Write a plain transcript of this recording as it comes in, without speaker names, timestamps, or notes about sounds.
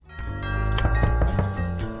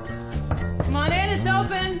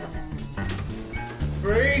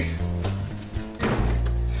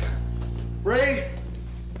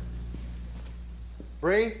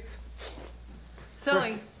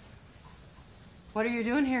What are you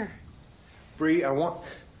doing here? Bree, I want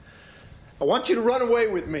you to run away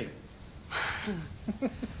with me.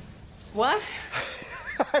 What?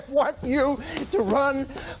 I want you to run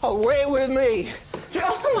away with me.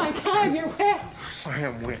 Oh my God, you're wet. I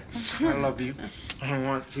am wet. I love you. I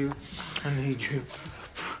want you. I need you.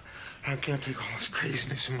 I can't take all this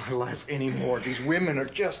craziness in my life anymore. These women are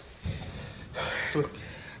just... Look,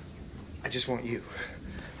 I just want you.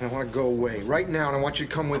 And I want to go away right now, and I want you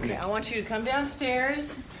to come with me. I want you to come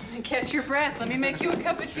downstairs and catch your breath. Let me make you a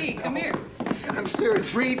cup of tea. Come here. I'm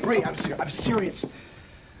serious. Bree, I'm serious.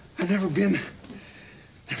 I've never been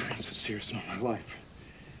so serious in all my life.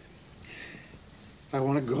 I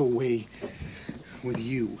want to go away with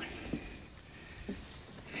you.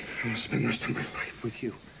 I want to spend the rest of my life with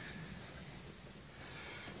you.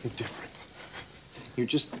 You're different. You're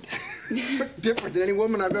just different than any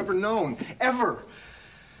woman I've ever known. Ever.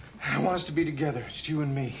 I want us to be together, just you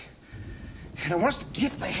and me. And I want us to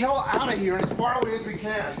get the hell out of here and as far away as we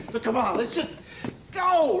can. So come on, let's just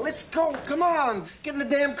go. Let's go. Come on. Get in the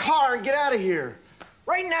damn car and get out of here.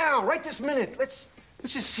 Right now, right this minute. Let's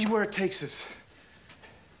just see where it takes us.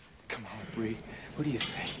 Come on, Bree. What do you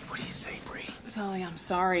say? What do you say, Bree? Sully, I'm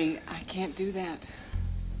sorry. I can't do that.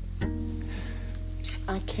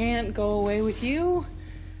 I can't go away with you.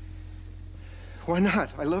 Why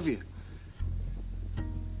not? I love you.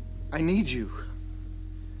 I need you.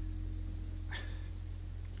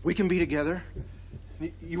 We can be together.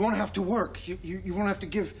 You won't have to work. You won't have to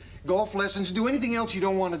give golf lessons, do anything else you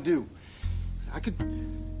don't want to do. I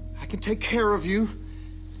could take care of you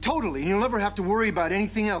totally, and you'll never have to worry about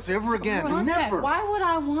anything else ever again. Never. That. Why would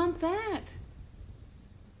I want that?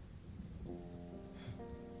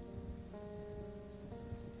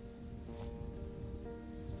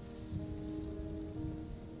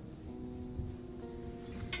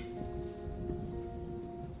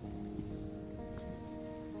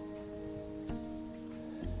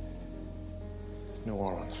 New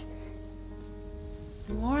Orleans.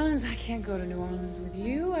 New Orleans? I can't go to New Orleans with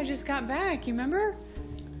you. I just got back, you remember?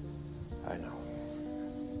 I know.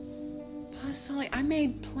 Plus, Sully, I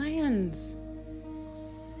made plans.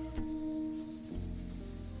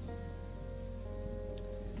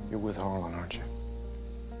 You're with Harlan, aren't you?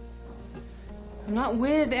 I'm not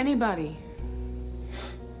with anybody.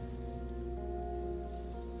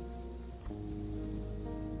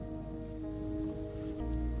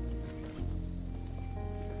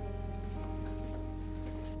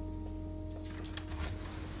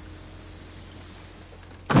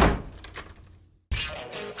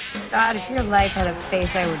 God, if your life had a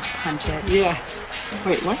face, I would punch it. Yeah.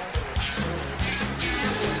 Wait, what?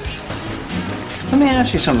 Let me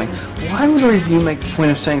ask you something. Why would you make the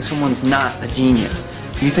point of saying someone's not a genius?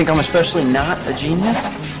 Do you think I'm especially not a genius?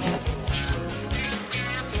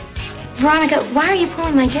 Veronica, why are you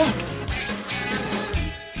pulling my dick?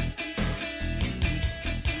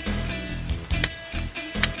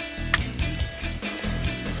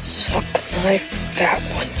 Suck my fat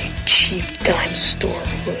one, you cheap dime store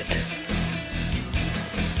hood.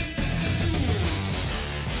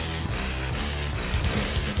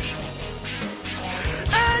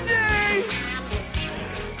 Andy!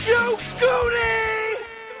 You Goonie!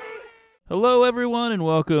 Hello, everyone, and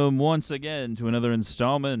welcome once again to another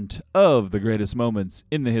installment of The Greatest Moments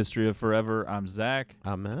in the History of Forever. I'm Zach.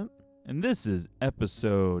 I'm Matt. And this is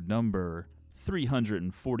episode number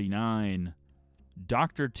 349,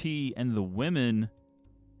 Dr. T and the Women.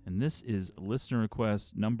 And this is listener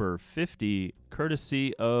request number 50,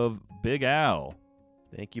 courtesy of Big Al.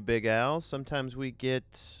 Thank you, Big Al. Sometimes we get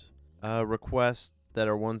requests that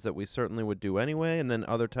are ones that we certainly would do anyway, and then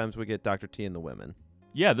other times we get Dr. T and the Women.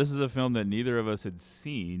 Yeah, this is a film that neither of us had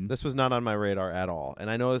seen. This was not on my radar at all. And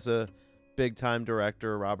I know it's a big-time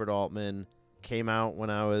director, Robert Altman, came out when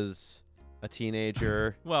I was a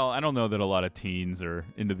teenager. Well, I don't know that a lot of teens are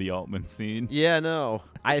into the Altman scene. Yeah, no.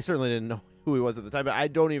 I certainly didn't know who he was at the time, but I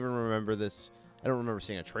don't even remember this. I don't remember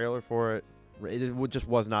seeing a trailer for it. It just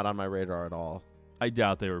was not on my radar at all. I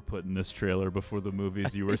doubt they were putting this trailer before the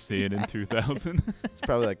movies you were seeing in 2000. It's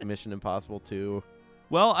probably like Mission Impossible 2.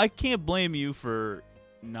 Well, I can't blame you for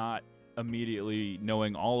not immediately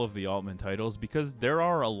knowing all of the Altman titles because there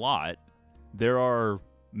are a lot. There are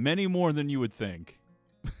many more than you would think.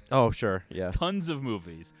 Oh, sure, yeah. Tons of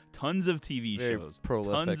movies, tons of TV Very shows,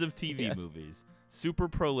 prolific. tons of TV Yeah. movies. Super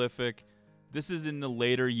prolific. This is in the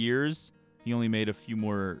later years. He only made a few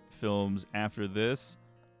more films after this.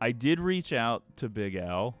 I did reach out to Big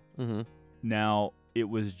Al. Mm-hmm. Now, it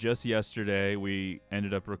was just yesterday. We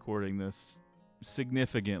ended up recording this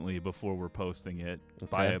significantly before we're posting it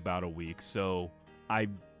by about a week. So I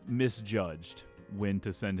misjudged when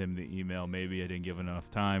to send him the email. Maybe I didn't give enough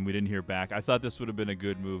time. We didn't hear back. I thought this would have been a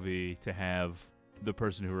good movie to have the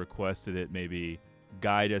person who requested it maybe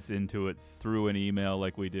guide us into it through an email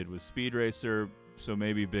like we did with Speed Racer. So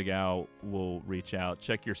maybe Big Al will reach out.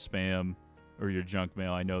 Check your spam or your junk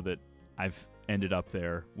mail. I know that I've ended up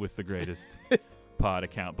there with the Greatest Pod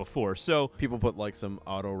account before. So people put like some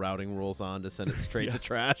auto routing rules on to send it straight to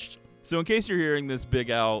trash. So in case you're hearing this,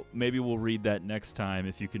 Big Al, maybe we'll read that next time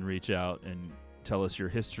if you can reach out and tell us your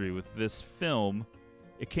history with this film.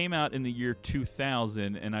 It came out in the year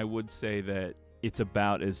 2000, and I would say that it's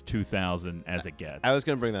about as 2000 as it gets. I was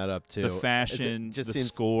going to bring that up, too. The fashion, just the seems,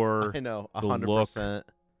 score, I know, 100%. the look,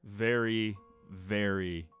 very,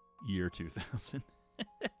 very year 2000.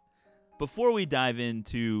 Before we dive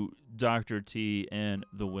into Dr. T and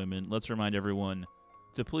the women, let's remind everyone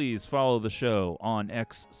to please follow the show on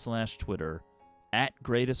X/Twitter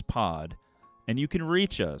 @GreatestPod, and you can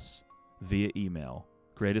reach us via email,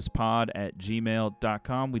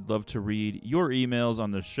 greatestpod@gmail.com. We'd love to read your emails on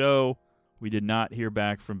the show. We did not hear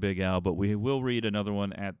back from Big Al, but we will read another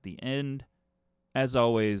one at the end. As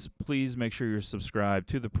always, please make sure you're subscribed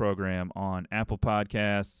to the program on Apple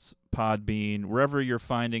Podcasts, Podbean, wherever you're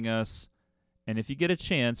finding us. And if you get a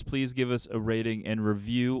chance, please give us a rating and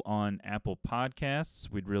review on Apple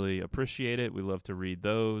Podcasts. We'd really appreciate it. We love to read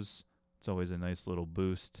those. It's always a nice little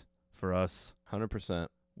boost for us. 100%.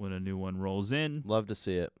 When a new one rolls in. Love to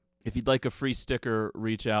see it. If you'd like a free sticker,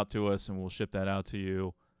 reach out to us and we'll ship that out to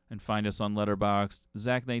you. And find us on Letterboxd,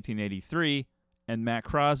 Zach1983 and Matt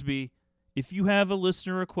Crosby. If you have a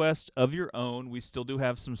listener request of your own, we still do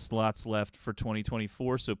have some slots left for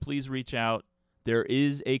 2024, so please reach out. There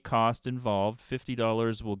is a cost involved.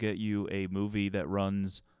 $50 will get you a movie that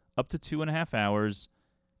runs up to 2.5 hours,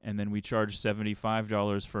 and then we charge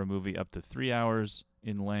 $75 for a movie up to 3 hours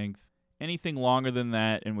in length. Anything longer than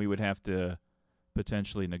that, and we would have to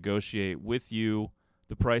potentially negotiate with you.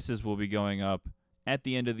 The prices will be going up at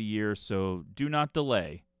the end of the year, so do not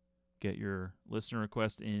delay. Get your listener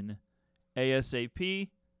request in ASAP,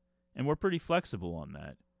 and we're pretty flexible on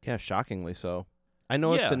that. Yeah, shockingly so. I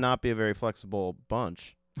know us to not be a very flexible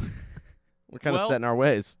bunch. We're kind of set in our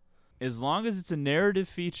ways. As long as it's a narrative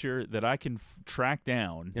feature that I can track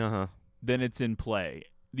down, then it's in play.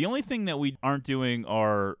 The only thing that we aren't doing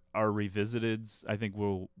are our revisiteds. I think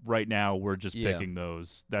right now we're just picking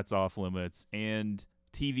those. That's off limits. And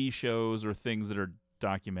TV shows or things that are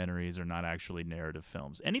documentaries are not actually narrative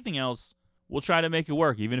films. Anything else, we'll try to make it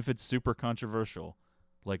work, even if it's super controversial,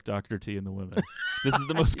 like Dr. T and the Women. This is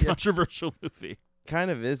the most controversial movie.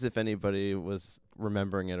 Kind of is if anybody was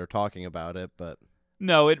remembering it or talking about it, but...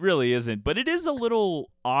 No, it really isn't. But it is a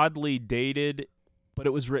little oddly dated, but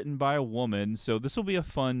it was written by a woman, so this will be a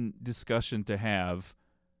fun discussion to have.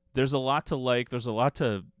 There's a lot to like, there's a lot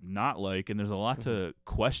to not like, and there's a lot to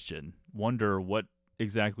question, wonder what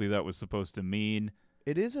exactly that was supposed to mean.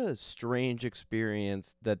 It is a strange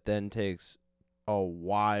experience that then takes a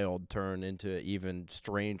wild turn into even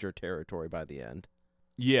stranger territory by the end.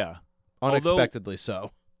 Yeah. Unexpectedly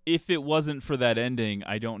so. If it wasn't for that ending,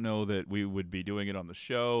 I don't know that we would be doing it on the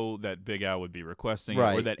show, that Big Al would be requesting it,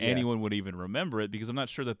 or that anyone would even remember it, because I'm not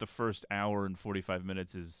sure that the first hour and 45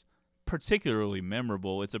 minutes is particularly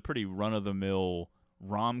memorable. It's a pretty run-of-the-mill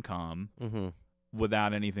rom-com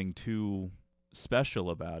without anything too special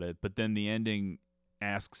about it, but then the ending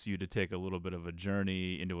asks you to take a little bit of a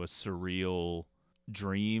journey into a surreal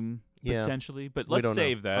dream, potentially. But let's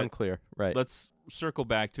save that. Unclear. Right. Let's circle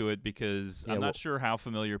back to it, because I'm not sure how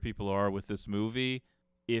familiar people are with this movie.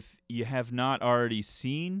 If you have not already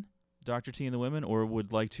seen Dr. T and the Women or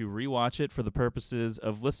would like to rewatch it for the purposes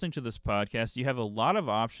of listening to this podcast, you have a lot of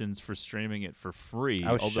options for streaming it for free.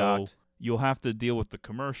 I was shocked. You'll have to deal with the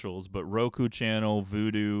commercials, but Roku Channel,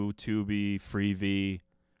 Vudu, Tubi, Freevee,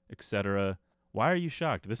 etc. Why are you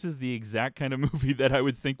shocked? This is the exact kind of movie that I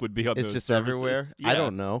would think would be on those services. It's just everywhere. Yeah. I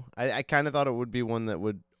don't know. I kind of thought it would be one that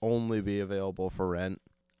would only be available for rent.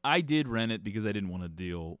 I did rent it because I didn't want to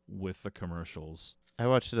deal with the commercials. I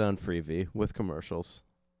watched it on Freevee with commercials.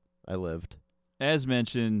 I lived. As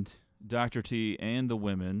mentioned, Dr. T and the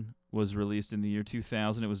Women was released in the year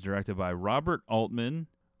 2000. It was directed by Robert Altman,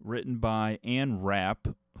 written by Anne Rapp,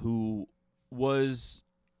 who was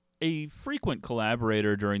a frequent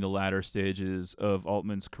collaborator during the latter stages of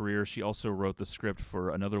Altman's career. She also wrote the script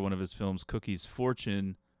for another one of his films, Cookie's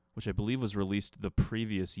Fortune, which I believe was released the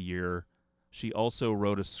previous year. She also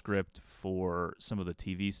wrote a script for some of the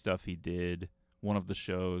TV stuff he did, one of the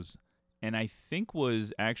shows, and I think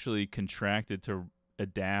was actually contracted to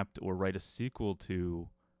adapt or write a sequel to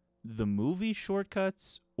the movie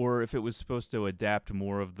Shortcuts, or if it was supposed to adapt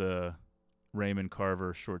more of the Raymond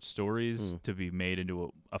Carver short stories to be made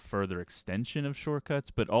into a further extension of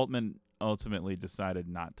Shortcuts, but Altman ultimately decided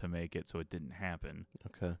not to make it, so it didn't happen.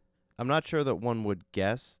 Okay. I'm not sure that one would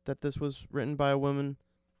guess that this was written by a woman.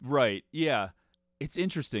 Right. Yeah. It's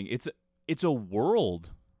interesting. It's a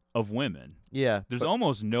world of women. Yeah. There's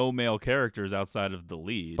almost no male characters outside of the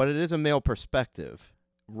lead. But it is a male perspective.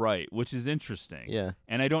 Right, which is interesting. Yeah.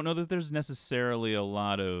 And I don't know that there's necessarily a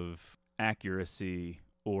lot of accuracy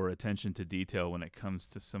or attention to detail when it comes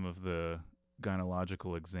to some of the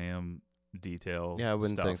gynecological exam detail. Yeah, I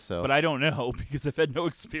wouldn't stuff. think so. But I don't know because I've had no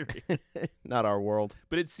experience. Not our world.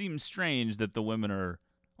 But it seems strange that the women are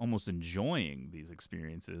almost enjoying these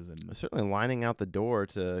experiences. And Certainly lining out the door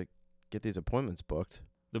to get these appointments booked.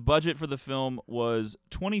 the budget for the film was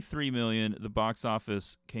 $23 million. The box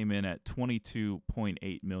office came in at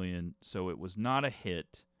 $22.8 million, so it was not a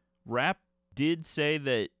hit. Rapp did say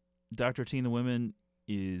that Dr. T and the Women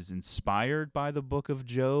is inspired by the Book of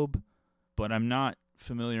Job, but I'm not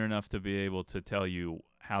familiar enough to be able to tell you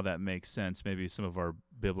how that makes sense. Maybe some of our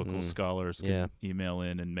biblical scholars can email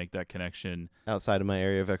in and make that connection. Outside of my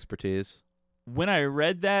area of expertise. When I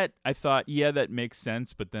read that, I thought, yeah, that makes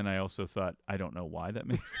sense, but then I also thought, I don't know why that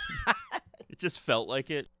makes sense. It just felt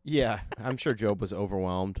like it. Yeah, I'm sure Job was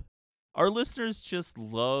overwhelmed. Our listeners just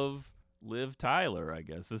love Liv Tyler, I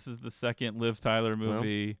guess. This is the second Liv Tyler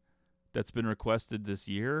movie that's been requested this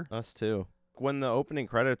year. Us too. When the opening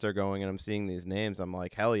credits are going and I'm seeing these names, I'm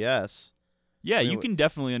like, hell yes. Yeah, you can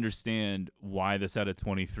definitely understand why this had a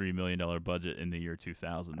 $23 million budget in the year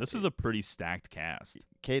 2000. This is a pretty stacked cast.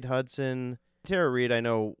 Kate Hudson, Tara Reid, I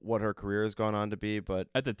know what her career has gone on to be, but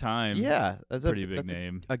at the time, that's pretty big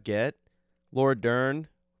name. A get. Laura Dern,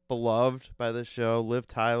 beloved by this show. Liv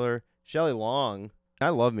Tyler, Shelley Long. I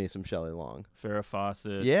love me some Shelley Long. Farrah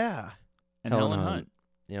Fawcett. Yeah. And Helen Hunt.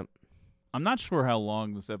 Yep. I'm not sure how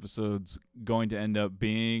long this episode's going to end up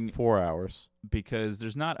being. 4 hours. Because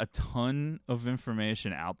there's not a ton of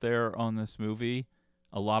information out there on this movie.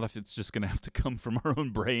 A lot of it's just going to have to come from our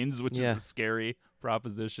own brains, which is a scary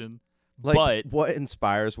proposition. But what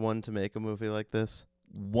inspires one to make a movie like this?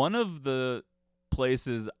 One of the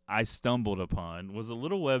places I stumbled upon was a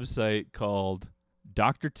little website called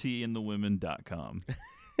drtandthewomen.com.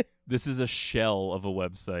 This is a shell of a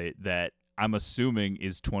website that I'm assuming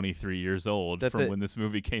is 23 years old from when this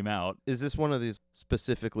movie came out. Is this one of these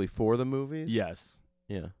specifically for the movies? Yes.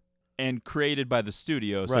 Yeah. And created by the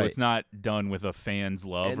studio, so it's not done with a fan's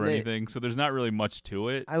love or anything, so there's not really much to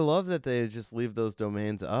it. I love that they just leave those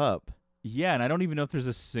domains up. Yeah, and I don't even know if there's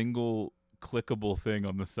a single clickable thing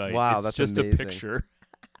on the site. Wow, it's that's just amazing. a picture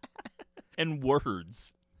and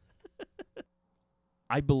words.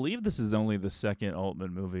 I believe this is only the second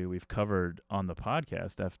Altman movie we've covered on the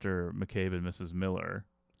podcast after McCabe and Mrs. Miller.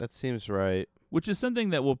 That seems right. Which is something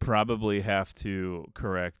that we'll probably have to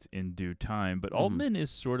correct in due time. But Altman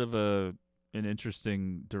is sort of an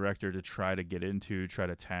interesting director to try to get into, try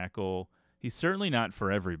to tackle. He's certainly not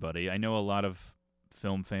for everybody. I know a lot of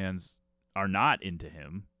film fans are not into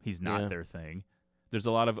him. He's not their thing. There's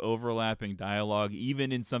a lot of overlapping dialogue,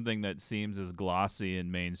 even in something that seems as glossy and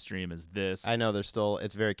mainstream as this. I know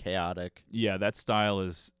it's very chaotic. Yeah, that style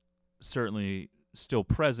is certainly still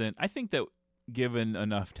present. I think that given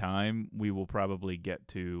enough time, we will probably get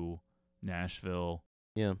to Nashville.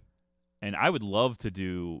 Yeah. And I would love to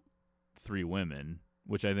do Three Women,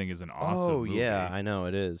 which I think is an awesome movie. Oh, yeah, I know,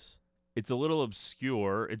 it is. It's a little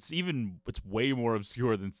obscure. It's way more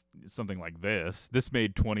obscure than something like this. This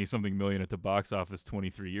made 20-something million at the box office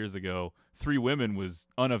 23 years ago. Three Women was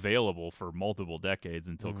unavailable for multiple decades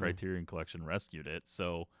until Criterion Collection rescued it.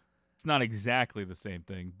 So it's not exactly the same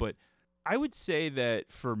thing. But I would say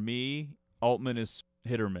that for me, Altman is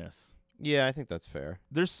hit or miss. Yeah, I think that's fair.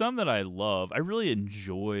 There's some that I love. I really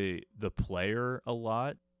enjoy The Player a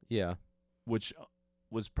lot. Yeah. Which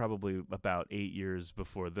was probably about 8 years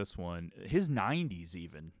before this one. His 90s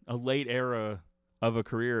even, a late era of a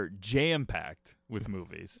career jam-packed with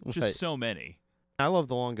movies. Just so many. I love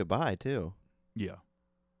The Long Goodbye, too. Yeah.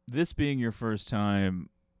 This being your first time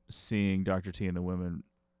seeing Dr. T and the Women,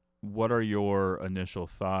 what are your initial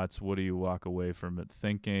thoughts? What do you walk away from it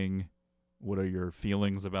thinking? What are your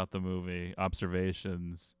feelings about the movie?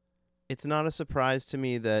 Observations? It's not a surprise to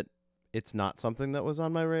me that it's not something that was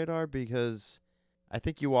on my radar because I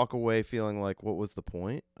think you walk away feeling like, what was the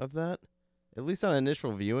point of that? At least on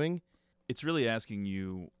initial viewing. It's really asking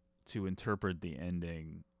you to interpret the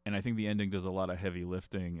ending, and I think the ending does a lot of heavy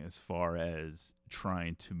lifting as far as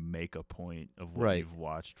trying to make a point of what you've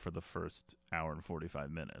watched for the first hour and 45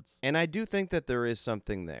 minutes. And I do think that there is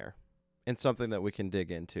something there, and something that we can dig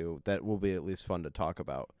into that will be at least fun to talk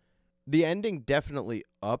about. The ending definitely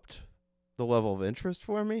upped the level of interest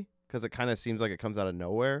for me because it kind of seems like it comes out of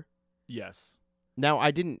nowhere. Yes. Now, I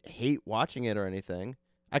didn't hate watching it or anything.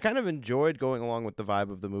 I kind of enjoyed going along with the vibe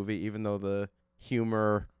of the movie, even though the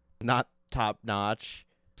humor not top notch.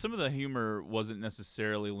 Some of the humor wasn't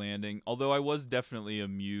necessarily landing, although I was definitely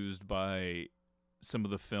amused by some of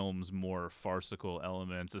the film's more farcical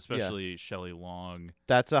elements, especially Shelley Long.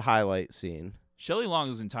 That's a highlight scene. Shelley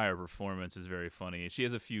Long's entire performance is very funny. She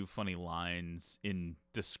has a few funny lines in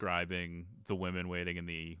describing the women waiting in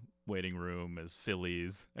the waiting room as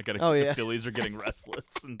fillies. The fillies are getting restless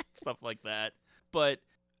and stuff like that. But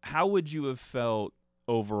how would you have felt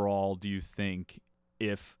overall, do you think,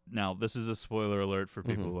 if, now this is a spoiler alert for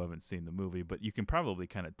people who haven't seen the movie, but you can probably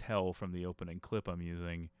kind of tell from the opening clip I'm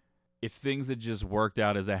using, if things had just worked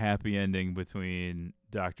out as a happy ending between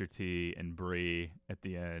Dr. T and Bree at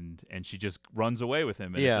the end, and she just runs away with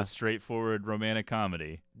him, and it's a straightforward romantic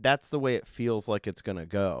comedy. That's the way it feels like it's going to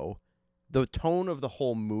go. The tone of the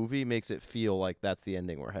whole movie makes it feel like that's the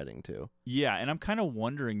ending we're heading to. Yeah, and I'm kind of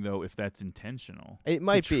wondering, though, if that's intentional. It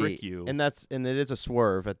might be. Trick you. And it is a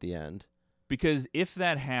swerve at the end. Because if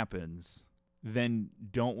that happens, then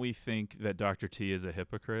don't we think that Dr. T is a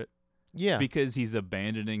hypocrite? Yeah. Because he's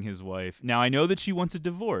abandoning his wife. Now, I know that she wants a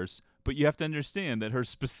divorce, but you have to understand that her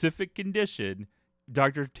specific condition,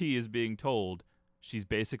 Dr. T is being told she's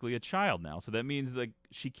basically a child now. So that means like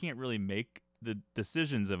she can't really make the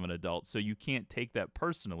decisions of an adult. So you can't take that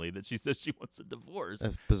personally that she says she wants a divorce.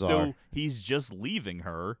 That's bizarre. So he's just leaving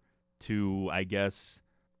her to, I guess,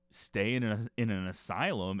 stay in an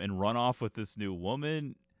asylum and run off with this new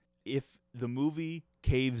woman. If the movie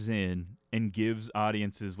caves in and gives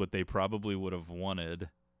audiences what they probably would have wanted,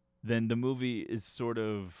 then the movie is sort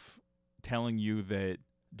of telling you that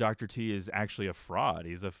Dr. T is actually a fraud.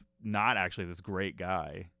 He's not actually this great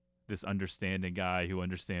guy, this understanding guy who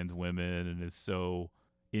understands women and is so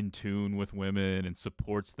in tune with women and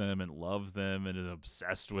supports them and loves them and is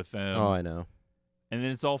obsessed with them. Oh, I know. And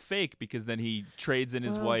then it's all fake because then he trades in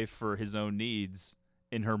his wife for his own needs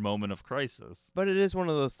in her moment of crisis. But it is one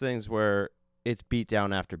of those things where it's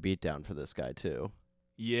beatdown after beatdown for this guy, too.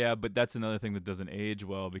 Yeah, but that's another thing that doesn't age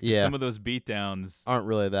well because some of those beatdowns aren't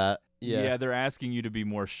really that. Yeah, they're asking you to be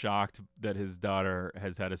more shocked that his daughter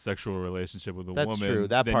has had a sexual relationship with a That's woman true.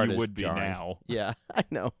 That than part you is would be jarring. now. Yeah, I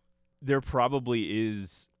know. There probably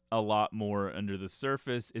is a lot more under the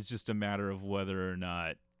surface. It's just a matter of whether or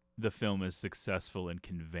not the film is successful in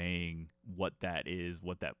conveying what that is,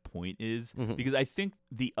 what that point is. Mhm. Because I think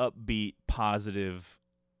the upbeat, positive,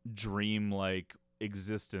 dream-like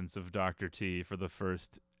existence of Dr. T for the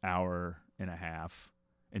first hour and a half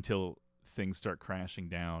until things start crashing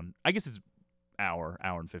down. I guess it's hour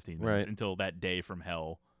and 15 minutes until that day from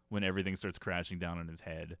hell when everything starts crashing down on his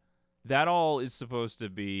head. That all is supposed to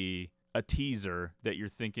be a teaser that you're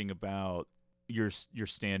thinking about your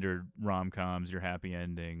standard rom-coms, your happy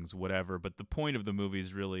endings, whatever. But the point of the movie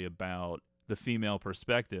is really about the female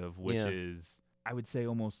perspective, which is, I would say,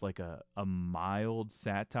 almost like a mild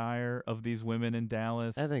satire of these women in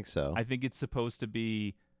Dallas. I think so. I think it's supposed to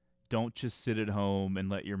be, don't just sit at home and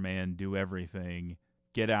let your man do everything.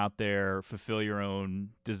 Get out there, fulfill your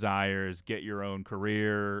own desires, get your own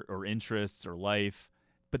career or interests or life.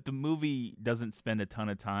 But the movie doesn't spend a ton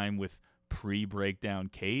of time with pre-breakdown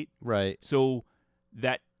Kate. Right. So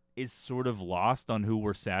that is sort of lost on who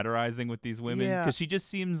we're satirizing with these women. Yeah. Because she just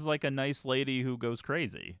seems like a nice lady who goes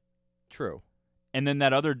crazy. True. And then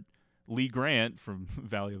that other Lee Grant from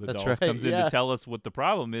Valley of the That's Dolls right, comes in to tell us what the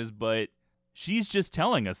problem is, but she's just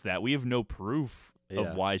telling us that. We have no proof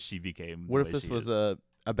of why she became the What if way this she was is.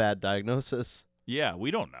 a bad diagnosis? Yeah,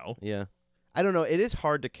 we don't know. Yeah. I don't know. It is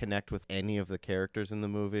hard to connect with any of the characters in the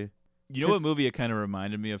movie. You know what movie it kind of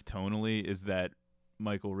reminded me of tonally is that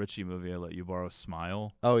Michael Ritchie movie, I Let You Borrow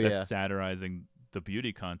Smile. Oh, yeah. That's satirizing the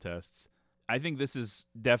beauty contests. I think this is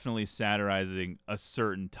definitely satirizing a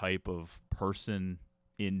certain type of person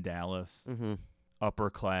in Dallas. Mm-hmm. Upper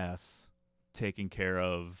class, taken care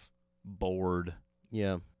of, bored.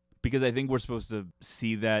 Yeah. Because I think we're supposed to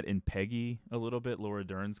see that in Peggy a little bit, Laura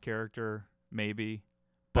Dern's character, maybe.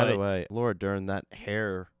 By the way, Laura Dern, that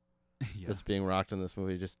hair Yeah. that's being rocked in this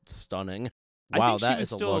movie, just stunning. I Wow, think that she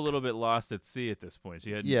was is still a look. little bit lost at sea at this point.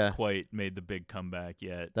 She hadn't quite made the big comeback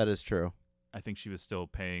yet. That is true. I think she was still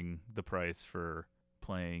paying the price for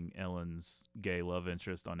playing Ellen's gay love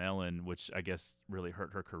interest on Ellen, which I guess really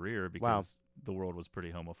hurt her career because the world was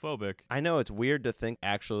pretty homophobic. I know it's weird to think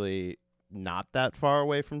actually not that far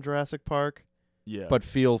away from Jurassic Park, Yeah. but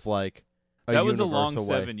feels like that was a long universe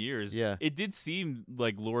away. 7 years. Yeah. It did seem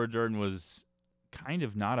like Laura Dern was kind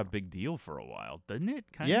of not a big deal for a while, didn't it?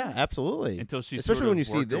 Kind Yeah, of? absolutely. Until she Especially sort of when you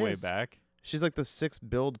see worked her way this. back. She's like the 6th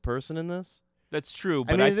billed person in this. That's true, I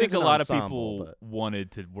but mean, I it think is a an lot ensemble, of people but-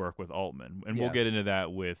 wanted to work with Altman, and Yeah. we'll get into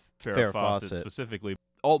that with Farrah Fawcett specifically.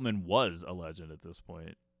 Altman was a legend at this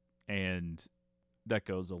point, and that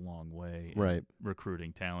goes a long way in Right.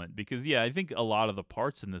 recruiting talent. Because, yeah, I think a lot of the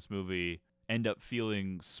parts in this movie end up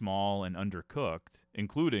feeling small and undercooked,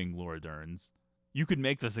 including Laura Dern's. You could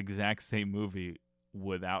make this exact same movie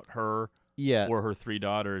without her Yeah. or her 3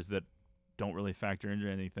 daughters that don't really factor into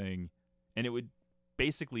anything, and it would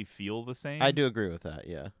basically feel the same. I do agree with that,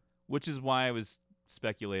 yeah. Which is why I was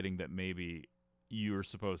speculating that maybe you were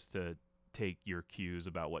supposed to take your cues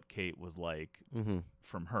about what Kate was like Mm-hmm.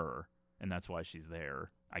 from her, and that's why she's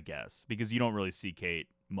there, I guess, because you don't really see Kate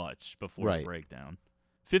much before Right. the breakdown.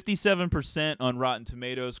 57% on Rotten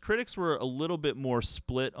Tomatoes. Critics were a little bit more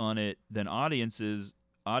split on it than audiences.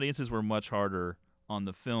 Audiences were much harder on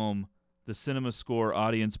the film. The CinemaScore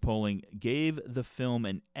audience polling gave the film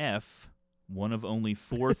an F, one of only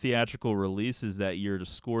 4 theatrical releases that year to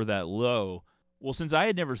score that low. Well, since I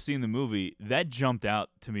had never seen the movie, that jumped out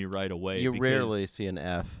to me right away. You because rarely see an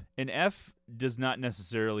F. an F does not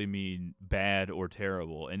necessarily mean bad or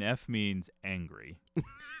terrible. An F means angry.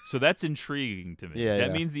 So that's intriguing to me. Yeah, that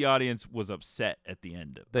yeah. means the audience was upset at the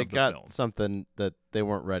end of They the got film. something that they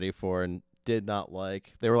weren't ready for and did not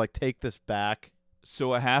like. They were like, take this back.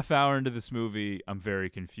 So a half hour into this movie, I'm very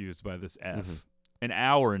confused by this F. Mhm. An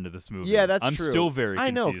hour into this movie, Yeah, that's I'm true. still very I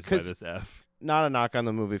know, confused by 'cause- this F. Not a knock on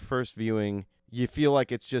the movie. First viewing, you feel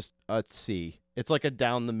like it's just a C. It's like a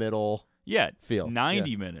down the middle Yeah, feel.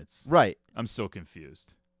 90 minutes. Right. I'm so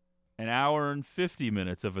confused. An hour and 50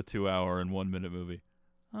 minutes of a 2-hour and 1 minute movie.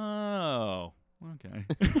 Oh, okay.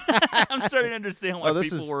 I'm starting to understand why Oh, this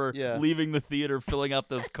people is- were yeah. leaving the theater filling out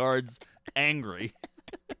those cards angry.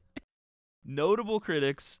 Notable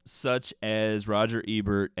critics such as Roger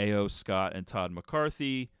Ebert, A.O. Scott, and Todd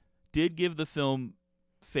McCarthy did give the film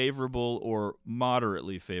favorable or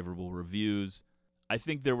moderately favorable reviews. I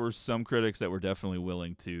think there were some critics that were definitely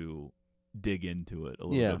willing to dig into it a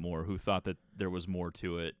little Yeah. bit more, who thought that there was more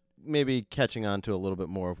to it. Maybe catching on to a little bit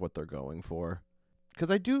more of what they're going for. Because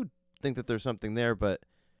I do think that there's something there, but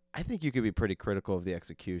I think you could be pretty critical of the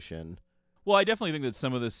execution. Well, I definitely think that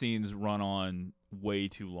some of the scenes run on way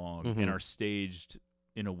too long Mhm. and are staged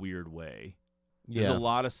in a weird way. Yeah. There's a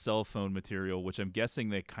lot of cell phone material, which I'm guessing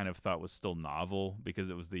they kind of thought was still novel because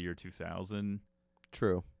it was the year 2000.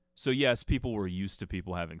 True. So, yes, people were used to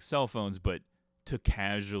people having cell phones, but to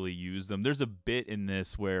casually use them. There's a bit in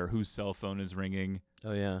this where whose cell phone is ringing.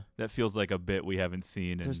 Oh, yeah. That feels like a bit we haven't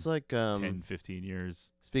seen in There's like 10, 15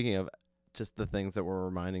 years. Speaking of just the things that were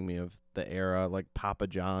reminding me of the era, like Papa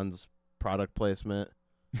John's product placement.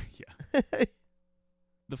 Yeah.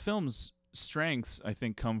 The film's strengths, I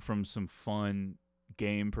think, come from some fun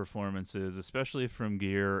game performances, especially from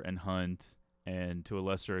Gere and Hunt, and to a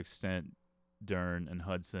lesser extent, Dern and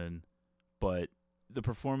Hudson. But the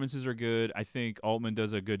performances are good. I think Altman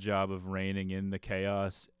does a good job of reining in the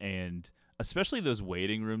chaos, and especially those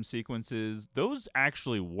waiting room sequences, those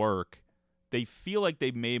actually work. They feel like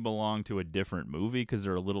they may belong to a different movie because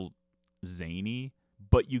they're a little zany,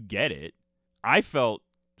 but you get it. I felt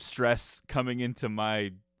stress coming into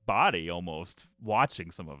my body almost watching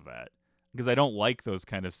some of that because I don't like those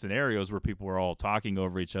kind of scenarios where people are all talking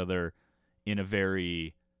over each other in a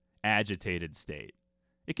very agitated state.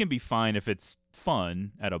 It can be fine if it's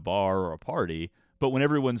fun at a bar or a party, but when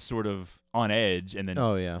everyone's sort of on edge and then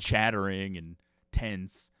Oh, yeah. chattering and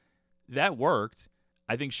tense, that worked.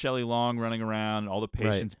 I think Shelley Long running around, all the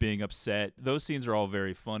patients being upset, those scenes are all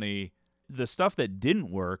very funny. The stuff that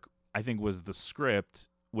didn't work, I think, was the script,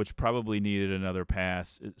 which probably needed another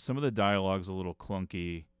pass. Some of the dialogue's a little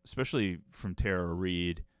clunky, especially from Tara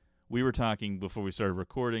Reid. We were talking before we started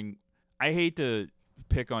recording. I hate to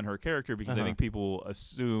pick on her character because I think people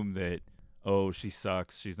assume that, oh, she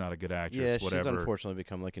sucks, she's not a good actress, Yeah, whatever. she's unfortunately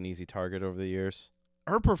become like an easy target over the years.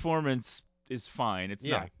 Her performance is fine. It's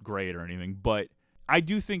Yeah. not great or anything, but I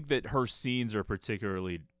do think that her scenes are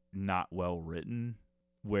particularly not well written,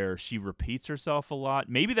 where she repeats herself a lot.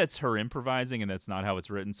 Maybe that's her improvising and that's not how it's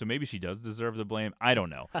written, so maybe she does deserve the blame. I don't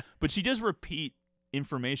know. But she does repeat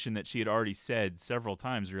information that she had already said several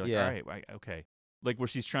times. You're like, Yeah. all right, okay. Like where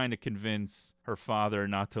she's trying to convince her father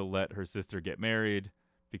not to let her sister get married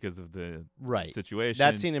because of the Right. situation.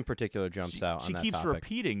 That scene in particular jumps She- out on She that keeps topic.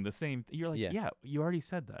 repeating the same. You're like, Yeah. yeah, you already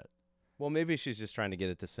said that. Well, maybe she's just trying to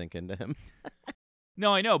get it to sink into him.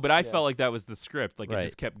 No, I know, but I Yeah. felt like that was the script. Like it Right.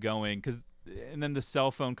 just kept going and then the cell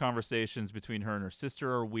phone conversations between her and her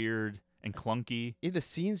sister are weird and clunky. Yeah, the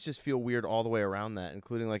scenes just feel weird all the way around that,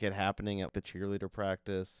 including like it happening at the cheerleader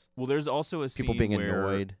practice. Well, there's also a scene People being where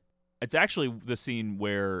annoyed. it's actually the scene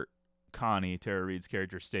where Connie, Tara Reid's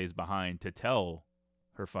character, stays behind to tell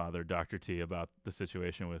her father, Dr. T, about the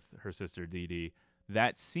situation with her sister Dee Dee.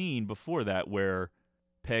 That scene before that where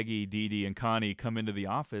Peggy, Dee Dee, and Connie come into the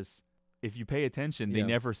office, if you pay attention, they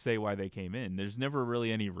never say why they came in. There's never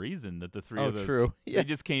really any reason that the three of those... true. They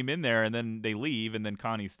just came in there, and then they leave, and then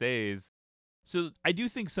Connie stays. So I do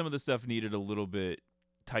think some of the stuff needed a little bit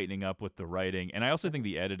tightening up with the writing, and I also think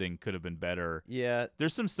the editing could have been better. Yeah.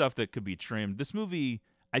 There's some stuff that could be trimmed. This movie,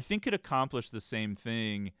 I think, could accomplish the same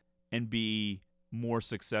thing and be more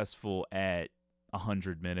successful at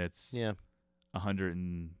 100 minutes. Yeah.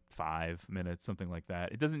 105 minutes, something like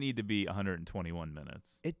that. It doesn't need to be 121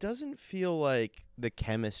 minutes. It doesn't feel like the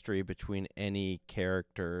chemistry between any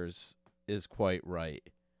characters is quite right.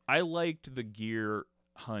 I liked the Gear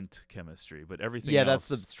Hunt chemistry, but everything Yeah, else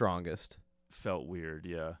that's the strongest. felt weird,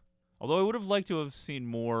 yeah. Although I would have liked to have seen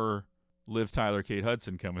more Liv Tyler, Kate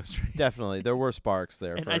Hudson chemistry. Definitely. There were sparks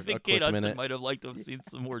there And for I a think quick Kate Hudson minute. might have liked to have seen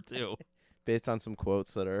some more too. Based on some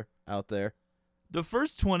quotes that are out there. The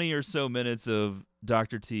first 20 or so minutes of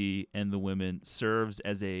Dr. T and the Women serves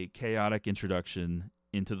as a chaotic introduction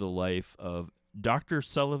into the life of Dr.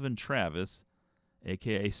 Sullivan Travis,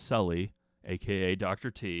 a.k.a. Sully, a.k.a.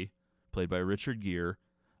 Dr. T, played by Richard Gere.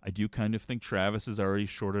 I do kind of think Travis is already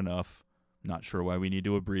short enough. Not sure why we need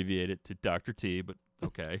to abbreviate it to Dr. T, but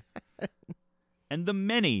okay. And the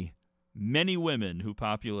many, many women who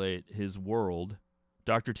populate his world.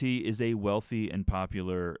 Dr. T is a wealthy and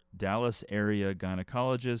popular Dallas area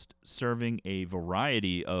gynecologist serving a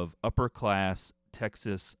variety of upper-class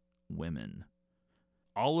Texas women.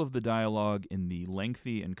 All of the dialogue in the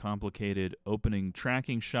lengthy and complicated opening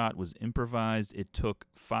tracking shot was improvised. It took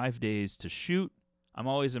 5 days to shoot. I'm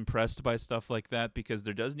always impressed by stuff like that because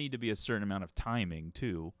there does need to be a certain amount of timing,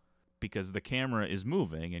 too, because the camera is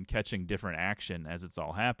moving and catching different action as it's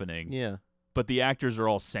all happening. Yeah. But the actors are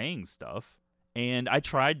all saying stuff. And I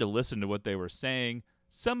tried to listen to what they were saying.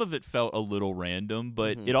 Some of it felt a little random,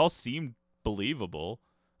 but it all seemed believable.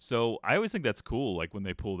 So I always think that's cool, like when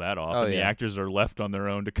they pull that off and the actors are left on their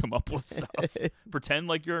own to come up with stuff. Pretend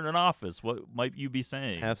like you're in an office. What might you be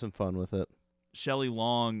saying? Have some fun with it. Shelley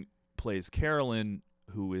Long plays Carolyn,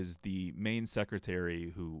 who is the main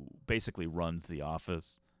secretary who basically runs the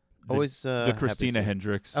office. The Christina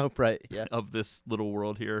Hendricks of this little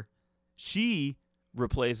world here. She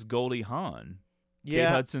replaced Goldie Hawn, Kate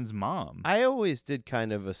Hudson's mom. I always did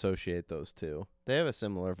kind of associate those two. They have a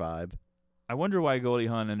similar vibe. I wonder why Goldie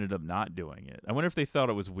Hawn ended up not doing it. I wonder if they thought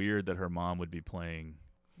it was weird that her mom would be playing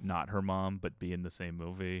not her mom, but be in the same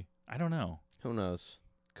movie. I don't know. Who knows?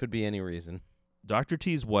 Could be any reason. Dr.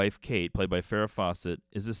 T's wife, Kate, played by Farrah Fawcett,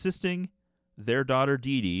 is assisting their daughter,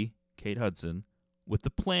 Dee Dee, Kate Hudson, with the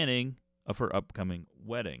planning of her upcoming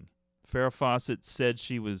wedding. Farrah Fawcett said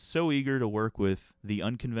she was so eager to work with the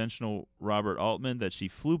unconventional Robert Altman that she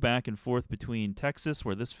flew back and forth between Texas,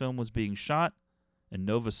 where this film was being shot, and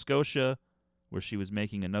Nova Scotia, where she was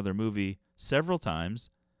making another movie, several times,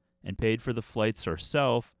 and paid for the flights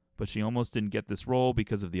herself, but she almost didn't get this role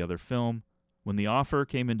because of the other film. When the offer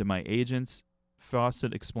came into my agents,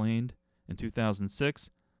 Fawcett explained, in 2006,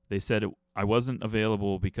 they said I wasn't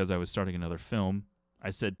available because I was starting another film. I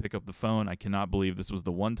said, pick up the phone. I cannot believe this was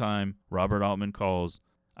the one time Robert Altman calls.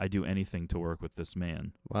 I do anything to work with this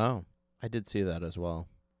man. Wow. I did see that as well.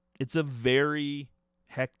 It's a very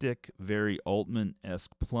hectic, very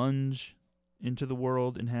Altman-esque plunge into the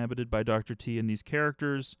world inhabited by Dr. T and these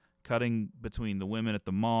characters, cutting between the women at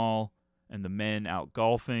the mall and the men out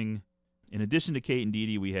golfing. In addition to Kate and Dee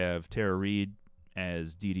Dee, we have Tara Reid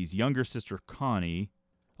as Dee Dee's younger sister, Connie,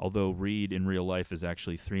 although Reid in real life is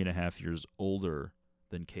actually 3.5 years older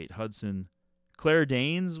than Kate Hudson. Claire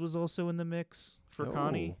Danes was also in the mix for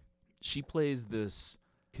Connie. She plays this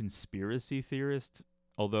conspiracy theorist,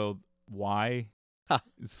 although why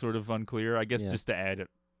is sort of unclear. I guess just to add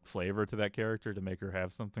flavor to that character to make her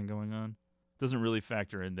have something going on. Doesn't really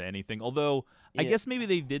factor into anything. Although, I guess maybe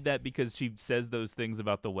they did that because she says those things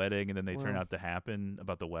about the wedding and then they turn out to happen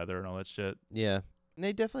about the weather and all that shit. Yeah. And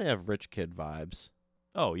they definitely have rich kid vibes.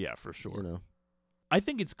 Oh, yeah, for sure. You know. I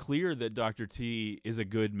think it's clear that Dr. T is a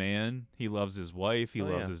good man. He loves his wife. He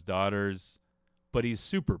loves his daughters. But he's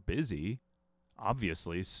super busy,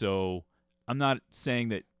 obviously. So I'm not saying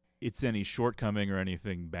that it's any shortcoming or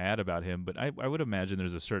anything bad about him, but I would imagine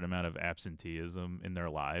there's a certain amount of absenteeism in their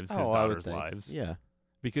lives, his daughters' lives. Yeah.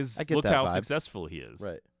 Because look how successful he is.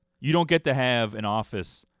 Right. You don't get to have an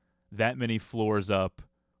office that many floors up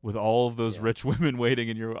with all of those rich women waiting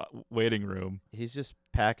in your waiting room. He's just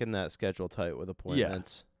packing that schedule tight with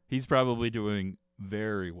appointments. Yeah. He's probably doing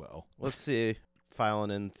very well. Let's see.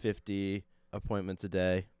 Filing in 50 appointments a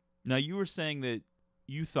day. Now, you were saying that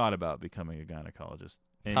you thought about becoming a gynecologist,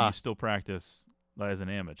 and Ha. you still practice as an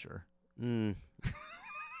amateur.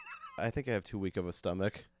 I think I have too weak of a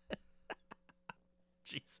stomach.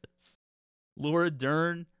 Jesus. Laura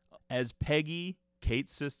Dern as Peggy,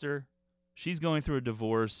 Kate's sister. She's going through a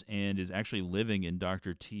divorce and is actually living in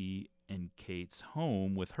Dr. T and Kate's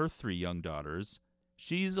home with her 3 young daughters.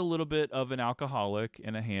 She's a little bit of an alcoholic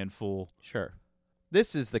and a handful. Sure.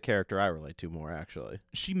 This is the character I relate to more, actually.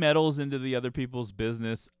 She meddles into the other people's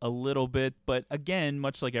business a little bit, but again,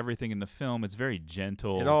 much like everything in the film, it's very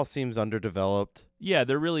gentle. It all seems underdeveloped. Yeah,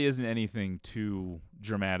 there really isn't anything too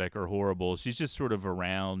dramatic or horrible. She's just sort of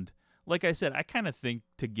around. Like I said, I kind of think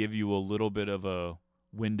to give you a little bit of a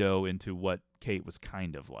window into what Kate was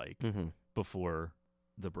kind of like before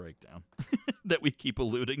the breakdown that we keep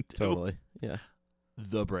alluding to. Totally, yeah.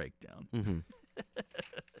 The breakdown. Mm-hmm.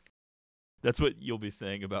 That's what you'll be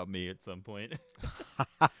saying about me at some point.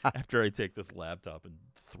 After I take this laptop and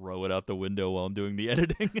throw it out the window while I'm doing the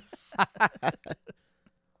editing.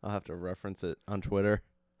 I'll have to reference it on Twitter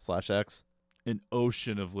 /X. An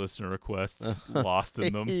ocean of listener requests lost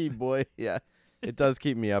in them. Hey, boy. Yeah. It does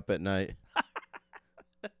keep me up at night.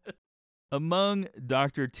 Among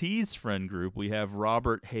Dr. T's friend group, we have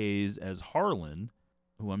Robert Hayes as Harlan,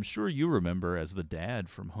 who I'm sure you remember as the dad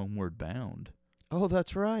from Homeward Bound. Oh,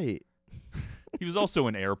 that's right. He was also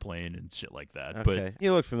in Airplane and shit like that. Okay. He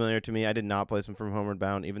looked familiar to me. I did not place him from Homeward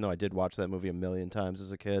Bound, even though I did watch that movie a million times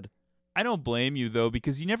as a kid. I don't blame you, though,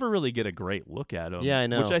 because you never really get a great look at him. Yeah, I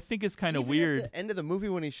know. Which I think is kind of weird. At the end of the movie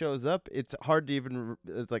when he shows up, it's hard to even...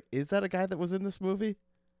 It's like, is that a guy that was in this movie?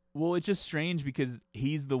 Well, it's just strange because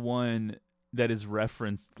he's the one that is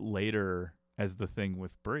referenced later as the thing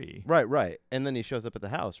with Bree. Right. And then he shows up at the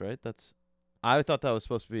house, right? I thought that was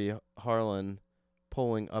supposed to be Harlan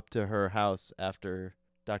pulling up to her house after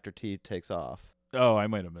Dr. T takes off. Oh, I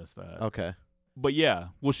might have missed that. Okay. But yeah,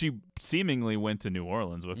 well, she seemingly went to New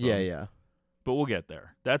Orleans with him. Yeah. But we'll get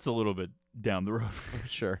there. That's a little bit down the road.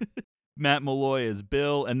 Sure. Matt Malloy as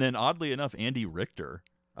Bill, and then oddly enough, Andy Richter.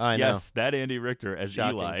 I know. Yes, that Andy Richter as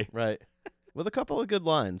Shocking. Eli. Right. With a couple of good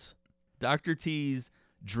lines. Dr. T's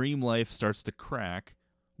dream life starts to crack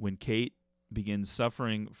when Kate begins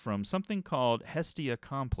suffering from something called Hestia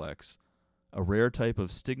complex, a rare type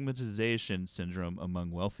of stigmatization syndrome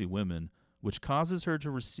among wealthy women, which causes her to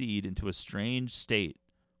recede into a strange state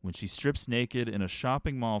when she strips naked in a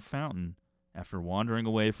shopping mall fountain. After wandering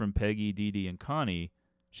away from Peggy, Dee Dee, and Connie,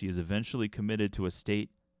 she is eventually committed to a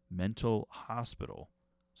state mental hospital.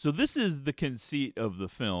 So this is the conceit of the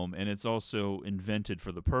film, and it's also invented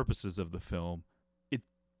for the purposes of the film. It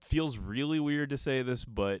feels really weird to say this,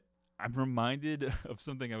 but I'm reminded of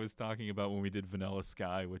something I was talking about when we did Vanilla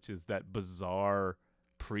Sky, which is that bizarre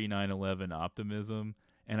pre-9/11 optimism.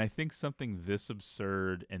 And I think something this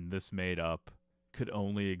absurd and this made up could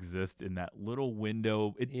only exist in that little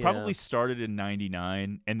window. It probably started in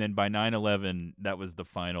 99, and then by 9/11, that was the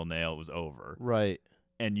final nail. It was over. Right.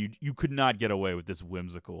 And you could not get away with this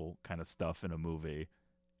whimsical kind of stuff in a movie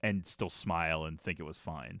and still smile and think it was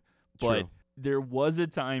fine. But True. there was a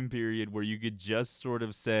time period where you could just sort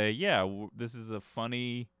of say, yeah, this is a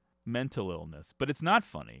funny mental illness. But it's not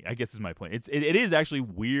funny, I guess is my point. It is actually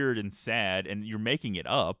weird and sad, and you're making it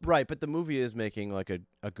up. Right, but the movie is making like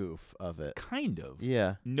a goof of it. Kind of.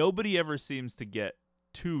 Yeah. Nobody ever seems to get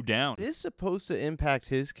too down. It is supposed to impact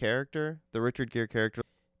his character, the Richard Gere character.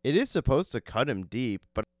 It is supposed to cut him deep,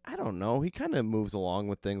 but I don't know. He kind of moves along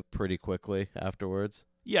with things pretty quickly afterwards.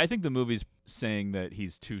 Yeah, I think the movie's saying that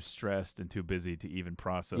he's too stressed and too busy to even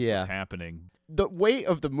process what's happening. The weight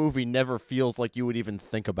of the movie never feels like you would even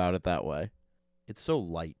think about it that way. It's so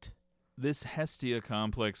light. This Hestia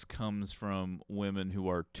complex comes from women who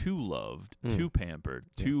are too loved, too pampered,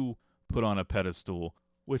 too put on a pedestal,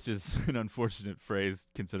 which is an unfortunate phrase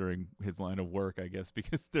considering his line of work, I guess,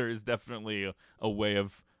 because there is definitely a way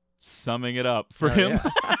of summing it up for him.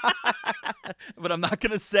 Yeah. But I'm not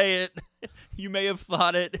going to say it. You may have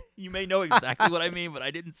thought it. You may know exactly what I mean, but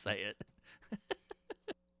I didn't say it.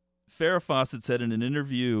 Farrah Fawcett said in an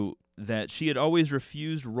interview that she had always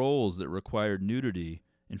refused roles that required nudity.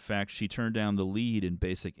 In fact, she turned down the lead in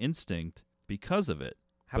Basic Instinct because of it.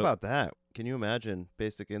 How about that? Can you imagine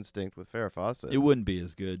Basic Instinct with Farrah Fawcett? It wouldn't be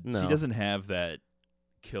as good. No. She doesn't have that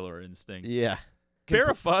killer instinct. Yeah.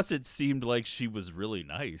 Farrah Fawcett seemed like she was really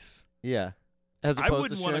nice. Yeah. As I opposed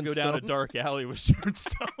wouldn't to want to Sharon go down a Stone. dark alley with Sharon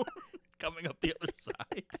Stone coming up the other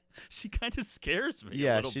side. She kind of scares me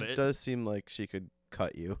a little bit. She does seem like she could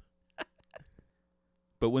cut you.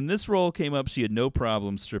 But when this role came up, she had no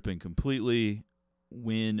problem stripping completely.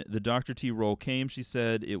 When the Dr. T role came, she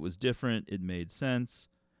said it was different. It made sense.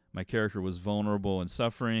 My character was vulnerable and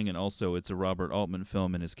suffering, and also it's a Robert Altman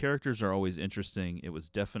film, and his characters are always interesting. It was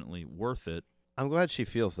definitely worth it. I'm glad she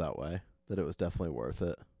feels that way, that it was definitely worth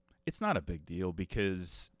it. It's not a big deal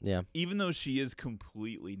because even though she is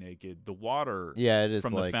completely naked, the water it is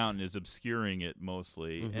from the fountain is obscuring it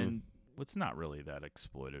mostly, and it's not really that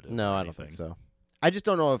exploitative. No, I don't think so. I just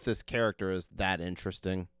don't know if this character is that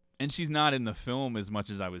interesting. And she's not in the film as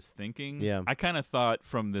much as I was thinking. Yeah. I kind of thought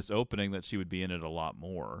from this opening that she would be in it a lot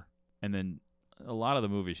more. And then a lot of the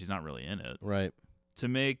movie, she's not really in it. Right. To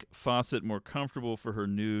make Fawcett more comfortable for her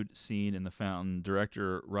nude scene in the fountain,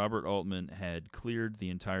 director Robert Altman had cleared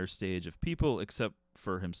the entire stage of people except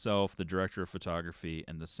for himself, the director of photography,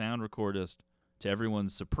 and the sound recordist. To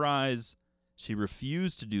everyone's surprise, she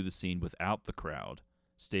refused to do the scene without the crowd,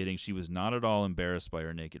 stating she was not at all embarrassed by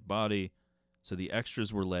her naked body. So the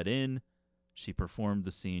extras were let in. She performed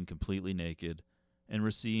the scene completely naked and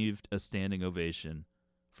received a standing ovation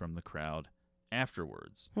from the crowd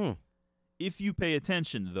afterwards. If you pay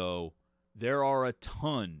attention, though, there are a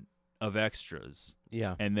ton of extras.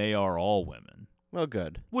 Yeah. And they are all women. Well,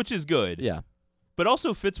 good. Which is good. Yeah. But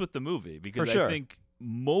also fits with the movie because For sure. I think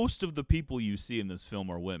most of the people you see in this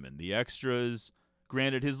film are women. The extras,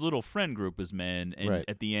 granted, his little friend group is men, and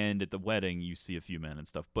at the end, at the wedding, you see a few men and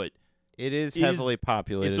stuff. But it is heavily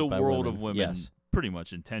populated. It's a by world women. of women, Yes. pretty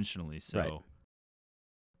much intentionally so. Right.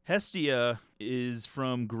 Hestia is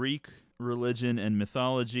from Greek religion and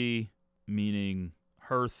mythology, meaning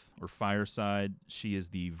hearth or fireside. She is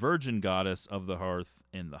the virgin goddess of the hearth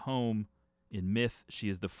and the home. In myth, she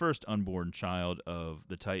is the first unborn child of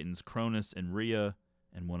the Titans Cronus and Rhea,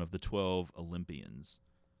 and one of the 12 Olympians.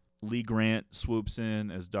 Lee Grant swoops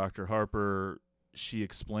in as Dr. Harper. She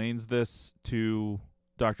explains this to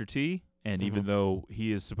Dr. T, and even though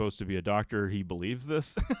he is supposed to be a doctor, he believes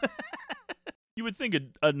this. You would think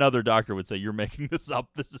another doctor would say, "You're making this up.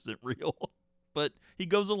 This isn't real." But he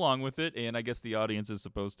goes along with it, and I guess the audience is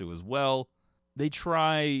supposed to as well. They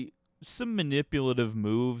try some manipulative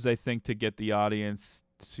moves, I think, to get the audience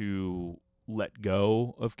to let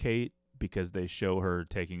go of Kate, because they show her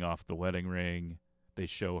taking off the wedding ring. They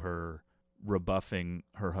show her rebuffing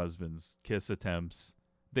her husband's kiss attempts.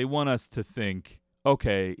 They want us to think,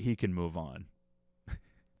 okay, he can move on.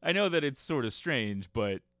 I know that it's sort of strange,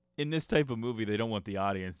 but in this type of movie, they don't want the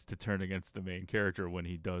audience to turn against the main character when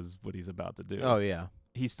he does what he's about to do. Oh, yeah.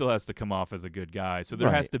 He still has to come off as a good guy. So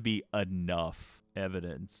there has to be enough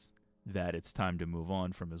evidence that it's time to move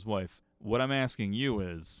on from his wife. What I'm asking you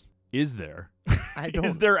is there?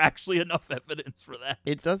 Is there actually enough evidence for that?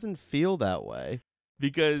 It doesn't feel that way.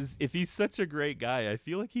 Because if he's such a great guy, I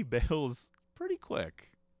feel like he bails pretty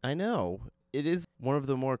quick. I know. It is one of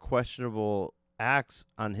the more questionable acts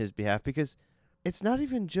on his behalf, because it's not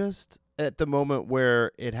even just at the moment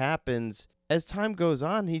where it happens. As time goes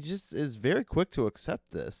on, he just is very quick to accept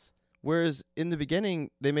this. Whereas in the beginning,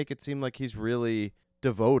 they make it seem like he's really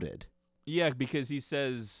devoted. Yeah, because he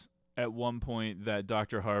says at one point that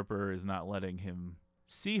Dr. Harper is not letting him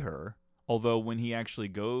see her. Although when he actually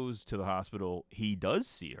goes to the hospital, he does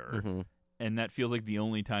see her. Mm-hmm. And that feels like the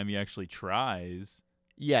only time he actually tries.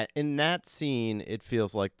 Yeah, in that scene, it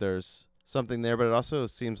feels like there's something there, but it also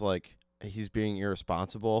seems like he's being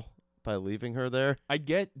irresponsible by leaving her there. I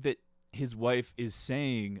get that his wife is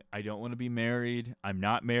saying, I don't want to be married. I'm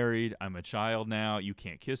not married. I'm a child now. You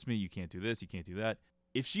can't kiss me. You can't do this. You can't do that.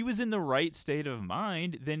 If she was in the right state of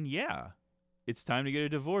mind, then yeah, it's time to get a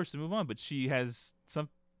divorce and move on. But she has some...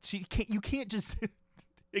 You can't just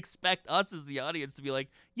expect us as the audience to be like,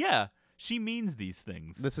 yeah, she means these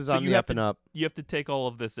things. This is on the up and up. You have to take all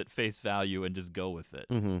of this at face value and just go with it.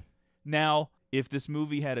 Mm-hmm. Now, if this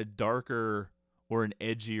movie had a darker or an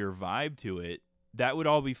edgier vibe to it, that would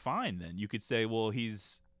all be fine then. You could say, well,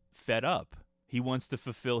 he's fed up. He wants to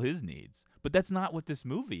fulfill his needs. But that's not what this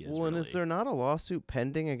movie is. Well, and is there not a lawsuit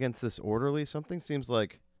pending against this orderly? Something seems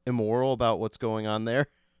like immoral about what's going on there.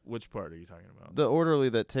 Which part are you talking about? The orderly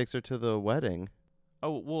that takes her to the wedding.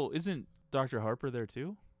 Oh, well, isn't Dr. Harper there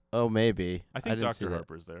too? Oh, maybe. I think Dr.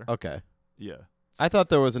 Harper's there. Okay. Yeah. I thought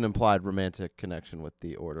there was an implied romantic connection with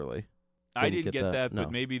the orderly. I didn't get that,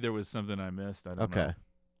 but maybe there was something I missed. I don't know. Okay.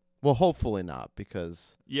 Well, hopefully not,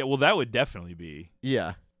 because... Yeah, well, that would definitely be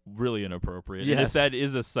really inappropriate. Yes. And if that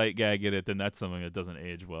is a sight gag in it, then that's something that doesn't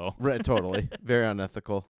age well. Right, totally. Very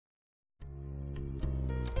unethical.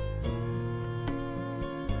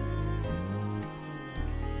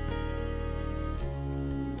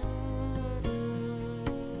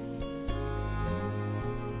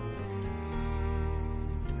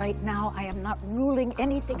 Right now, I am not ruling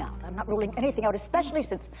anything out. I'm not ruling anything out, especially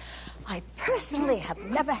since I personally have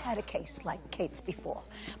never had a case like Kate's before.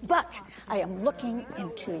 But I am looking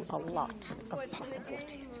into a lot of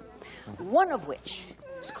possibilities, one of which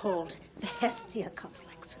is called the Hestia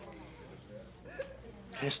complex.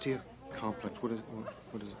 Hestia complex. What is it?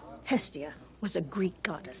 What is it? Hestia was a Greek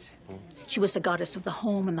goddess. She was the goddess of the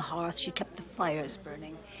home and the hearth. She kept the fires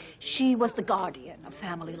burning. She was the guardian of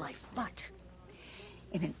family life. But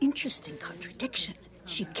in an interesting contradiction,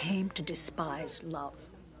 she came to despise love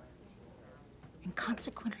and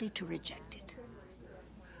consequently to reject it.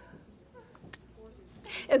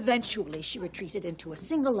 Eventually, she retreated into a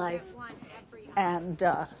single life and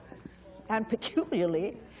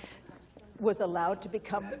peculiarly was allowed to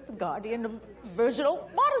become the guardian of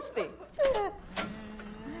virginal modesty.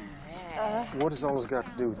 What has all this got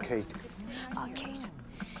to do with Kate? Kate.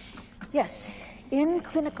 Yes, in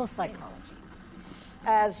clinical psychology,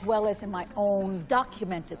 as well as in my own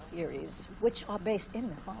documented theories, which are based in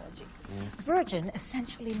mythology, virgin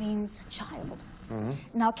essentially means child.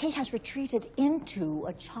 Now, Kate has retreated into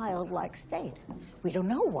a childlike state. We don't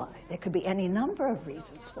know why. There could be any number of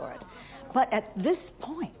reasons for it. But at this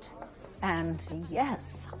point, and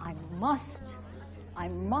yes, I must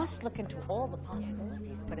look into all the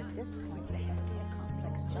possibilities, but at this point, the Hestia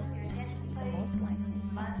complex just seems to be the most likely.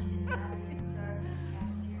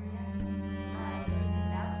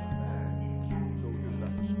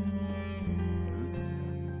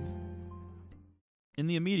 In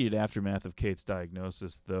the immediate aftermath of Kate's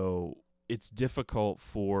diagnosis, though, it's difficult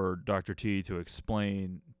for Dr. T to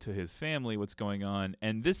explain to his family what's going on,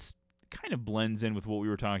 and this kind of blends in with what we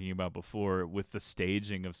were talking about before with the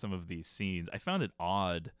staging of some of these scenes. I found it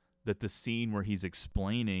odd that the scene where he's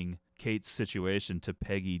explaining Kate's situation to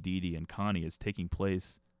Peggy, Dee Dee, and Connie is taking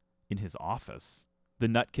place in his office. The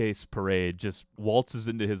nutcase parade just waltzes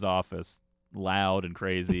into his office, loud and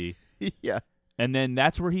crazy. Yeah. And then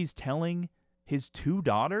that's where he's telling his two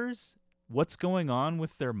daughters what's going on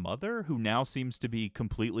with their mother, who now seems to be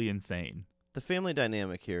completely insane. The family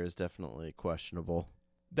dynamic here is definitely questionable.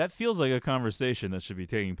 That feels like a conversation that should be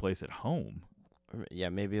taking place at home. Yeah,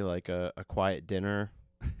 maybe like a quiet dinner.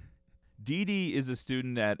 Dee Dee is a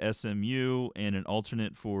student at SMU and an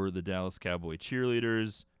alternate for the Dallas Cowboy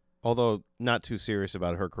cheerleaders. Although not too serious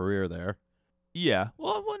about her career there. Yeah.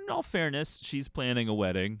 Well, in all fairness, she's planning a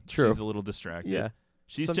wedding. True. She's a little distracted. Yeah.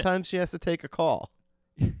 She's Sometimes she has to take a call.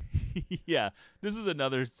 Yeah. This is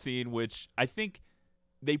another scene which I think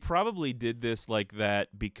they probably did this like that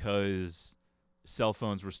because cell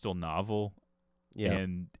phones were still novel. Yeah.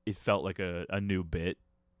 And it felt like a new bit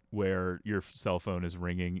where your cell phone is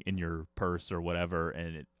ringing in your purse or whatever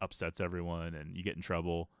and it upsets everyone and you get in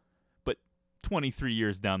trouble. But 23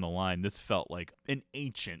 years down the line, this felt like an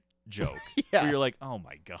ancient joke. Yeah. Where you're like, oh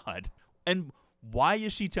my God. And why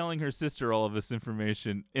is she telling her sister all of this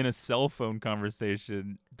information in a cell phone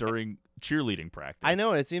conversation during cheerleading practice? I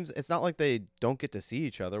know. It's not like they don't get to see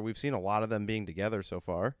each other. We've seen a lot of them being together so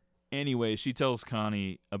far. Anyway, she tells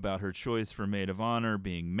Connie about her choice for maid of honor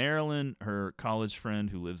being Marilyn, her college friend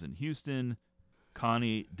who lives in Houston.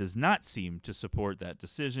 Connie does not seem to support that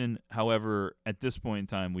decision. However, at this point in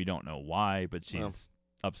time, we don't know why, but she's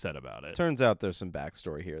upset about it. Turns out there's some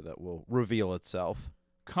backstory here that will reveal itself.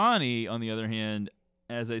 Connie, on the other hand,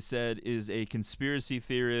 as I said, is a conspiracy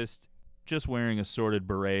theorist, just wearing assorted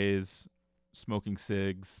berets, smoking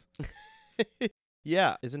cigs.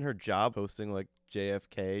 Yeah. Isn't her job hosting like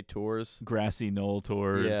JFK tours? Grassy Knoll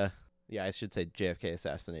tours. Yeah. Yeah, I should say JFK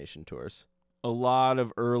assassination tours. A lot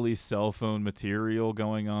of early cell phone material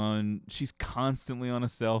going on. She's constantly on a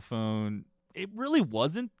cell phone. It really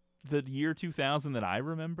wasn't the year 2000 that I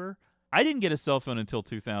remember. I didn't get a cell phone until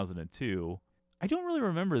 2002. I don't really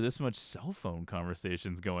remember this much cell phone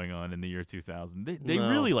conversations going on in the year 2000. They No.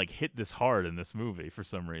 really like hit this hard in this movie for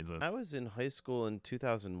some reason. I was in high school in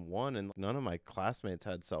 2001, and none of my classmates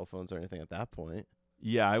had cell phones or anything at that point.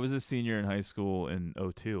 Yeah, I was a senior in high school in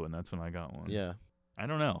 2002, and that's when I got one. Yeah. I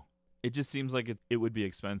don't know. It just seems like it would be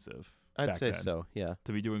expensive. I'd back say then so, yeah.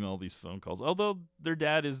 to be doing all these phone calls. Although their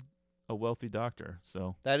dad is a wealthy doctor,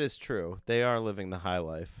 so. That is true. They are living the high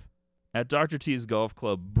life. At Dr. T's golf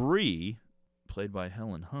club, Bree, played by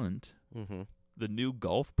Helen Hunt, Mm-hmm. the new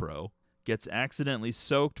golf pro, gets accidentally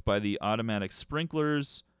soaked by the automatic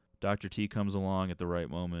sprinklers. Dr. T comes along at the right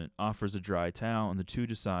moment, offers a dry towel, and the two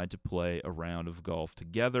decide to play a round of golf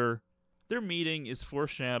together. Their meeting is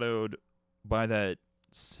foreshadowed by that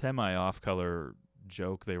semi-off-color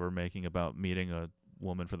joke they were making about meeting a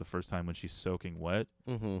woman for the first time when she's soaking wet,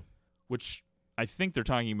 Mm-hmm. which I think they're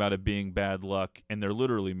talking about it being bad luck, and they're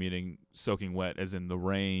literally meaning soaking wet as in the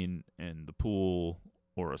rain and the pool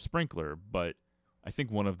or a sprinkler, but I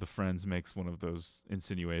think one of the friends makes one of those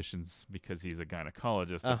insinuations because he's a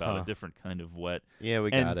gynecologist about a different kind of wet. Yeah,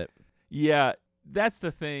 we got it. Yeah, that's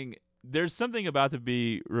the thing. There's something about to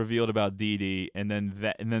be revealed about Dee Dee, and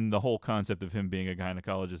then the whole concept of him being a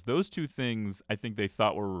gynecologist. Those two things, I think they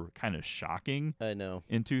thought were kind of shocking. I know.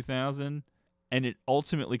 In 2000, and it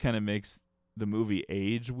ultimately kind of makes the movie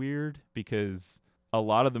age weird because a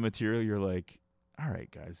lot of the material you're like, all right,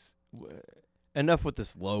 guys. Enough with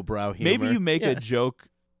this lowbrow humor. Maybe you make a joke.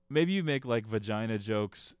 Maybe you make like vagina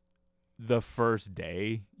jokes the first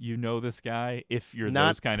day you know this guy, if you're Not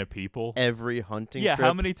those kind of people. Every hunting Yeah, trip.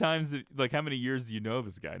 how many times, like how many years do you know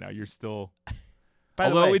this guy now? You're still... By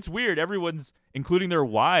the Although way, it's weird, everyone's, including their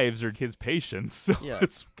wives, are his patients, so Yeah.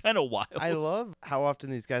 it's kind of wild. I love how often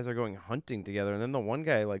these guys are going hunting together, and then the one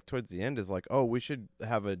guy, like towards the end, is like, "Oh, we should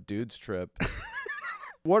have a dude's trip."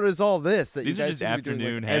 What is all this? That These you are guys just seem to be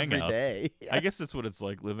doing, afternoon like, hangouts. every day? I guess that's what it's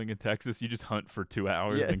like living in Texas. You just hunt for 2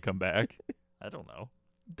 hours Yeah. and come back. I don't know.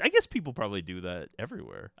 I guess people probably do that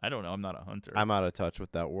everywhere. I don't know. I'm not a hunter. I'm out of touch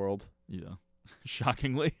with that world. Yeah.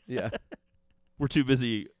 Shockingly. Yeah. We're too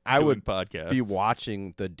busy I doing would podcasts. be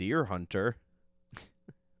watching The Deer Hunter.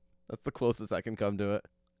 That's the closest I can come to it.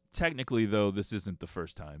 Technically, though, this isn't the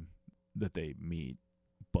first time that they meet,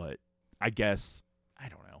 but I guess, I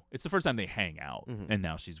don't know. It's the first time they hang out, and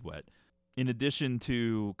now she's wet. In addition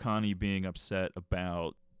to Connie being upset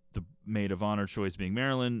about the maid of honor choice being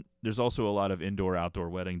Marilyn, there's also a lot of indoor-outdoor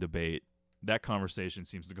wedding debate. That conversation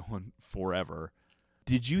seems to go on forever.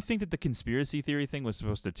 Did you think that the conspiracy theory thing was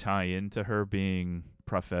supposed to tie into her being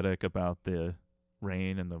prophetic about the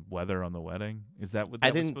rain and the weather on the wedding? Is that what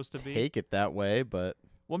that was supposed to be? I didn't take it that way, but...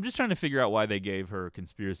 Well, I'm just trying to figure out why they gave her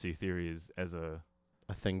conspiracy theories as a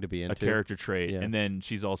thing to be into. A character trait. Yeah. And then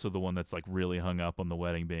she's also the one that's like really hung up on the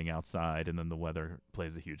wedding being outside, and then the weather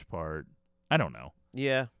plays a huge part. I don't know.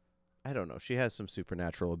 Yeah. I don't know. She has some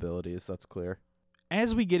supernatural abilities, that's clear.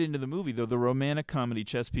 As we get into the movie, though, the romantic comedy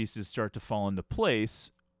chess pieces start to fall into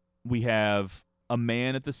place. We have a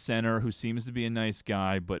man at the center who seems to be a nice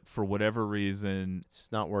guy, but for whatever reason,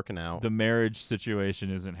 it's not working out. The marriage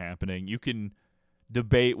situation isn't happening. You can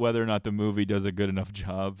debate whether or not the movie does a good enough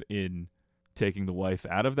job in taking the wife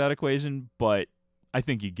out of that equation, but I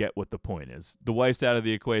think you get what the point is. The wife's out of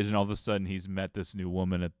the equation. All of a sudden, he's met this new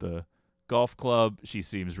woman at the golf club. She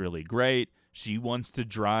seems really great. She wants to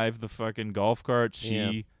drive the fucking golf cart.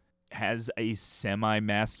 She has a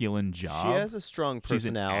semi-masculine job. She has a strong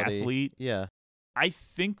personality. She's an athlete. Yeah. I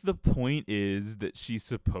think the point is that she's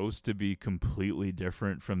supposed to be completely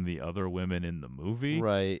different from the other women in the movie.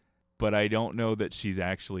 Right. But I don't know that she's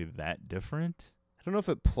actually that different. I don't know if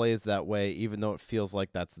it plays that way, even though it feels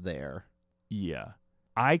like that's there. Yeah.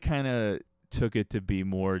 I kind of took it to be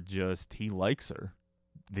more just he likes her.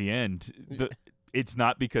 The end. It's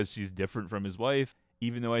not because she's different from his wife,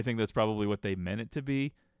 even though I think that's probably what they meant it to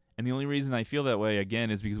be. And the only reason I feel that way,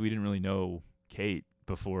 again, is because we didn't really know Kate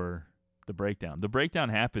before the breakdown. The breakdown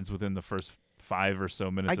happens within the first 5 or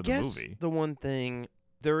so minutes of the movie. I guess the one thing,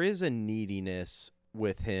 there is a neediness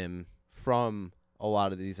with him from a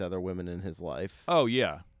lot of these other women in his life. Oh,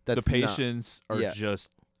 yeah. That's the patients are yeah.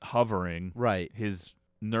 just hovering. Right. His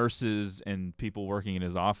nurses and people working in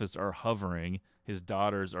his office are hovering. His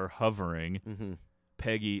daughters are hovering. Mm-hmm.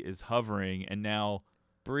 Peggy is hovering. And now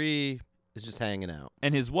Bree is just hanging out.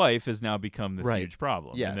 And his wife has now become this Right. huge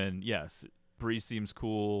problem. Yes. And then, yes, Bree seems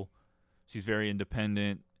cool. She's very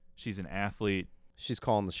independent. She's an athlete. She's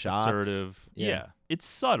calling the shots. Assertive. Yeah. It's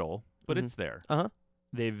subtle, but it's there. Uh-huh.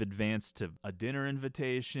 They've advanced to a dinner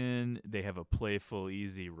invitation. They have a playful,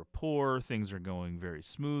 easy rapport. Things are going very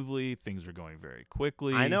smoothly. Things are going very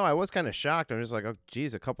quickly. I know. I was kind of shocked. I'm just like, oh,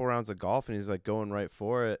 geez, a couple rounds of golf, and he's like going right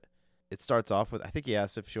for it. It starts off with, I think he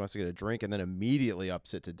asks if she wants to get a drink, and then immediately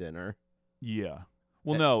ups it to dinner. Yeah.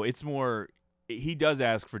 Well, no, it's more, he does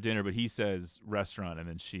ask for dinner, but he says restaurant, and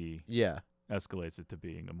then she escalates it to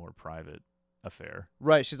being a more private affair.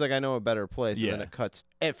 Right. She's like, I know a better place. Yeah. And then it cuts.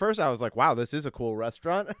 At first, I was like, wow, this is a cool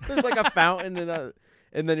restaurant. There's like a fountain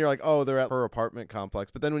and then you're like, oh, they're at her apartment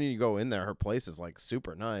complex. But then when you go in there, her place is like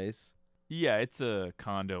super nice. Yeah, it's a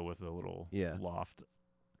condo with a little loft.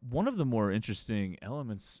 One of the more interesting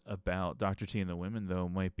elements about Dr. T and the Women, though,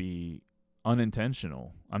 might be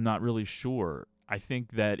unintentional. I'm not really sure. I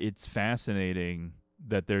think that it's fascinating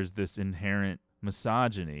that there's this inherent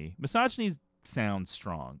misogyny. Misogyny sounds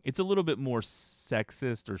strong. It's a little bit more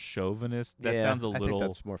sexist or chauvinist. That sounds a little... I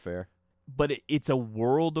think that's more fair. But it's a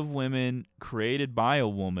world of women created by a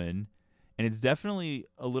woman, and it's definitely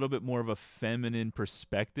a little bit more of a feminine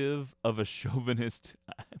perspective of a chauvinist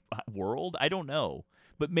world. I don't know.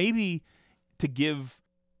 But maybe to give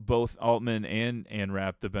both Altman and Ann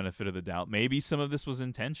Rapp the benefit of the doubt. Maybe some of this was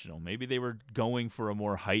intentional. Maybe they were going for a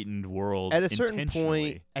more heightened world At a certain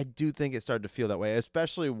intentionally. point, I do think it started to feel that way,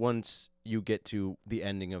 especially once you get to the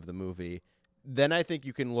ending of the movie. Then I think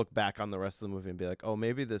you can look back on the rest of the movie and be like, oh,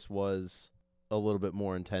 maybe this was a little bit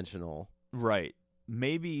more intentional. Right.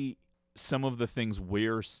 Maybe some of the things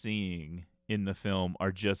we're seeing in the film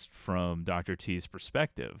are just from Dr. T's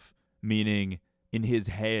perspective, meaning in his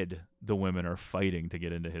head, the women are fighting to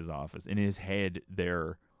get into his office. In his head,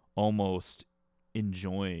 they're almost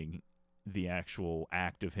enjoying the actual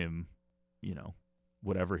act of him,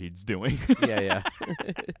 whatever he's doing. Yeah.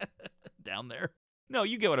 Down there. No,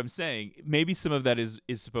 you get what I'm saying. Maybe some of that is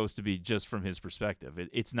supposed to be just from his perspective.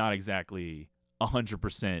 It's not exactly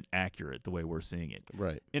 100% accurate the way we're seeing it.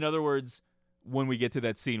 Right. In other words, when we get to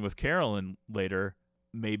that scene with Carolyn later,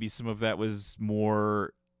 maybe some of that was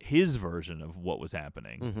more his version of what was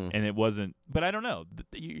happening. And it wasn't, but I don't know.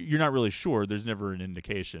 You're not really sure. There's never an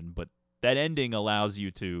indication, but that ending allows you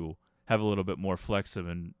to have a little bit more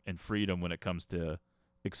flexibility and freedom when it comes to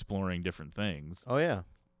exploring different things. Oh, yeah.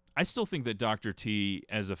 I still think that Dr. T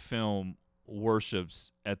as a film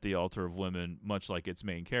worships at the altar of women, much like its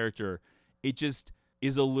main character. It just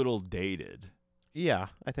is a little dated. Yeah,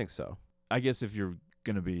 I think so. I guess if you're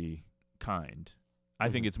going to be kind, I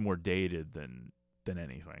think it's more dated than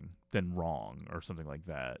anything, than wrong or something like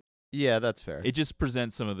that. Yeah, that's fair. It just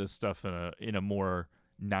presents some of this stuff in a more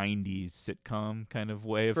 90s sitcom kind of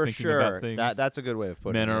way of For thinking sure. about things. That's a good way of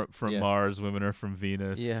putting it. Men are from Mars, women are from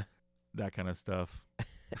Venus. Yeah. That kind of stuff.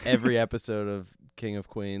 Every episode of King of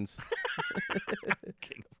Queens.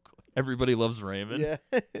 King of Queens. Everybody loves Raymond.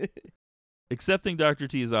 Yeah. Accepting Dr.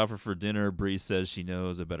 T's offer for dinner, Bree says she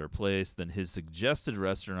knows a better place than his suggested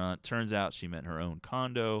restaurant. Turns out she meant her own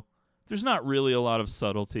condo. There's not really a lot of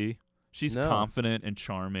subtlety. She's confident and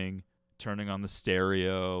charming, turning on the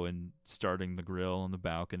stereo and starting the grill on the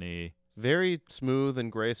balcony. Very smooth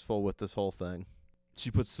and graceful with this whole thing.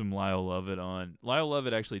 She puts some Lyle Lovett on. Lyle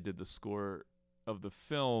Lovett actually did the score of the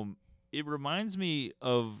film. It reminds me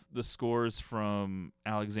of the scores from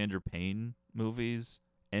Alexander Payne movies,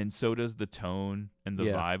 and so does the tone and the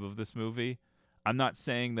vibe of this movie. I'm not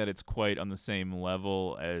saying that it's quite on the same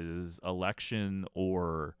level as Election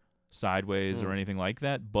or Sideways or anything like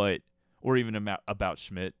that, but or even about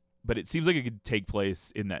Schmidt, but it seems like it could take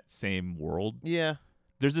place in that same world. Yeah.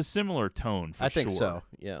 There's a similar tone for sure. I think so,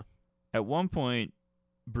 yeah. At one point,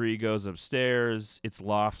 Bree goes upstairs. It's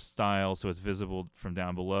loft style, so it's visible from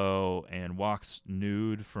down below, and walks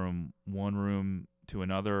nude from one room to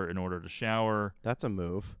another in order to shower. That's a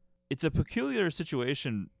move. It's a peculiar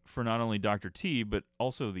situation for not only Dr. T, but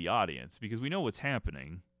also the audience, because we know what's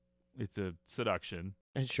happening. It's a seduction.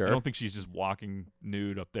 Sure. I don't think she's just walking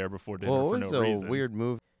nude up there before dinner for no reason. Well, it was a weird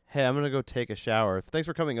move. Hey, I'm going to go take a shower. Thanks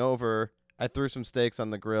for coming over. I threw some steaks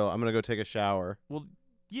on the grill. I'm going to go take a shower. Well,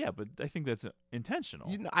 yeah, but I think that's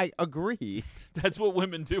intentional. I agree. That's what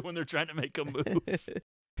women do when they're trying to make a move.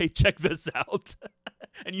 Hey, check this out.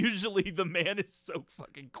 And usually the man is so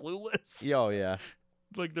fucking clueless. Oh, yeah.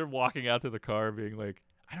 Like they're walking out to the car being like,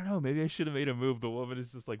 I don't know, maybe I should have made a move. The woman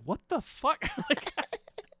is just like, what the fuck? Like,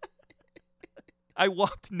 I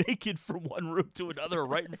walked naked from one room to another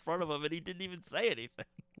right in front of him, and he didn't even say anything.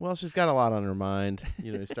 Well, she's got a lot on her mind.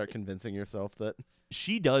 You start convincing yourself that.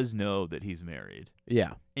 She does know that he's married.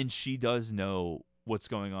 Yeah. And she does know what's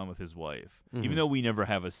going on with his wife. Even though we never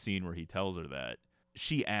have a scene where he tells her that,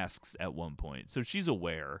 she asks at one point. So she's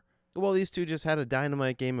aware. Well, these two just had a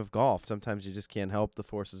dynamite game of golf. Sometimes you just can't help the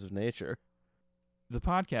forces of nature. The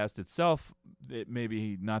podcast itself,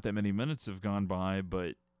 maybe not that many minutes have gone by,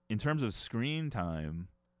 but in terms of screen time,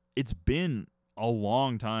 it's been a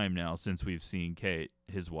long time now since we've seen Kate,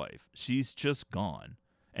 his wife. She's just gone.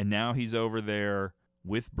 And now he's over there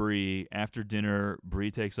with Bree. After dinner,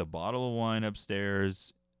 Bree takes a bottle of wine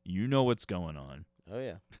upstairs. You know what's going on. Oh,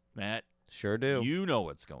 yeah. Matt. Sure do. You know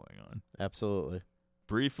what's going on. Absolutely.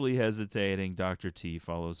 Briefly hesitating, Dr. T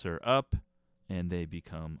follows her up, and they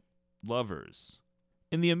become lovers.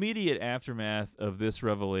 In the immediate aftermath of this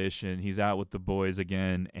revelation, he's out with the boys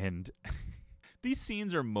again, and these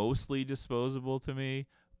scenes are mostly disposable to me,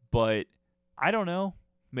 but I don't know.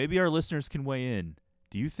 Maybe our listeners can weigh in.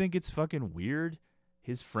 Do you think it's fucking weird?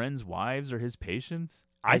 His friends' wives are his patients?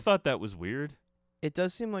 I thought that was weird. It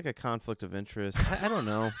does seem like a conflict of interest. I don't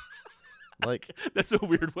know. Like that's a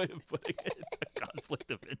weird way of putting it. A conflict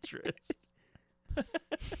of interest.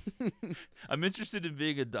 I'm interested in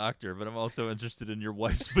being a doctor, but I'm also interested in your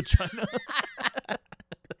wife's vagina.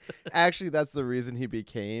 Actually, that's the reason he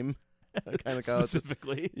became a gynecologist.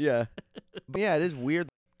 Specifically. Yeah. But yeah, it is weird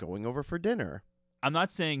going over for dinner. I'm not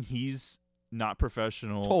saying he's not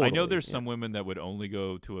professional. Totally, I know there's yeah. some women that would only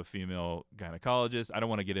go to a female gynecologist. I don't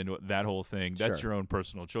want to get into that whole thing. That's Sure. your own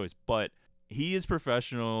personal choice. But he is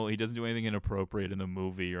professional. He doesn't do anything inappropriate in the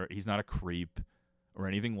movie, or he's not a creep or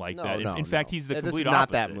anything like No, that. no, In fact, no. he's the This complete is not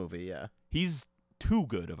opposite. that movie, yeah. He's too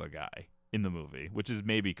good of a guy in the movie, which is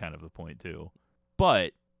maybe kind of the point too.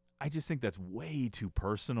 But I just think that's way too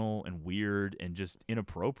personal and weird and just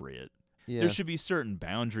inappropriate. Yeah. There should be certain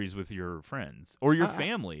boundaries with your friends or your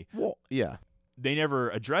family. Well, yeah. They never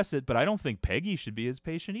address it, but I don't think Peggy should be his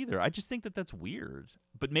patient either. I just think that that's weird.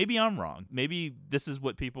 But maybe I'm wrong. Maybe this is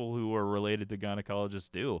what people who are related to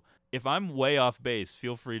gynecologists do. If I'm way off base,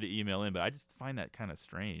 feel free to email in, but I just find that kind of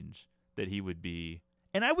strange that he would be.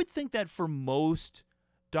 And I would think that for most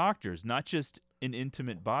doctors, not just an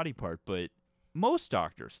intimate body part, but most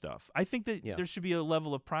doctor stuff. I think that there should be a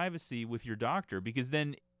level of privacy with your doctor, because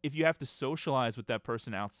then if you have to socialize with that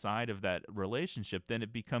person outside of that relationship, then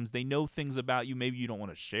it becomes they know things about you maybe you don't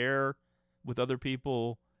want to share with other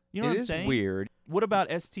people. You know what I'm saying? It is weird. What about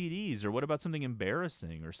STDs, or what about something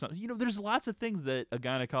embarrassing or something? You know, there's lots of things that a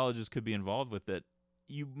gynecologist could be involved with that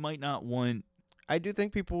you might not want. I do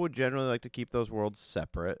think people would generally like to keep those worlds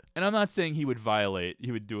separate. And I'm not saying he would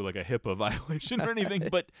do like a HIPAA violation or anything,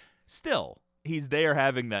 but still, he's there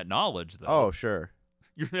having that knowledge, though. Oh, sure.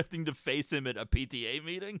 You're having to face him at a PTA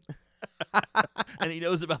meeting, and he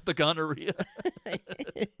knows about the gonorrhea.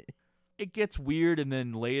 It gets weird, and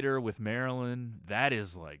then later with Marilyn, that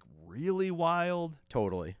is like really wild.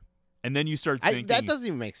 Totally. And then you start thinking, that doesn't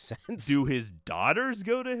even make sense. Do his daughters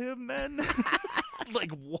go to him then?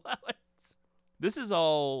 Like, what? This is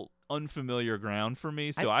all unfamiliar ground for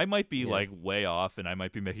me, so I might be like way off, and I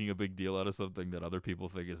might be making a big deal out of something that other people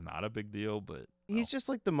think is not a big deal. But he's just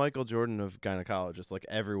like the Michael Jordan of gynecologists. Like,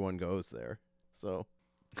 everyone goes there, so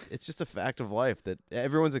it's just a fact of life that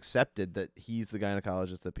everyone's accepted that he's the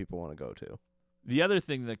gynecologist that people want to go to. The other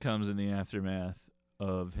thing that comes in the aftermath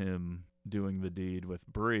of him doing the deed with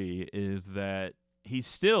Bree is that he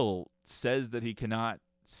still says that he cannot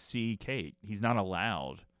see Kate. He's not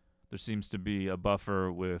allowed. There seems to be a buffer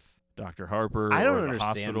with Dr. Harper. I don't or the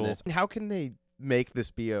understand hospital. this. How can they make this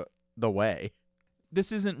be the way?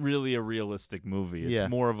 This isn't really a realistic movie. It's Yeah.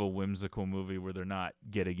 more of a whimsical movie where they're not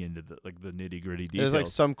getting into the nitty-gritty details. There's like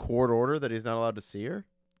some court order that he's not allowed to see her?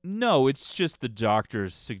 No, it's just the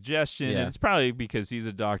doctor's suggestion. Yeah. And it's probably because he's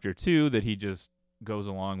a doctor too that he just goes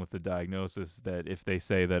along with the diagnosis that if they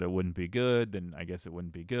say that it wouldn't be good, then I guess it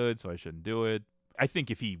wouldn't be good, so I shouldn't do it. I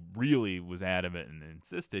think if he really was adamant and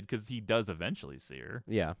insisted, because he does eventually see her.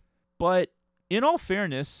 Yeah. But in all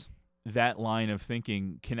fairness, that line of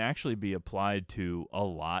thinking can actually be applied to a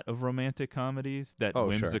lot of romantic comedies, that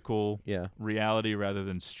whimsical reality rather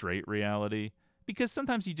than straight reality, because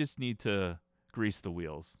sometimes you just need to grease the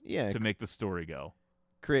wheels to make the story go.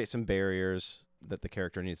 Create some barriers that the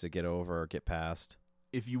character needs to get over or get past.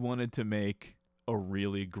 If you wanted to make a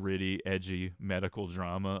really gritty, edgy medical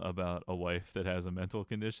drama about a wife that has a mental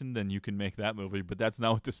condition, then you can make that movie, but that's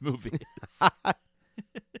not what this movie is.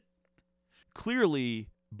 Clearly,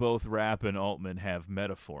 both Rapp and Altman have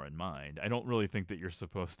metaphor in mind. I don't really think that you're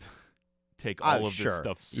supposed to take all of this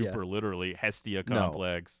stuff super literally. Hestia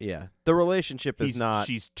complex. No. Yeah. The relationship is not...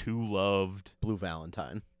 She's too loved. Blue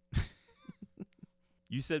Valentine.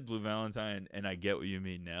 You said Blue Valentine, and I get what you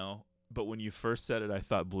mean now. But when you first said it, I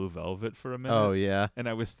thought Blue Velvet for a minute. Oh, yeah. And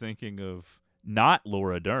I was thinking of not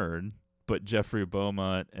Laura Dern, but Jeffrey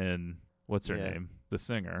Beaumont and what's her name? The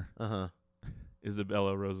singer. Uh-huh.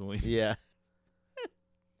 Isabella Rossellini. Yeah.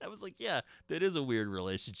 I was like, yeah, that is a weird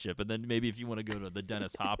relationship. And then maybe if you want to go to the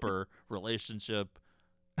Dennis Hopper relationship.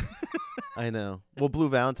 I know. Well, Blue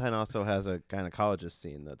Valentine also has a gynecologist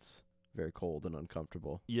scene that's very cold and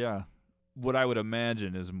uncomfortable. Yeah. What I would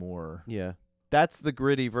imagine is more. Yeah. That's the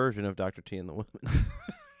gritty version of Dr. T and the Women.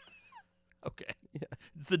 Okay. Yeah.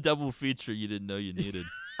 It's the double feature you didn't know you needed.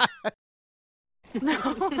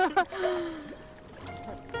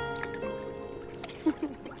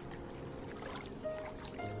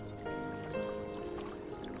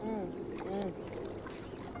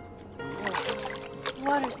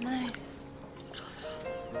 Water's nice.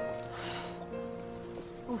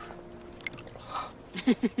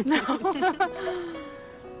 No.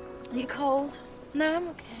 You cold? No, I'm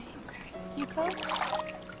okay. You cold?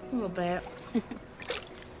 A little bit.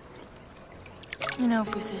 You know,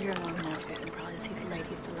 if we sit here long enough, we can probably see the Lady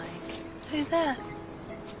of the Lake. Who's that?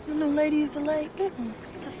 You know Lady of the Lake?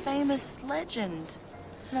 It's a famous legend.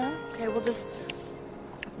 No? Okay, well, this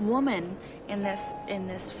woman in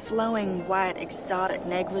this flowing white exotic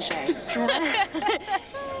negligee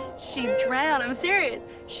she drowned. I'm serious.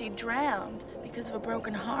 She drowned because of a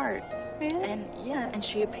broken heart. Really? And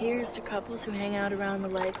she appears to couples who hang out around the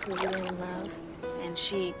lake who are really in love. And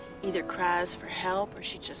she either cries for help or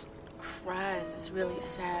she just cries. It's really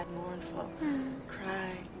sad, mournful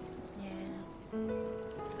cry. Yeah.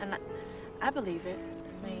 And I believe it.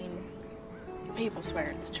 I mean, people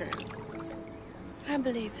swear it's true. I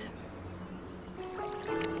believe it.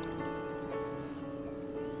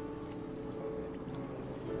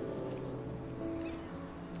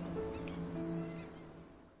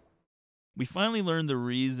 We finally learn the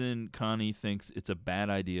reason Connie thinks it's a bad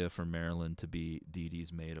idea for Marilyn to be Dee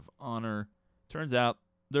Dee's maid of honor. Turns out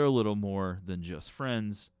they're a little more than just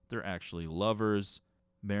friends. They're actually lovers.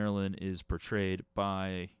 Marilyn is portrayed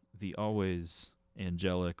by the always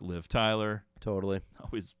angelic Liv Tyler. Totally.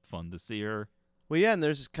 Always fun to see her. Well, yeah, and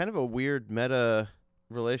there's kind of a weird meta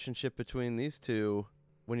relationship between these two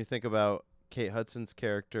when you think about Kate Hudson's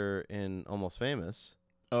character in Almost Famous.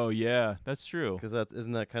 Oh, yeah, that's true. Because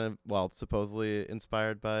isn't that kind of, well, supposedly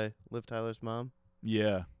inspired by Liv Tyler's mom?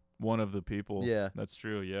 Yeah, one of the people. Yeah. That's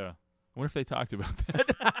true, yeah. I wonder if they talked about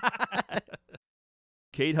that.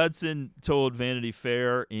 Kate Hudson told Vanity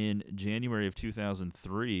Fair in January of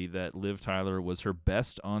 2003 that Liv Tyler was her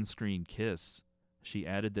best on-screen kiss. She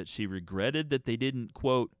added that she regretted that they didn't,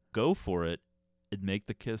 quote, go for it. It'd make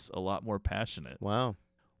the kiss a lot more passionate. Wow.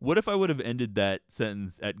 What if I would have ended that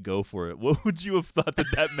sentence at go for it? What would you have thought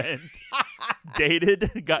that meant?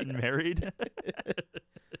 Dated? Gotten married? It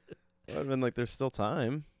would have been like, there's still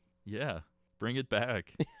time. Yeah. Bring it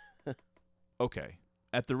back. Okay.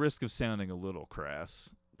 At the risk of sounding a little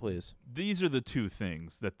crass. Please. These are the two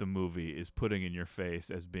things that the movie is putting in your face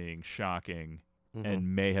as being shocking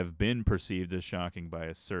and may have been perceived as shocking by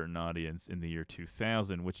a certain audience in the year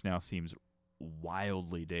 2000, which now seems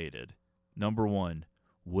wildly dated. Number one,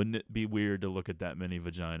 wouldn't it be weird to look at that many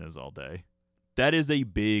vaginas all day? That is a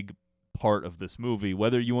big part of this movie,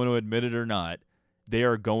 whether you want to admit it or not. They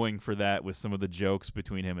are going for that with some of the jokes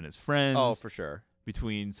between him and his friends. Oh, for sure.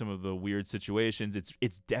 Between some of the weird situations.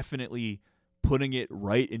 It's definitely putting it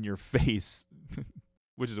right in your face,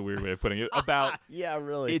 which is a weird way of putting it, about yeah,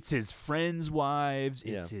 really. It's his friends' wives,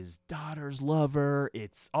 it's his daughter's lover,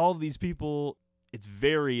 it's all these people. It's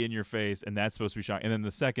very in your face, and that's supposed to be shocking. And then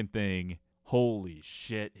the second thing, holy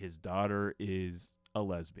shit, his daughter is a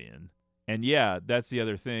lesbian. And yeah, that's the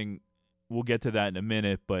other thing. We'll get to that in a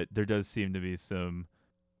minute, but there does seem to be some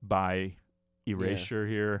bi erasure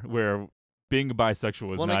here, where being bisexual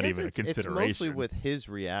was not even a consideration. It's mostly with his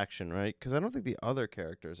reaction, right? Because I don't think the other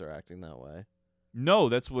characters are acting that way. No,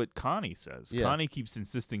 that's what Connie says. Yeah. Connie keeps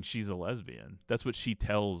insisting she's a lesbian. That's what she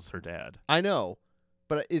tells her dad. I know.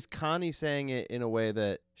 But is Connie saying it in a way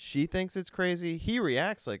that she thinks it's crazy? He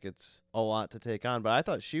reacts like it's a lot to take on. But I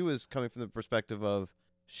thought she was coming from the perspective of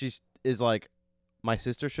she is like, my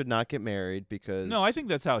sister should not get married because... No, I think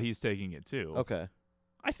that's how he's taking it too. Okay.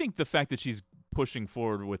 I think the fact that she's pushing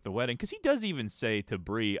forward with the wedding, because he does even say to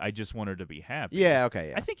Bree, I just want her to be happy. Yeah, okay,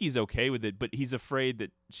 yeah. I think he's okay with it, but he's afraid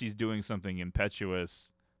that she's doing something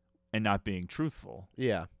impetuous and not being truthful.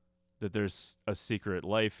 Yeah. That there's a secret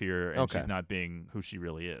life here and she's not being who she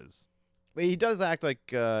really is. But he does act like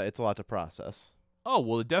it's a lot to process. Oh,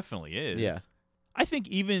 well, it definitely is. Yeah. I think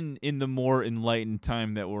even in the more enlightened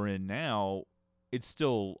time that we're in now, it's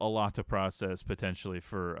still a lot to process potentially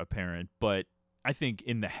for a parent, but I think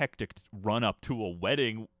in the hectic run-up to a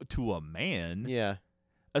wedding to a man... Yeah.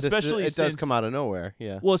 Especially it does come out of nowhere,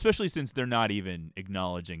 yeah. Well, especially since they're not even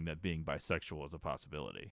acknowledging that being bisexual is a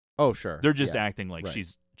possibility. Oh, sure. They're just acting like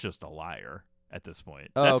she's just a liar at this point.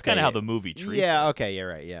 Oh, That's kind of how the movie treats it. Yeah, okay, you're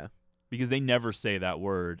right, yeah. Because they never say that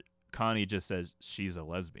word. Connie just says she's a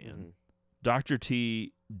lesbian. Dr.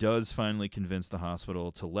 T does finally convince the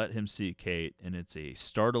hospital to let him see Kate, and it's a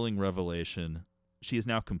startling revelation. She is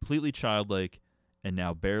now completely childlike and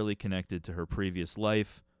now barely connected to her previous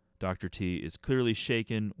life. Dr. T is clearly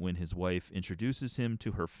shaken when his wife introduces him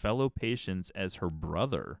to her fellow patients as her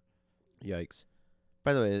brother. Yikes.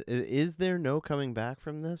 By the way, is there no coming back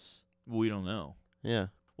from this? We don't know. Yeah.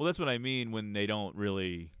 Well, that's what I mean when they don't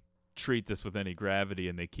really treat this with any gravity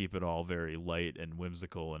and they keep it all very light and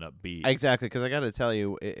whimsical and upbeat. Exactly, because I got to tell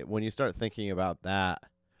you, when you start thinking about that...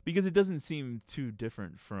 Because it doesn't seem too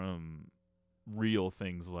different from real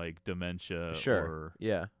things like dementia or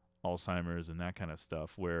Alzheimer's and that kind of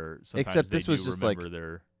stuff, where sometimes except this they was do just remember like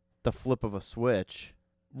their... the flip of a switch.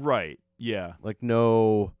 Right, yeah. Like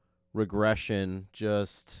no regression,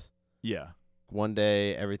 just one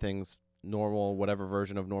day everything's normal, whatever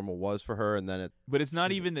version of normal was for her, and then it... But it's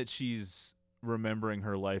not even that she's remembering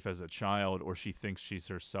her life as a child or she thinks she's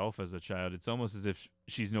herself as a child. It's almost as if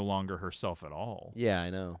she's no longer herself at all. Yeah,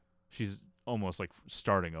 I know. She's almost like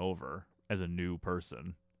starting over as a new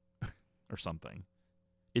person. or something.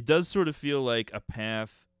 It does sort of feel like a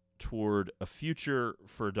path toward a future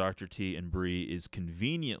for Dr. T and Bree is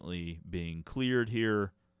conveniently being cleared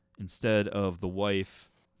here. Instead of the wife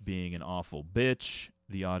being an awful bitch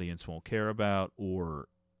the audience won't care about, or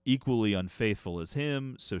equally unfaithful as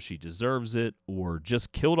him, so she deserves it, or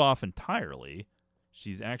just killed off entirely,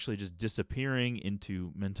 she's actually just disappearing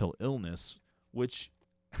into mental illness, which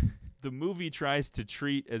the movie tries to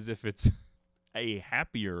treat as if it's a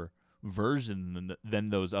happier version than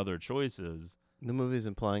those other choices. The movie's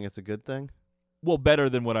implying it's a good thing? Well, better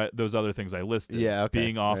than those other things I listed. Yeah, okay.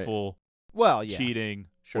 Being awful, well, yeah. cheating,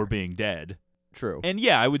 Sure. or being dead. True. And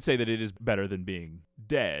yeah, I would say that it is better than being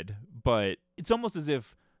dead, but it's almost as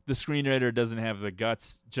if the screenwriter doesn't have the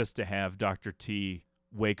guts just to have Dr. T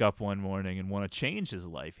wake up one morning and want to change his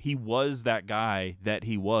life. He was that guy that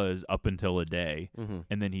he was up until a day,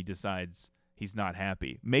 and then he decides he's not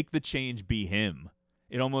happy. Make the change be him.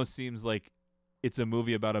 It almost seems like it's a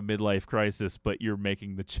movie about a midlife crisis, but you're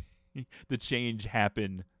making the change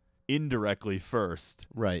happen indirectly first.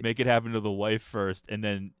 Right. Make it happen to the wife first, and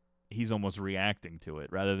then he's almost reacting to it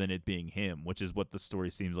rather than it being him, which is what the story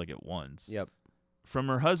seems like it wants. Yep. From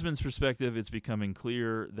her husband's perspective, it's becoming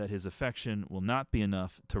clear that his affection will not be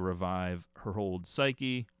enough to revive her old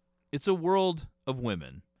psyche. It's a world of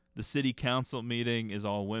women. The city council meeting is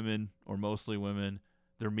all women, or mostly women.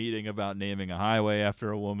 They're meeting about naming a highway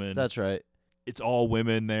after a woman. That's right. It's all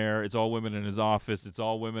women there. It's all women in his office. It's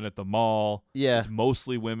all women at the mall. Yeah. It's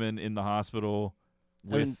mostly women in the hospital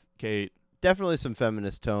with Kate. Definitely some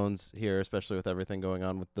feminist tones here, especially with everything going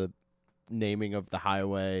on with the naming of the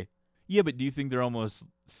highway. Yeah, but do you think they're almost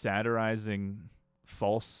satirizing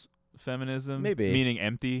false feminism? Maybe. Meaning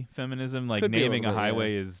empty feminism? Like Could be a naming a little bit,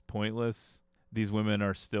 highway is pointless. These women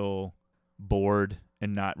are still bored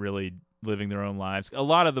and not really living their own lives. A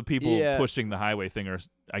lot of the people pushing the highway thing are,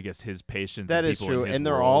 I guess, his patients. That and is people true. in his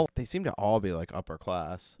And they seem to all be like upper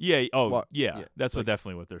class. Yeah. Oh, Well, yeah. That's like,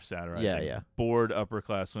 definitely what they're satirizing. Yeah, yeah. Bored upper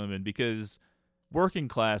class women, because working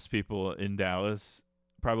class people in Dallas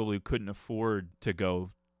probably couldn't afford to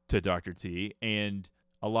go to Dr. T, and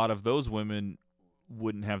a lot of those women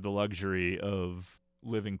wouldn't have the luxury of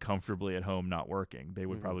living comfortably at home not working. They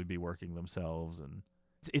would probably be working themselves, and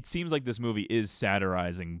it seems like this movie is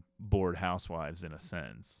satirizing bored housewives in a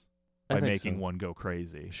sense by making one go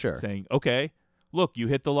crazy. Sure. Saying, okay, look, you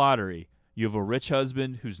hit the lottery. You have a rich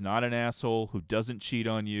husband who's not an asshole, who doesn't cheat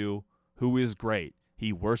on you, who is great.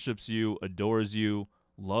 He worships you, adores you,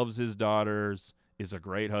 loves his daughters, is a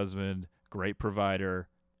great husband, great provider,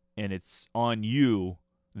 and it's on you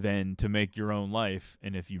then to make your own life.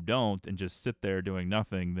 And if you don't and just sit there doing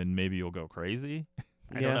nothing, then maybe you'll go crazy.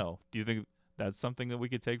 I don't know. Do you think that's something that we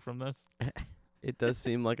could take from this? It does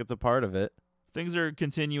seem like it's a part of it. Things are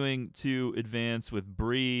continuing to advance with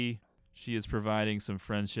Bree. She is providing some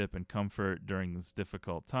friendship and comfort during this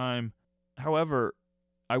difficult time. However,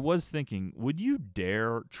 I was thinking, would you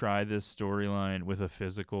dare try this storyline with a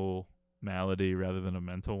physical malady rather than a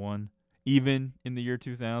mental one, even in the year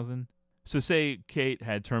 2000? So say Kate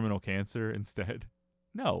had terminal cancer instead.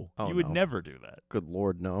 No, you would never do that. Good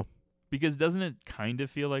Lord, no. Because doesn't it kind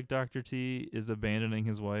of feel like Dr. T is abandoning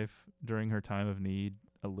his wife during her time of need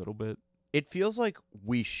a little bit? It feels like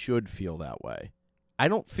we should feel that way. I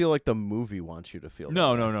don't feel like the movie wants you to feel that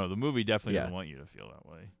way. No. The movie definitely doesn't want you to feel that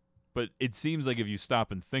way. But it seems like if you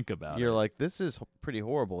stop and think about it. You're like, this is pretty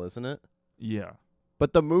horrible, isn't it? Yeah.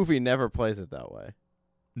 But the movie never plays it that way.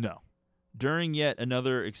 No. During yet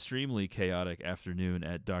another extremely chaotic afternoon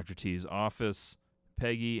at Dr. T's office,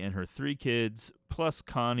 Peggy and her 3 kids, plus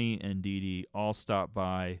Connie and Dee Dee, all stop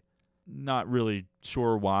by. Not really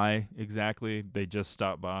sure why exactly. They just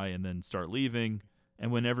stop by and then start leaving.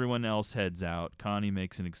 And when everyone else heads out, Connie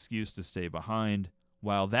makes an excuse to stay behind.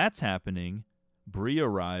 While that's happening, Bree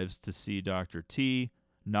arrives to see Dr. T,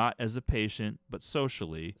 not as a patient, but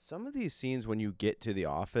socially. Some of these scenes, when you get to the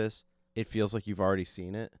office, it feels like you've already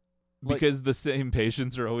seen it. Because the same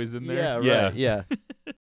patients are always in there? Yeah, right, yeah.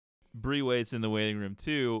 Bree waits in the waiting room,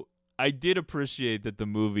 too. I did appreciate that the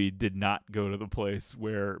movie did not go to the place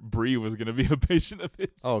where Bree was going to be a patient of his.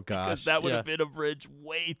 Oh, gosh. Because that would have been a bridge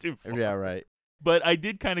way too far. Yeah, right. But I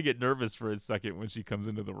did kind of get nervous for a second when she comes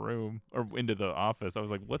into the room, or into the office. I was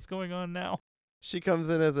like, what's going on now? She comes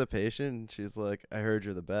in as a patient, and she's like, I heard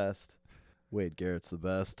you're the best. Wade Garrett's the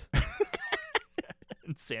best.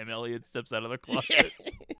 And Sam Elliott steps out of the closet.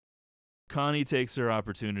 Connie takes her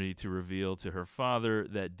opportunity to reveal to her father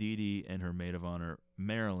that Dee Dee and her maid of honor,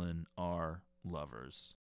 Marilyn, are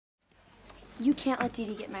lovers. You can't let Dee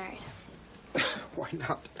Dee get married. Why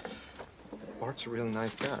not? Bart's a really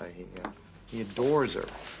nice guy. He adores her,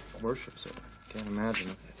 worships her. Can't imagine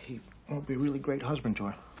that he won't be a really great husband to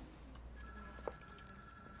her.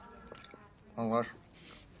 Unless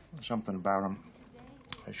there's something about him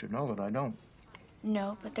I should know that I don't.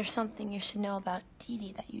 No, but there's something you should know about Dee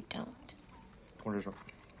Dee that you don't. What is it?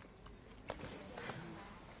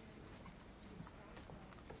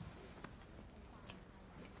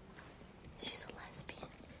 She's a lesbian.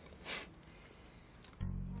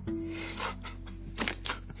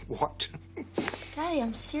 What? Daddy,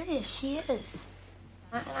 I'm serious. She is.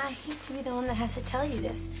 And I hate to be the one that has to tell you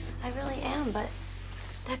this. I really am, but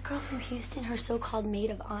that girl from Houston, her so-called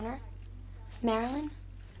maid of honor, Marilyn,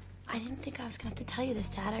 I didn't think I was going to have to tell you this,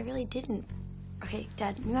 Dad. I really didn't. Okay,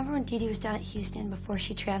 Dad, remember when Dee Dee was down at Houston before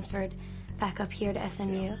she transferred back up here to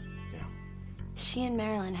SMU? Yeah. She and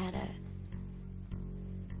Marilyn had a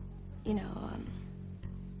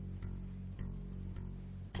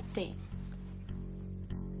thing.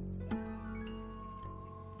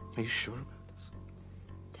 Are you sure about this?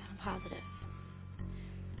 Dad, I'm positive.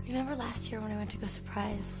 Remember last year when I went to go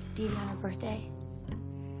surprise Dee Dee on her birthday?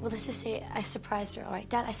 Well, let's just say I surprised her, all right?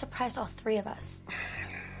 Dad, I surprised all three of us.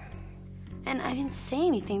 And I didn't say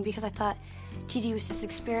anything because I thought Dee Dee was just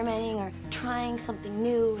experimenting or trying something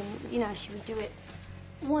new, and, she would do it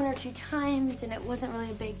 1 or 2 times, and it wasn't really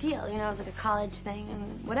a big deal. It was like a college thing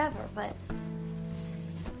and whatever, but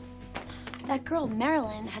that girl,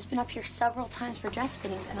 Marilyn, has been up here several times for dress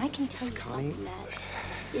fittings, and I can tell you something, that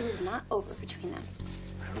it is not over between them.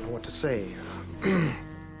 I don't know what to say. I'm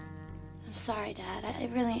sorry, Dad. I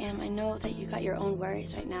really am. I know that you got your own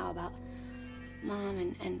worries right now about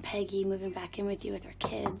Mom and Peggy moving back in with you with her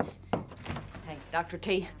kids. Hey, Dr.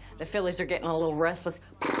 T, the fillies are getting a little restless.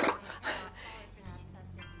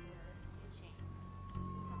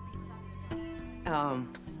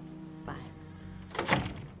 Bye.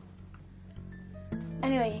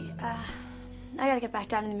 Anyway, I gotta get back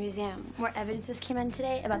down to the museum. More evidences came in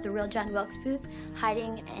today about the real John Wilkes Booth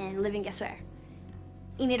hiding and living, guess where?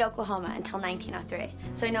 Enid, Oklahoma, until 1903.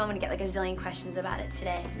 So I know I'm gonna get like a zillion questions about it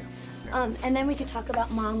today. And then we could talk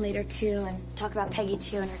about Mom later too, and talk about Peggy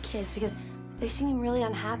too and her kids, because they seem really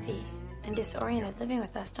unhappy and disoriented living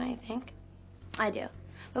with us, don't you think? I do.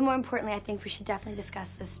 But more importantly, I think we should definitely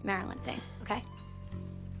discuss this Marilyn thing, okay?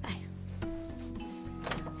 Bye.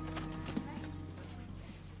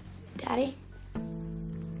 Daddy?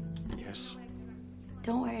 Yes?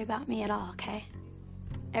 Don't worry about me at all, okay?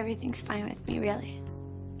 Everything's fine with me, really.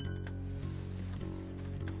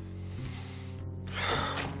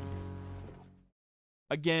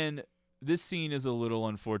 Again, this scene is a little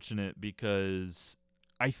unfortunate because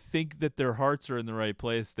I think that their hearts are in the right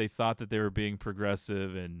place. They thought that they were being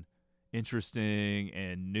progressive and interesting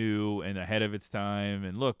and new and ahead of its time.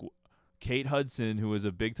 And look, Kate Hudson, who is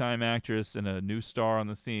a big-time actress and a new star on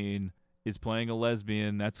the scene, is playing a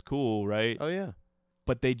lesbian. That's cool, right? Oh, yeah.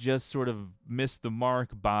 But they just sort of missed the mark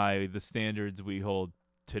by the standards we hold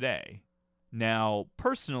today. Now,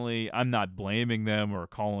 personally, I'm not blaming them or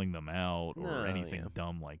calling them out or anything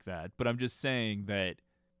dumb like that. But I'm just saying that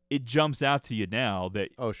it jumps out to you now that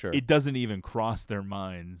it doesn't even cross their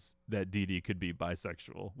minds that Dee Dee could be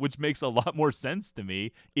bisexual, which makes a lot more sense to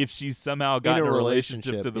me if she's somehow got in a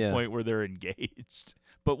relationship to the point where they're engaged.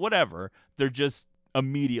 But whatever, they're just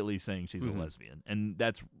immediately saying she's a lesbian, and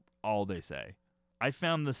that's all they say. I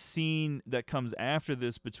found the scene that comes after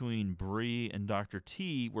this between Bree and Dr.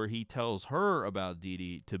 T, where he tells her about Dee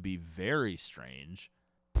Dee, to be very strange.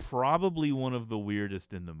 Probably one of the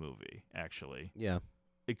weirdest in the movie, actually. Yeah.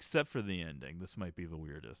 Except for the ending. This might be the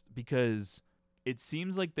weirdest. Because it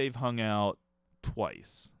seems like they've hung out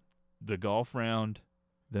twice. The golf round,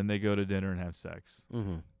 then they go to dinner and have sex.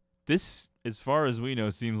 Mm-hmm. This, as far as we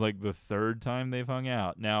know, seems like the third time they've hung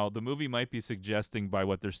out. Now, the movie might be suggesting by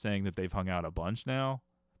what they're saying that they've hung out a bunch now,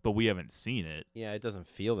 but we haven't seen it. Yeah, it doesn't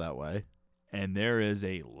feel that way. And there is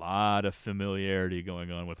a lot of familiarity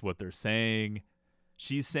going on with what they're saying.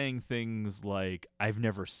 She's saying things like, I've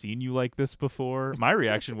never seen you like this before. My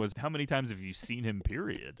reaction was, how many times have you seen him,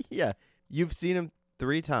 period? Yeah, you've seen him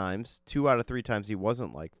 3 times. 2 out of 3 times he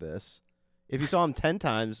wasn't like this. If you saw him 10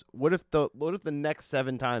 times, what if the next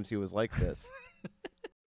 7 times he was like this?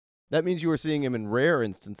 That means you were seeing him in rare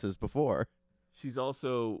instances before. She's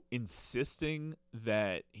also insisting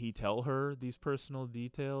that he tell her these personal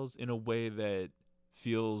details in a way that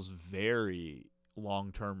feels very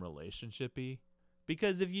long-term relationship-y.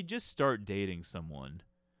 Because if you just start dating someone,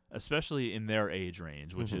 especially in their age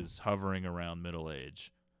range, which is hovering around middle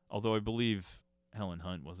age, although I believe Helen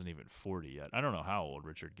Hunt wasn't even 40 yet. I don't know how old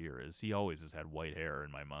Richard Gere is. He always has had white hair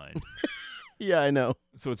in my mind. Yeah, I know.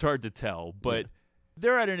 So it's hard to tell. But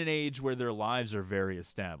they're at an age where their lives are very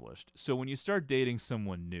established. So when you start dating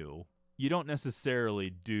someone new, you don't necessarily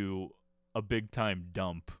do a big-time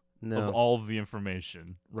dump No. of all of the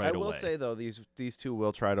information right away. I will say, though, these two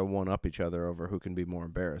will try to one-up each other over who can be more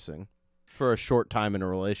embarrassing for a short time in a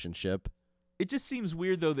relationship. It just seems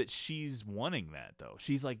weird, though, that she's wanting that, though.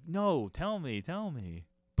 She's like, no, tell me.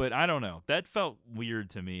 But I don't know. That felt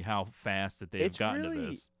weird to me, how fast that they've gotten really, to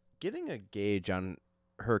this. Getting a gauge on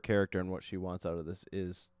her character and what she wants out of this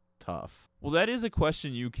is tough. Well, that is a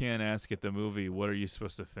question you can ask at the movie. What are you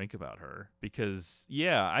supposed to think about her? Because,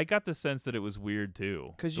 yeah, I got the sense that it was weird,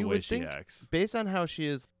 too, Because the you way would she think, acts. based on how she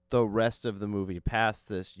is the rest of the movie past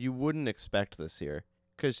this, you wouldn't expect this here.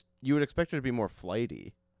 Because you would expect her to be more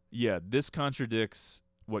flighty. Yeah, this contradicts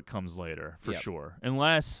what comes later, for Yep. sure.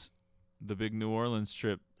 Unless the big New Orleans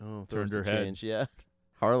trip turned her head. Change, yeah.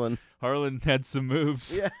 Harlan had some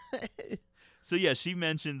moves. Yeah. So, yeah, she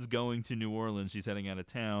mentions going to New Orleans. She's heading out of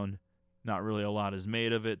town. Not really a lot is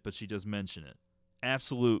made of it, but she does mention it.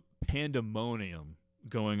 Absolute pandemonium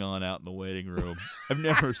going on out in the waiting room. I've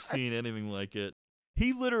never seen anything like it.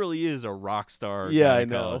 He literally is a rock star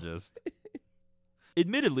gynecologist.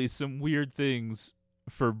 Admittedly, some weird things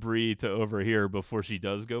for Bree to overhear before she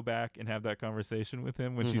does go back and have that conversation with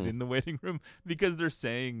him when she's in the waiting room, because they're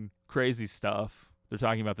saying crazy stuff. They're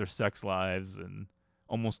talking about their sex lives and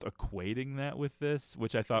almost equating that with this,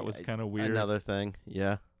 which I thought was kind of weird. Another thing,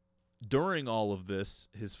 yeah. During all of this,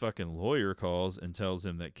 his fucking lawyer calls and tells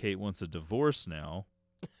him that Kate wants a divorce now.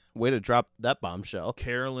 Way to drop that bombshell.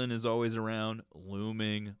 Carolyn is always around,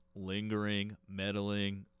 looming, lingering,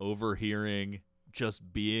 meddling, overhearing,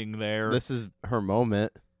 just being there. This is her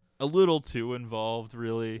moment. A little too involved,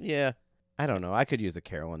 really. Yeah. I don't know. I could use a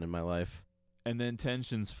Carolyn in my life. And then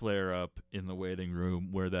tensions flare up in the waiting room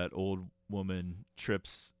where that old woman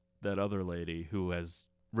trips that other lady who has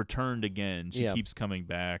returned again. She keeps coming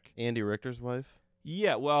back. Andy Richter's wife?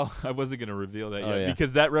 Yeah, well, I wasn't going to reveal that yet yeah.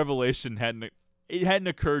 because that revelation hadn't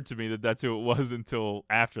occurred to me that that's who it was until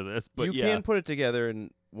after this. But you can put it together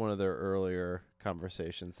in one of their earlier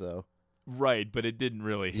conversations, though. Right, but it didn't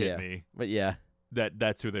really hit me. But yeah.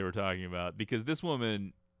 That's who they were talking about, because this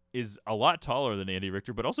woman is a lot taller than Andy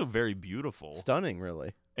Richter, but also very beautiful. Stunning,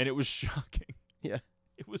 really. And it was shocking. Yeah.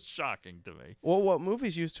 It was shocking to me. Well, what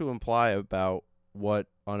movies used to imply about what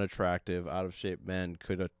unattractive, out-of-shape men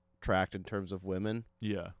could attract in terms of women.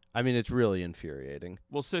 Yeah. I mean, it's really infuriating.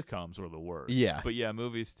 Well, sitcoms were the worst. Yeah. But yeah,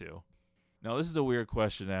 movies too. Now, this is a weird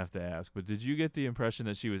question I have to ask, but did you get the impression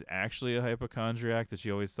that she was actually a hypochondriac, that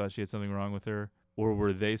she always thought she had something wrong with her? Or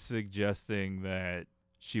were they suggesting that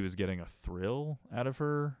she was getting a thrill out of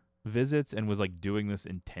her visits and was like doing this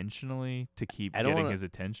intentionally to keep getting his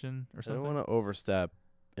attention or something? I don't want to overstep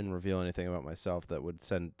and reveal anything about myself that would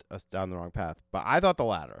send us down the wrong path, but I thought the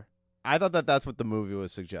latter. I thought that that's what the movie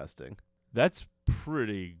was suggesting. That's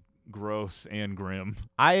pretty gross and grim.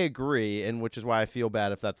 I agree, and which is why I feel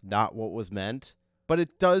bad if that's not what was meant. But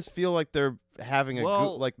it does feel like they're having a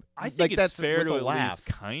I think it's fair to at least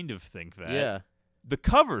kind of think that. Yeah. The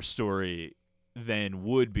cover story then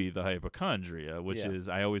would be the hypochondria, which is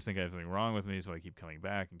I always think I have something wrong with me, so I keep coming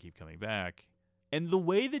back and keep coming back. And the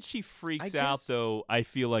way that she freaks out, though, I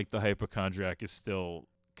feel like the hypochondriac is still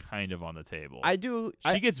kind of on the table. I do.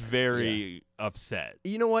 She gets very upset.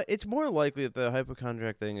 You know what? It's more likely that the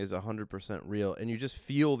hypochondriac thing is 100% real, and you just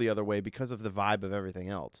feel the other way because of the vibe of everything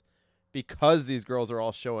else. Because these girls are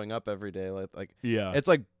all showing up every day, it's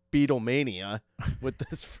like Beatlemania with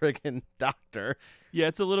this friggin' doctor. Yeah,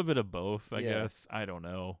 it's a little bit of both, I guess. I don't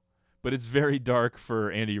know. But it's very dark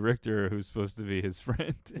for Andy Richter, who's supposed to be his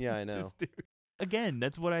friend. Yeah, I know. This dude. Again,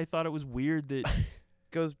 that's what I thought. It was weird that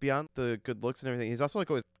goes beyond the good looks and everything. He's also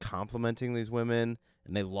always complimenting these women,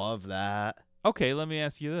 and they love that. Okay, let me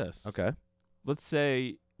ask you this. Okay. Let's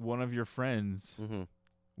say one of your friends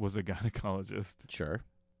was a gynecologist. Sure.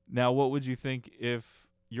 Now, what would you think if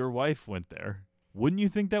your wife went there? Wouldn't you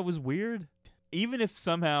think that was weird? Even if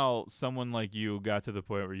somehow someone like you got to the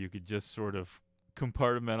point where you could just sort of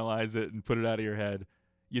compartmentalize it and put it out of your head,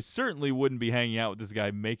 you certainly wouldn't be hanging out with this guy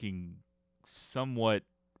making somewhat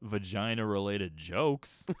vagina-related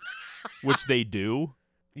jokes, which they do.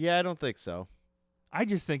 Yeah, I don't think so. I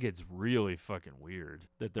just think it's really fucking weird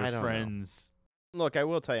that they're friends. Look, I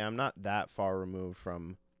will tell you, I'm not that far removed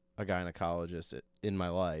from a gynecologist in my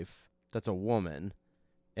life. That's a woman.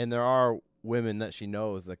 And there are women that she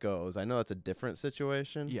knows that goes. I know that's a different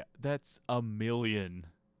situation. Yeah, that's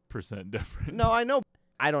 1,000,000% different. No, I know.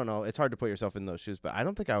 I don't know. It's hard to put yourself in those shoes, but I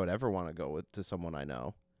don't think I would ever want to go to someone I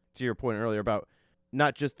know. To your point earlier about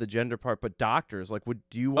not just the gender part, but doctors. Like,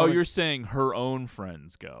 do you want? Oh, you're saying her own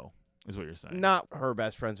friends go, is what you're saying? Not her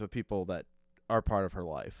best friends, but people that are part of her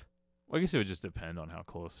life. Well, I guess it would just depend on how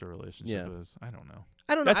close the relationship is. I don't know.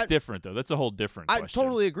 That's different, though. That's a whole different question. I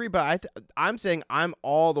totally agree, but I'm saying I'm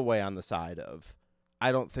all the way on the side of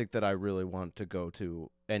I don't think that I really want to go to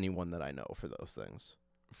anyone that I know for those things.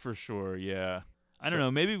 For sure, yeah. I don't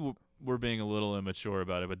know. Maybe we're being a little immature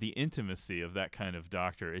about it, but the intimacy of that kind of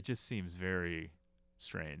doctor, it just seems very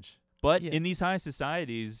strange. But in these high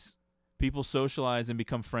societies, people socialize and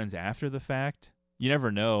become friends after the fact. You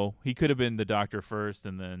never know. He could have been the doctor first,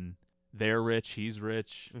 and then they're rich, he's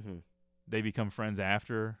rich. Mm-hmm. They become friends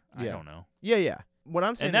after. I don't know. Yeah. What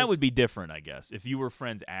I'm saying and that would be different, I guess, if you were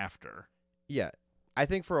friends after. Yeah. I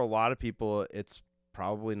think for a lot of people, it's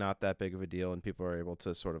probably not that big of a deal, and people are able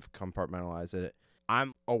to sort of compartmentalize it.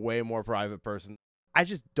 I'm a way more private person. I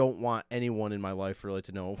just don't want anyone in my life really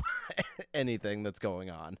to know anything that's going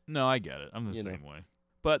on. No, I get it. I'm the same way.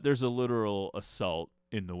 But there's a literal assault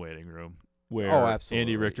in the waiting room where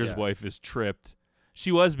Andy Richter's wife is tripped.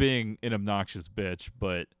 She was being an obnoxious bitch,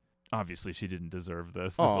 but obviously she didn't deserve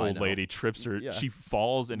this. This old lady trips her. Yeah. She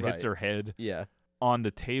falls and hits her head on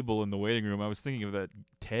the table in the waiting room. I was thinking of that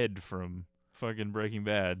Ted from fucking Breaking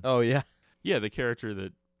Bad. Oh, yeah? Yeah, the character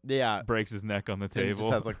that breaks his neck on the table.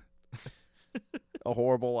 Just has like a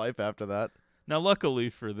horrible life after that. Now, luckily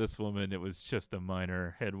for this woman, it was just a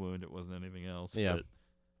minor head wound. It wasn't anything else. Yeah. But,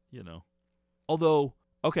 you know. Although,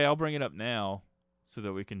 okay, I'll bring it up now so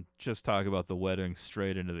that we can just talk about the wedding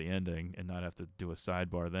straight into the ending and not have to do a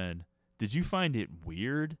sidebar then. Did you find it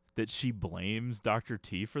weird that she blames Dr.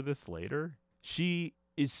 T for this later? She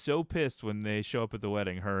is so pissed when they show up at the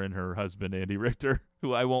wedding, her and her husband, Andy Richter,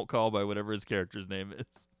 who I won't call by whatever his character's name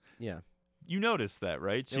is. Yeah. You noticed that,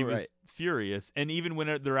 right? She was furious. And even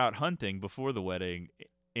when they're out hunting before the wedding,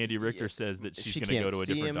 Andy Richter says that she's going to go to a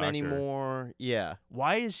different doctor. She can't see him anymore. Yeah.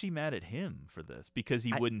 Why is she mad at him for this? Because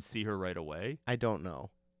he wouldn't see her right away? I don't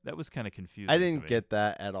know. That was kind of confusing. I didn't get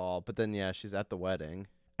that at all. But then, she's at the wedding.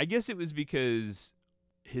 I guess it was because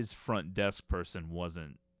his front desk person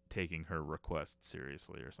wasn't taking her request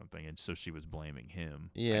seriously or something, and so she was blaming him.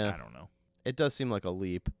 Yeah. I don't know. It does seem like a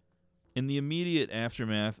leap. In the immediate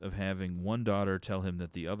aftermath of having one daughter tell him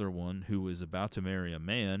that the other one, who was about to marry a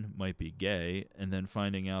man, might be gay, and then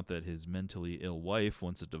finding out that his mentally ill wife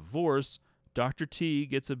wants a divorce, Dr. T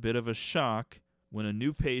gets a bit of a shock when a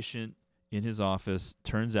new patient in his office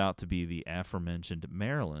turns out to be the aforementioned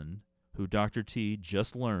Marilyn, who Dr. T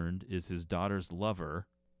just learned is his daughter's lover.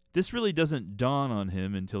 This really doesn't dawn on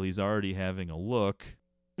him until he's already having a look.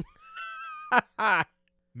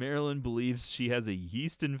 Marilyn believes she has a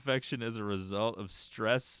yeast infection as a result of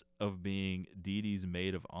stress of being Dee Dee's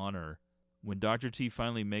maid of honor. When Dr. T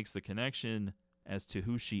finally makes the connection as to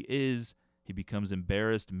who she is, he becomes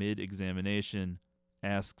embarrassed mid-examination,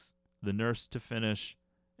 asks the nurse to finish,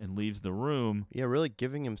 and leaves the room. Yeah, really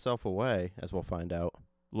giving himself away, as we'll find out.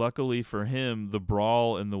 Luckily for him, the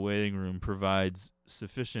brawl in the waiting room provides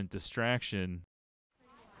sufficient distraction.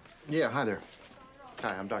 Yeah, hi there.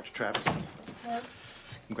 Hi, I'm Dr. Travis. Hello.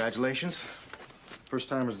 Congratulations.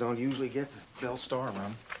 First-timers don't usually get the Bell Star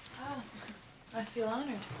run. Oh, I feel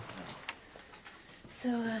honored.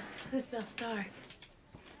 So, who's Belle Starr?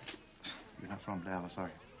 You're not from Dallas, are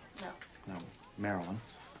you? No. No, Maryland.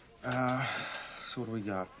 So what do we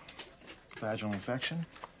got? Vaginal infection?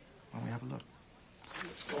 Why don't we have a look? See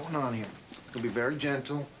what's going on here. It's gonna be very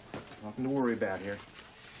gentle. Nothing to worry about here.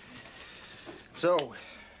 So,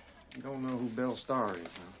 you don't know who Belle Starr is,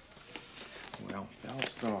 huh? Well, Belle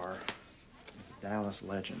Starr is a Dallas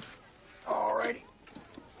legend. Alrighty.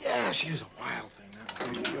 Yeah, she was a wild thing.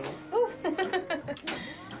 There you go.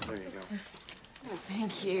 There you go. Oh,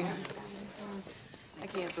 thank you. I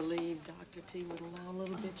can't believe Dr. T would allow a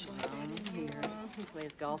little bitch like that in here. He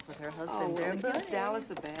plays golf with her husband. They're gives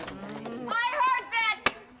Dallas a bad name. I heard that,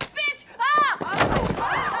 bitch! Ah!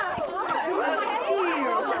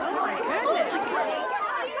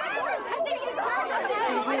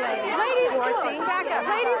 Excuse me, ladies. Dorothy, back up.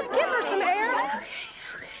 Ladies, give her some air.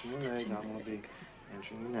 Okay. All right, I don't want to be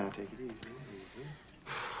entering you now. Take it easy.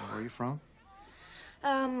 Where are you from?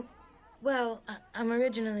 Well, I'm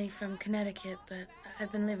originally from Connecticut, but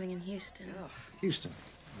I've been living in Houston. Oh, Houston.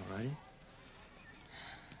 All righty.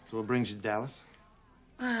 So what brings you to Dallas?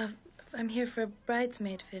 I'm here for a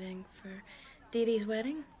bridesmaid fitting for Dee Dee's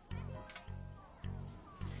wedding.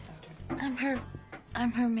 I'm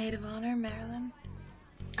her maid of honor, Marilyn.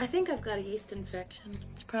 I think I've got a yeast infection.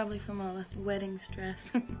 It's probably from all the wedding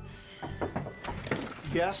stress.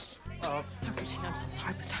 Yes. Dr. T, I'm so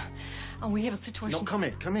sorry, but we have a situation. No, come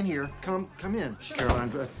in. Come in here. Come in,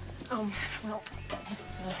 Caroline. Well,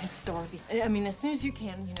 it's Dorothy. I mean, as soon as you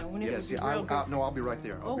can, whenever. Yes, yeah. I'll be right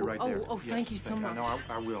there. I'll be right there. Oh, thank you so much. No,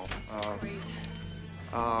 I will.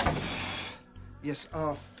 Yes,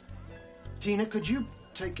 Tina, could you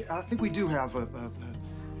take... I think we do have a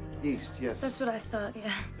yeast, yes. That's what I thought,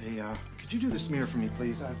 yeah. Hey, could you do the smear for me,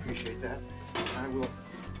 please? I appreciate that. I will...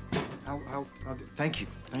 I'll thank you.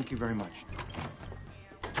 Thank you very much.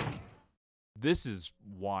 This is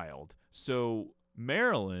wild. So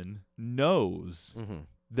Marilyn knows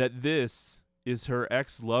that this is her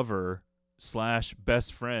ex-lover /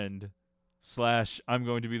 best friend / I'm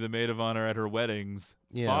going to be the maid of honor at her wedding's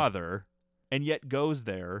father, and yet goes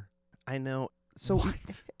there. I know. So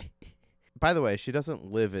what? By the way, she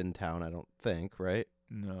doesn't live in town, I don't think, right?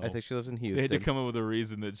 No. I think she lives in Houston. They had to come up with a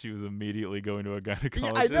reason that she was immediately going to a gynecologist.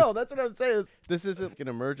 Yeah, I know. That's what I'm saying. This isn't an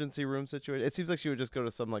emergency room situation. It seems like she would just go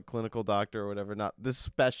to some like clinical doctor or whatever, not this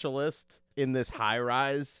specialist in this high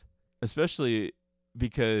rise. Especially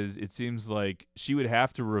because it seems like she would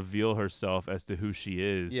have to reveal herself as to who she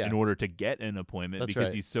is in order to get an appointment. That's because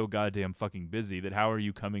right. he's so goddamn fucking busy that how are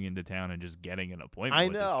you coming into town and just getting an appointment I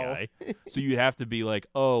with know. this guy? So you have to be like,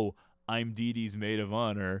 oh, I'm Dee Dee's maid of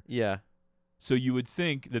honor. Yeah. So you would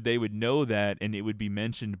think that they would know that, and it would be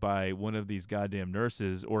mentioned by one of these goddamn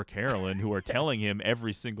nurses or Carolyn who are telling him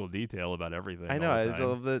every single detail about everything. I know. all I the just time.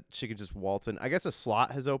 love that she could just waltz in. I guess a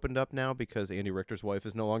slot has opened up now because Andy Richter's wife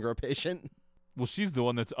is no longer a patient. Well, she's the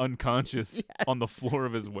one that's unconscious on the floor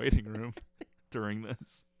of his waiting room during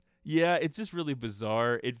this. Yeah, it's just really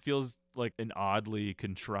bizarre. It feels like an oddly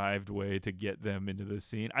contrived way to get them into the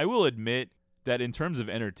scene. I will admit that in terms of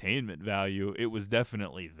entertainment value, it was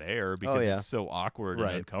definitely there because it's so awkward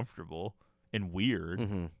and uncomfortable and weird.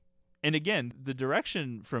 And again, the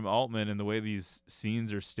direction from Altman and the way these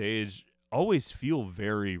scenes are staged always feel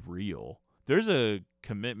very real. There's a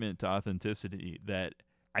commitment to authenticity that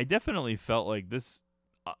I definitely felt like this,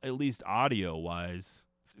 at least audio-wise,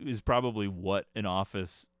 is probably what an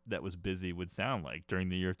office that was busy would sound like during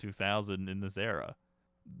the year 2000 in this era.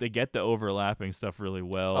 They get the overlapping stuff really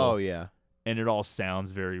well. Oh, yeah. And it all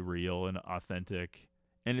sounds very real and authentic.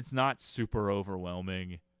 And it's not super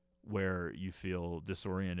overwhelming where you feel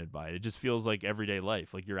disoriented by it. It just feels like everyday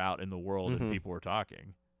life, like you're out in the world and people are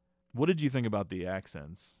talking. What did you think about the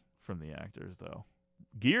accents from the actors, though?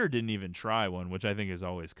 Gere didn't even try one, which I think is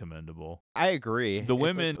always commendable. I agree. The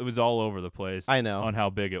women, it was all over the place. I know. On how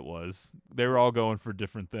big it was. They were all going for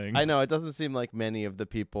different things. I know. It doesn't seem like many of the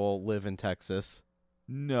people live in Texas.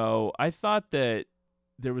 No, I thought that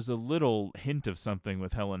there was a little hint of something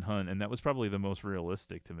with Helen Hunt, and that was probably the most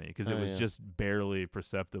realistic to me because it was just barely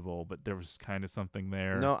perceptible, but there was kind of something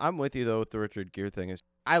there. No, I'm with you, though, with the Richard Gere thing. Is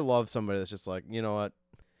I love somebody that's just like, you know what?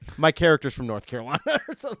 My character's from North Carolina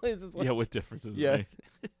or something. It's just like, yeah, what difference does it yeah. make?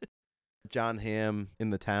 John Hamm in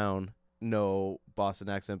The Town, no Boston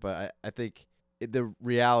accent, but I think the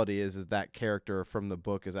reality is that character from the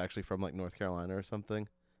book is actually from like North Carolina or something.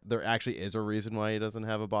 There actually is a reason why he doesn't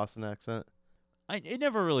have a Boston accent. It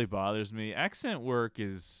never really bothers me. Accent work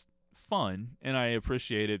is fun, and I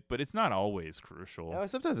appreciate it, but it's not always crucial. Yeah,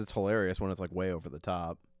 sometimes it's hilarious when it's like way over the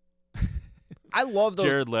top. I love those.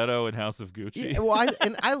 Jared Leto in House of Gucci. Yeah, well,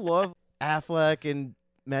 I love Affleck and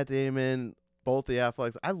Matt Damon, both the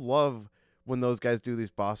Afflecks. I love when those guys do these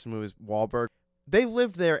Boston movies. Wahlberg, they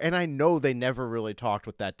lived there, and I know they never really talked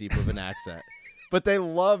with that deep of an accent, but they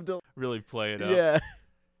love to really play it up. Yeah.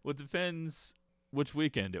 Well, it depends which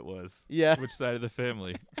weekend it was. Yeah. Which side of the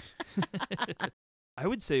family. I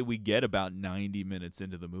would say we get about 90 minutes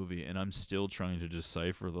into the movie, and I'm still trying to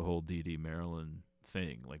decipher the whole Dee Dee Marilyn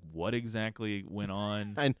thing. Like, what exactly went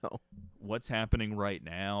on? I know. What's happening right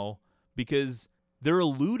now? Because they're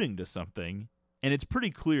alluding to something, and it's pretty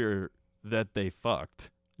clear that they fucked.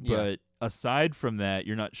 Yeah. But aside from that,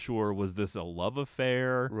 you're not sure, was this a love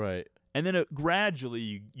affair? Right. And then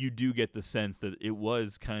gradually you do get the sense that it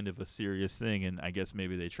was kind of a serious thing, and I guess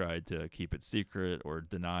maybe they tried to keep it secret or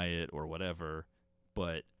deny it or whatever,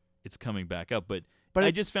 but it's coming back up. But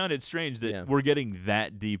I just found it strange that we're getting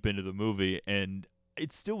that deep into the movie, and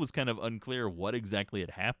it still was kind of unclear what exactly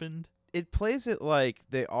had happened. It plays it like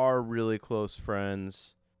they are really close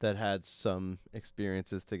friends that had some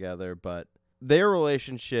experiences together, but their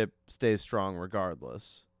relationship stays strong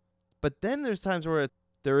regardless. But then there's times where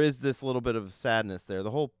there is this little bit of sadness there.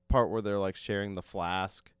 The whole part where they're like sharing the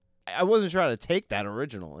flask. I wasn't sure how to take that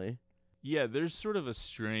originally. Yeah, there's sort of a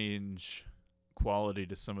strange quality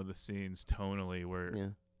to some of the scenes tonally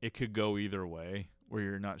where it could go either way, where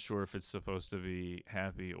you're not sure if it's supposed to be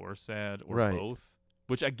happy or sad or both,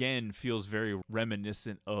 which again feels very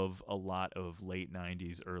reminiscent of a lot of late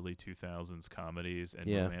 90s, early 2000s comedies and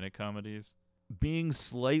romantic comedies. Being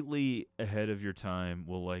slightly ahead of your time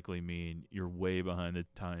will likely mean you're way behind the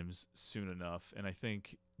times soon enough. And I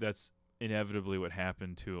think that's inevitably what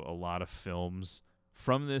happened to a lot of films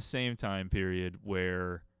from this same time period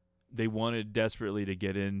where they wanted desperately to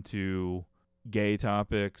get into gay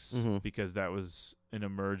topics because that was an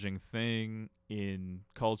emerging thing in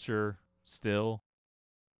culture still.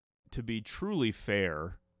 To be truly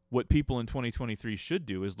fair, what people in 2023 should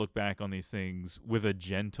do is look back on these things with a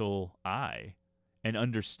gentle eye and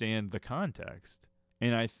understand the context.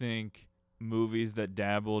 And I think movies that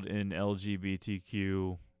dabbled in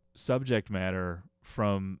LGBTQ subject matter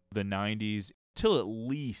from the 90s till at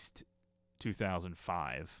least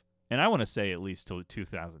 2005, and I want to say at least till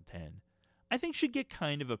 2010, I think should get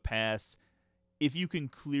kind of a pass if you can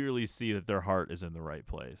clearly see that their heart is in the right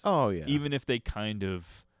place. Oh, yeah. Even if they kind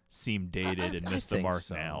of seem dated and miss the mark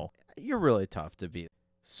now. You're really tough to be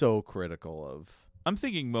so critical of. I'm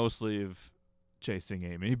thinking mostly of Chasing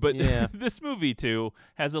Amy, but yeah. This movie, too,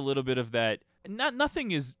 has a little bit of that.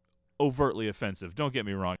 Nothing is overtly offensive. Don't get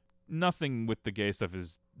me wrong. Nothing with the gay stuff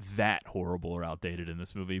is that horrible or outdated in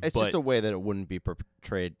this movie. It's but just a way that it wouldn't be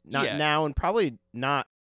portrayed. Not now, and probably not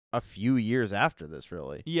a few years after this,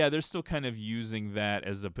 really. Yeah, they're still kind of using that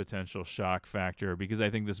as a potential shock factor because I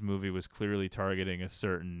think this movie was clearly targeting a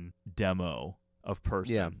certain demo of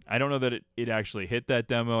person. Yeah. I don't know that it actually hit that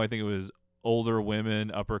demo. I think it was older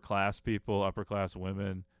women, upper class people, upper class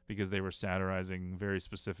women, because they were satirizing very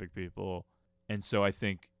specific people. And so I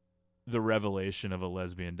think the revelation of a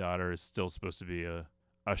lesbian daughter is still supposed to be a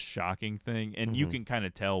shocking thing. And you can kind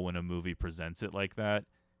of tell when a movie presents it like that.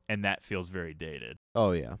 And that feels very dated.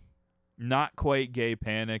 Oh, yeah. Not quite gay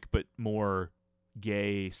panic, but more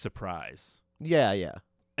gay surprise. Yeah, yeah.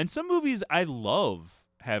 And some movies I love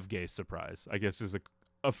have gay surprise, I guess is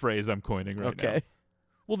a phrase I'm coining right now. Okay.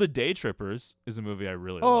 Well, The Day Trippers is a movie I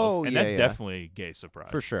really love. And that's definitely gay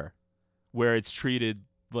surprise. For sure. Where it's treated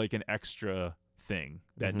like an extra thing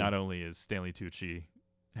that not only is Stanley Tucci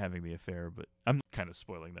having the affair, but I'm kind of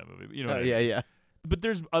spoiling that movie. But you know what I mean? Yeah. But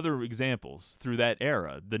there's other examples through that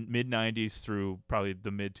era, the mid-'90s through probably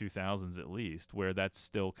the mid-2000s at least, where that's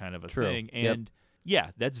still kind of a thing. And,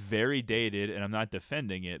 yeah, that's very dated, and I'm not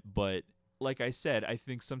defending it. But like I said, I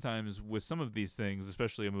think sometimes with some of these things,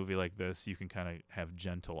 especially a movie like this, you can kind of have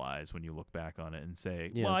gentle eyes when you look back on it and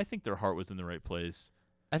say, well, I think their heart was in the right place.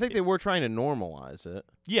 I think they were trying to normalize it.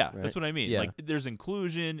 Yeah, right? That's what I mean. Yeah. Like, there's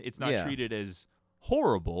inclusion. It's not treated as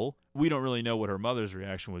horrible. We don't really know what her mother's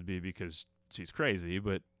reaction would be because she's crazy,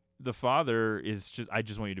 but the father is just, I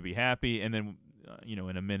just want you to be happy. And then,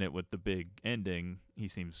 in a minute with the big ending, he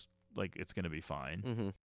seems like it's going to be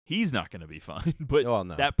fine. He's not going to be fine, but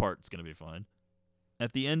that part's going to be fine.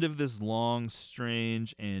 At the end of this long,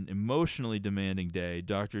 strange, and emotionally demanding day,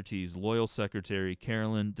 Dr. T's loyal secretary,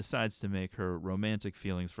 Carolyn, decides to make her romantic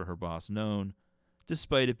feelings for her boss known,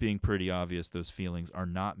 despite it being pretty obvious those feelings are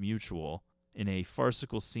not mutual. In a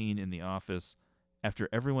farcical scene in the office, after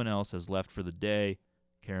everyone else has left for the day,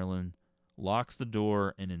 Carolyn locks the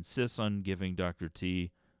door and insists on giving Dr.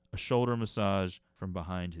 T a shoulder massage from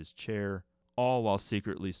behind his chair, all while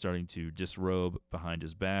secretly starting to disrobe behind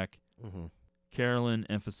his back. Carolyn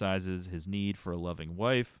emphasizes his need for a loving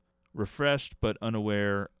wife. Refreshed but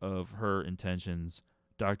unaware of her intentions,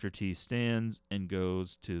 Dr. T stands and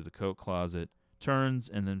goes to the coat closet, turns,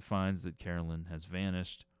 and then finds that Carolyn has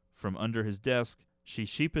vanished. From under his desk, she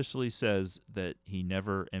sheepishly says that he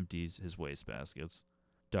never empties his wastebaskets.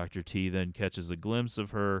 Dr. T then catches a glimpse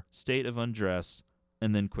of her state of undress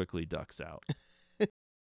and then quickly ducks out.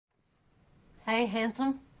 Hey,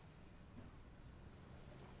 handsome.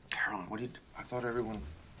 Carolyn, I thought everyone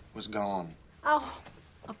was gone. Oh,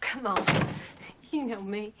 come on. You know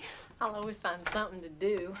me. I'll always find something to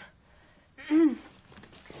do.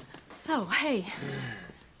 So, hey,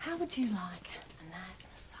 how would you like a nice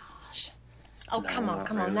massage? Oh, No, come on, not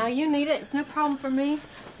come on. really. Now, you need it. It's no problem for me.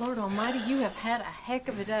 Lord almighty, you have had a heck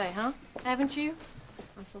of a day, huh? Haven't you?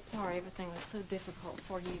 I'm so sorry everything was so difficult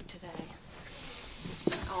for you today. It's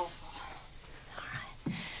been awful. All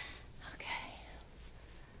right. Okay.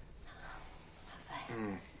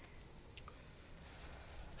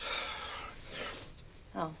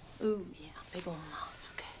 Oh, ooh, yeah, big one.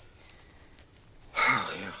 Okay.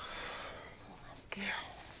 Oh, yeah. That's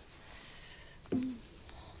good.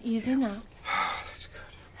 Easy now. That's good.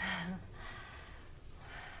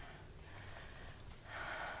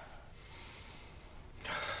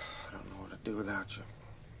 I don't know what I'd do without you.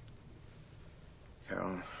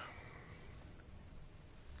 Carolyn.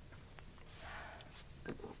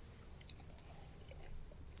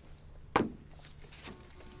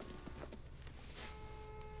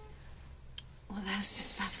 Well, that was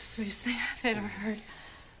just about the sweetest thing I've ever heard.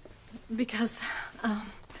 Because,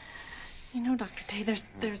 Dr. T,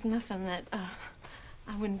 there's nothing that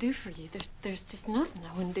I wouldn't do for you. There's just nothing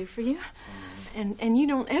I wouldn't do for you. And you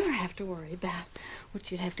don't ever have to worry about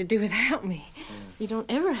what you'd have to do without me. You don't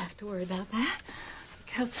ever have to worry about that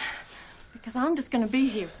because I'm just going to be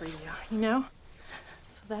here for you, you know?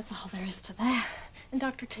 So that's all there is to that. And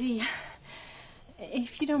Dr. T,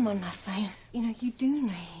 if you don't mind my saying, you know, you do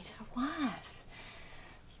need a wife.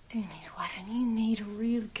 You do need a wife, and you need a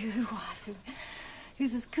real good wife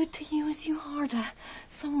who's as good to you as you are to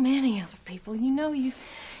so many other people. You know, you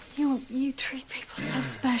treat people so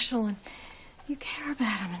special, and you care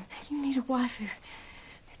about them, and you need a wife who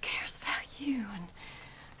cares about you and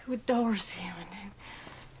who adores you, and who,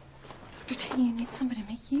 Dr. T, you need somebody to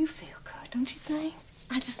make you feel good, don't you think?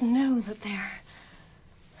 I just know that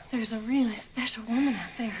there's a really special woman out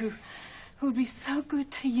there who would be so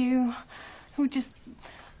good to you, who would just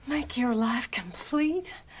make your life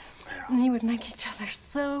complete, and you would make each other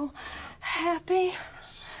so happy.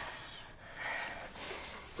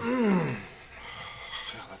 Yeah,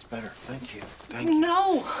 that's better. Thank you. Thank you.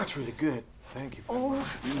 No. That's really good. Thank you. Oh.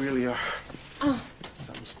 You really are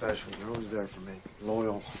something special. You're always there for me.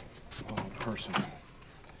 Loyal person.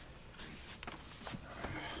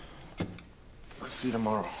 I'll see you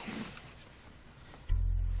tomorrow.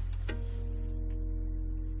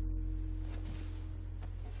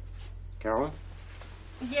 Carolyn?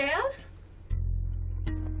 Yes?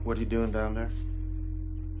 What are you doing down there?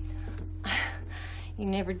 You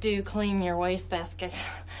never do clean your wastebasket,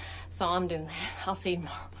 so I'm doing that. I'll see you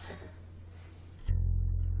tomorrow.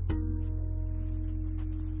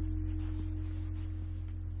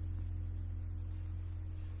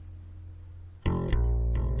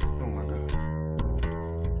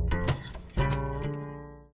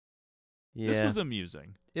 This was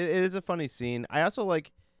amusing. It is a funny scene. I also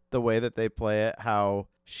like the way that they play it, how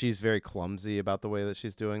she's very clumsy about the way that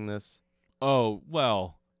she's doing this. Oh,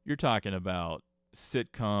 well, you're talking about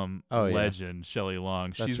sitcom legend Shelley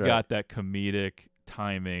Long. That's She's right. got that comedic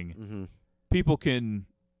timing. Mm-hmm. People can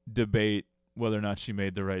debate whether or not she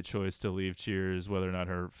made the right choice to leave Cheers, whether or not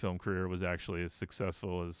her film career was actually as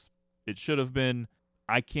successful as it should have been.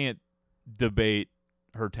 I can't debate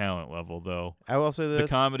her talent level, though. I will say this. The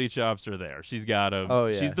comedy chops are there. She's got them. Oh,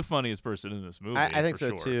 yeah. She's the funniest person in this movie. I think for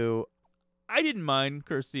so, sure. too. I didn't mind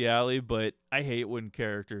Kirstie Alley, but I hate when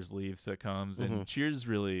characters leave sitcoms, and Cheers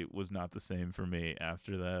really was not the same for me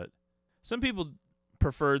after that. Some people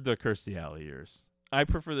preferred the Kirstie Alley years. I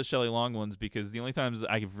prefer the Shelley Long ones because the only times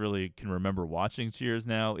I really can remember watching Cheers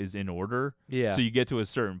now is in order. Yeah. So you get to a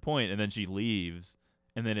certain point, and then she leaves,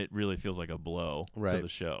 and then it really feels like a blow to Right. the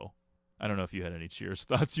show. I don't know if you had any Cheers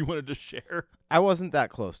thoughts you wanted to share. I wasn't that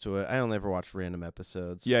close to it. I only ever watched random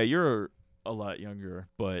episodes. Yeah, you're a lot younger,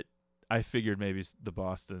 but I figured maybe the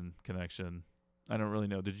Boston connection. I don't really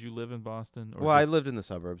know. Did you live in Boston? Well, I lived in the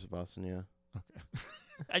suburbs of Boston, yeah. Okay.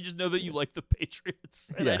 I just know that you like the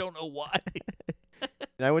Patriots, and I Yeah. don't know why.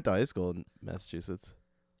 And I went to high school in Massachusetts.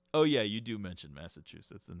 Oh, yeah, you do mention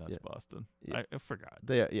Massachusetts, and that's Yeah. Boston. Yeah. I forgot.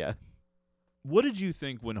 Yeah. What did you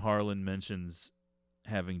think when Harlan mentions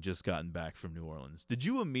having just gotten back from New Orleans? Did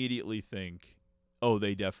you immediately think, oh,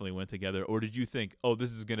 they definitely went together? Or did you think, oh,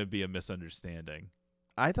 this is going to be a misunderstanding?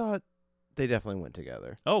 I thought they definitely went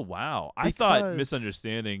together. Oh, wow. I thought Because-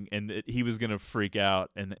 misunderstanding and that he was going to freak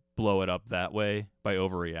out and blow it up that way by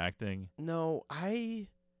overreacting. No, I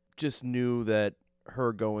just knew that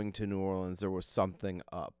her going to New Orleans, there was something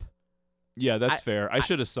up. Yeah, that's I- fair. I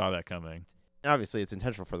should have saw that coming. And obviously, it's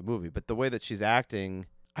intentional for the movie, but the way that she's acting...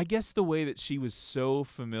 I guess the way that she was so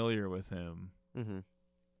familiar with him,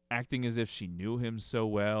 acting as if she knew him so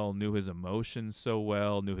well, knew his emotions so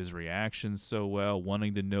well, knew his reactions so well,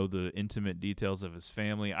 wanting to know the intimate details of his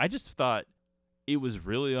family. I just thought it was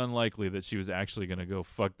really unlikely that she was actually going to go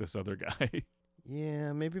fuck this other guy.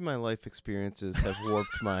 Yeah, maybe my life experiences have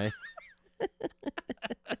warped my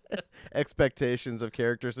expectations of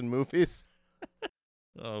characters in movies.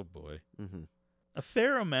 Oh, boy. Mm-hmm. A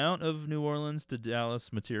fair amount of New Orleans to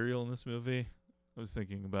Dallas material in this movie. I was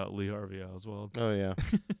thinking about Lee Harvey Oswald. Oh, yeah.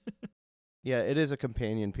 Yeah, it is a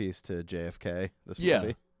companion piece to JFK, this Yeah,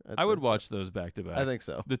 movie. I would watch those back to back. I think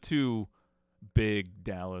so. The two big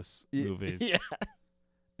Dallas movies. Yeah.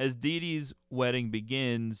 As Dee Dee's wedding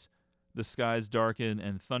begins, the skies darken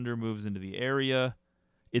and thunder moves into the area.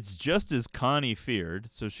 It's just as Connie feared,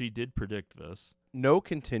 so she did predict this. No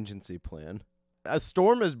contingency plan. A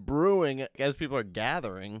storm is brewing as people are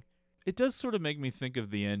gathering. It does sort of make me think of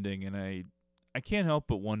the ending, and I can't help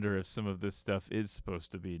but wonder if some of this stuff is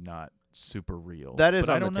supposed to be not super real. That is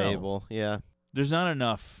But I on the don't know. table, yeah. There's not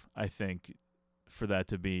enough, I think, for that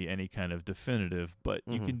to be any kind of definitive, but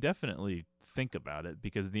you can definitely think about it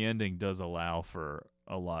because the ending does allow for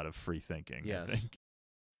a lot of free thinking, Yes. I think.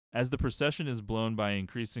 As the procession is blown by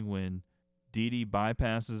increasing wind, Dee Dee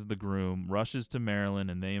bypasses the groom, rushes to Marilyn,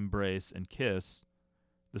 and they embrace and kiss.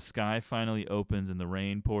 The sky finally opens and the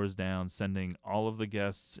rain pours down, sending all of the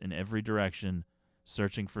guests in every direction,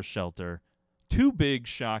 searching for shelter. Two big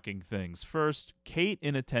shocking things. First, Kate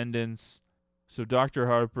in attendance. So Dr.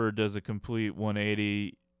 Harper does a complete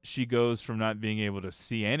 180. She goes from not being able to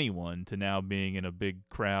see anyone to now being in a big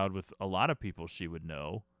crowd with a lot of people she would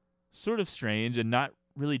know. Sort of strange and not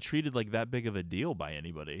really treated like that big of a deal by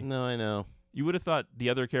anybody. No, I know. You would have thought the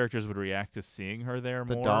other characters would react to seeing her there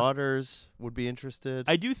more. The daughters would be interested.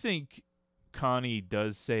 I do think Connie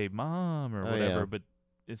does say "Mom" or whatever, but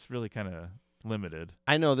it's really kind of limited.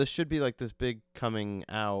 I know this should be like this big coming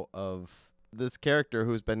out of this character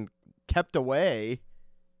who's been kept away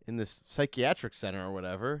in this psychiatric center or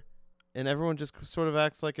whatever, and everyone just sort of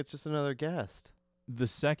acts like it's just another guest. The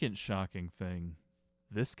second shocking thing,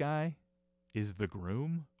 this guy is the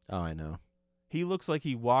groom. Oh, I know. He looks like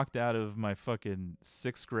he walked out of my fucking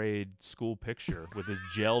 6th grade school picture with his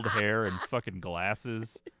gelled hair and fucking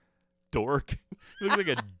glasses. Dork. He looks like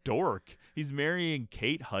a dork. He's marrying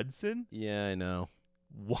Kate Hudson? Yeah, I know.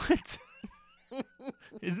 What?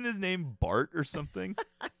 Isn't his name Bart or something?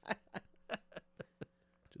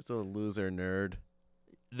 Just a loser nerd.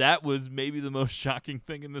 That was maybe the most shocking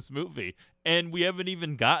thing in this movie. And we haven't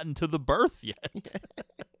even gotten to the birth yet.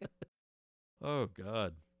 Oh,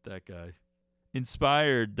 God. That guy.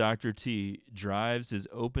 Inspired, Dr. T drives his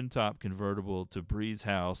open-top convertible to Bree's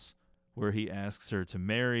house, where he asks her to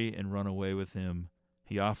marry and run away with him.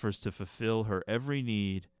 He offers to fulfill her every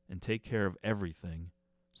need and take care of everything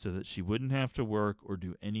so that she wouldn't have to work or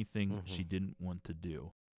do anything she didn't want to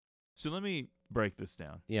do. So let me break this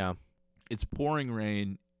down. Yeah. It's pouring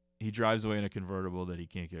rain. He drives away in a convertible that he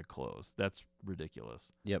can't get closed. That's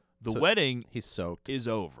ridiculous. Yep. The So wedding he's soaked. is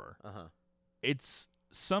over. Uh-huh. It's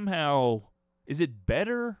somehow... Is it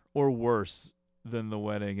better or worse than the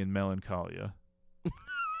wedding in Melancholia?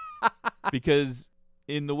 Because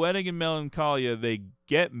in the wedding in Melancholia, they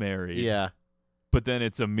get married. Yeah. But then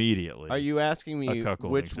it's immediately. Are you asking me which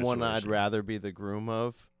cuckolding one I'd situation. rather be the groom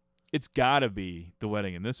of? It's got to be the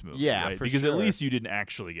wedding in this movie. Yeah, right? for Because sure. at least you didn't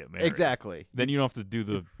actually get married. Exactly. Then you don't have to do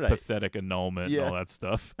the Right. pathetic annulment and all that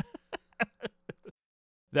stuff.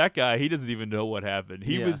 That guy, he doesn't even know what happened.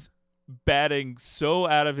 He was batting so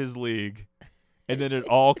out of his league. And then it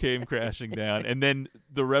all came crashing down. And then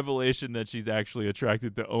the revelation that she's actually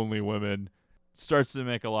attracted to only women starts to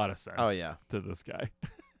make a lot of sense to this guy.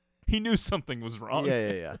 He knew something was wrong.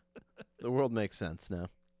 Yeah. The world makes sense now.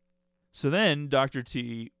 So then Dr.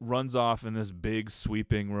 T runs off in this big,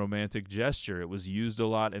 sweeping, romantic gesture. It was used a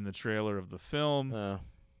lot in the trailer of the film.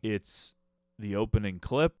 It's the opening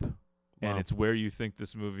clip, and it's where you think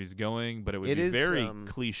this movie's going, but it would be very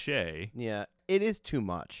cliche. Yeah, it is too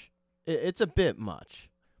much. It's a bit much.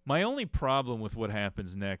 My only problem with what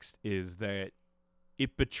happens next is that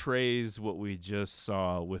it betrays what we just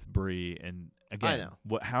saw with Bree, and again,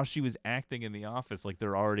 how she was acting in the office like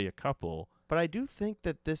they're already a couple. But I do think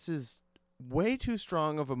that this is way too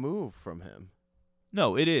strong of a move from him.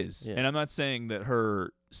 No, it is. Yeah. And I'm not saying that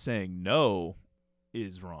her saying no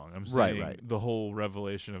is wrong. I'm saying the whole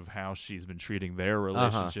revelation of how she's been treating their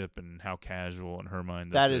relationship and how casual in her mind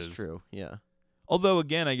this That is. is true, yeah. Although,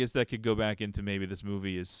 again, I guess that could go back into maybe this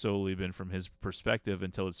movie has solely been from his perspective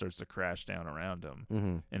until it starts to crash down around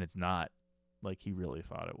him. And it's not like he really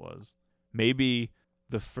thought it was. Maybe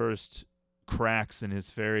the first cracks in his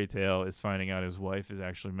fairy tale is finding out his wife is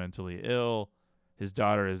actually mentally ill. His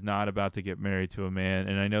daughter is not about to get married to a man.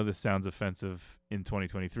 And I know this sounds offensive in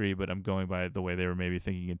 2023, but I'm going by the way they were maybe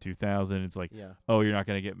thinking in 2000. It's like, oh, you're not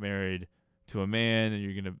going to get married to a man and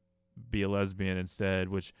you're going to be a lesbian instead,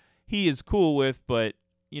 which he is cool with, but,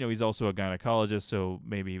 you know, he's also a gynecologist, so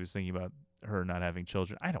maybe he was thinking about her not having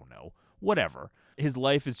children. I don't know. Whatever. His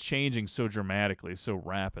life is changing so dramatically, so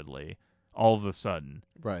rapidly, all of a sudden.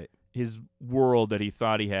 Right. His world that he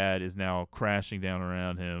thought he had is now crashing down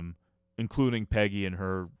around him, including Peggy and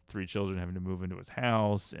her 3 children having to move into his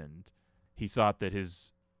house, and he thought that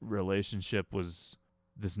his relationship was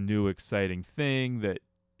this new exciting thing, that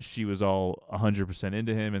she was all 100%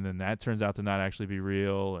 into him, and then that turns out to not actually be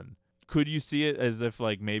real. And could you see it as if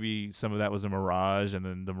like maybe some of that was a mirage, and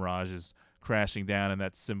then the mirage is crashing down, and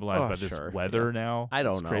that's symbolized by this weather now? I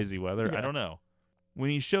don't this know. Crazy weather. Yeah. I don't know. When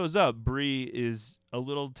he shows up, Bree is a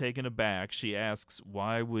little taken aback. She asks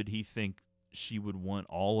why would he think she would want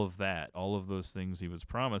all of that, all of those things he was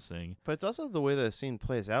promising. But it's also the way the scene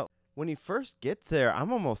plays out. When he first gets there,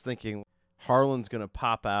 I'm almost thinking Harlan's going to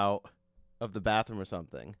pop out of the bathroom or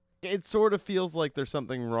something. It sort of feels like there's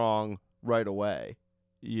something wrong right away.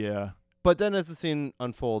 Yeah. But then as the scene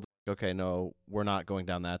unfolds, okay, no, we're not going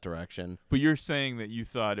down that direction. But you're saying that you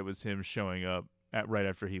thought it was him showing up right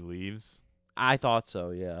after he leaves? I thought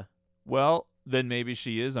so, yeah. Well, then maybe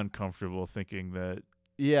she is uncomfortable thinking that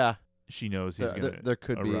Yeah. she knows he's going to There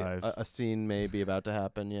could arrive. be a scene maybe about to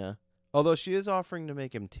happen, yeah. Although she is offering to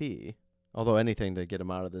make him tea. Although anything to get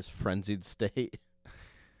him out of this frenzied state.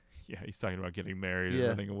 Yeah, he's talking about getting married Yeah.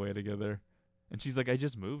 and running away together. And she's like, I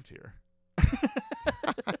just moved here.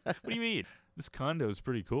 What do you mean? This condo is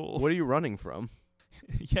pretty cool. What are you running from?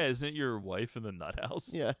 Yeah, isn't your wife in the nut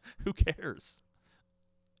house? Yeah. Who cares?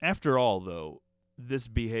 After all, though, this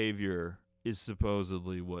behavior is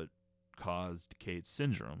supposedly what caused Kate's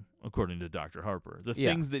syndrome, according to Dr. Harper. The Yeah,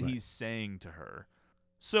 things that right. he's saying to her.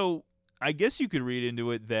 So I guess you could read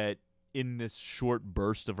into it that in this short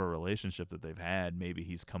burst of a relationship that they've had, maybe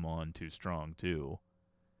he's come on too strong, too.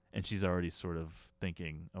 And she's already sort of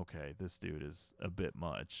thinking, okay, this dude is a bit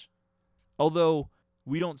much. Although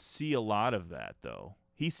we don't see a lot of that, though.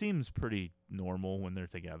 He seems pretty normal when they're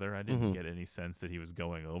together. I didn't get any sense that he was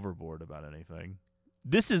going overboard about anything.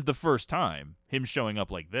 This is the first time, him showing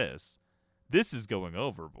up like this. This is going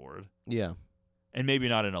overboard. Yeah. And maybe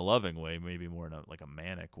not in a loving way, maybe more in a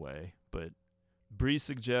manic way. But Bree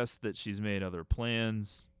suggests that she's made other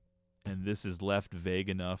plans, and this is left vague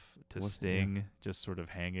enough to sting, just sort of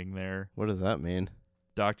hanging there. What does that mean?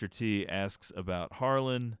 Dr. T asks about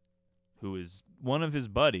Harlan, who is one of his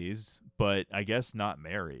buddies, but I guess not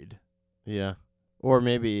married. Yeah. Or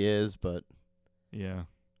maybe he is, but Yeah.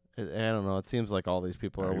 I don't know. It seems like all these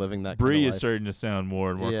people are living that Bree kind of is life. starting to sound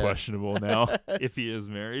more and more Yeah. questionable now, if he is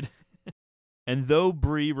married. And though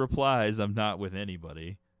Bree replies, I'm not with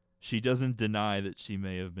anybody, she doesn't deny that she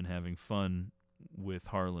may have been having fun with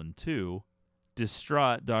Harlan too.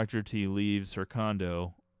 Distraught, Dr. T leaves her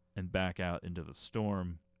condo and back out into the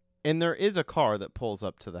storm. And there is a car that pulls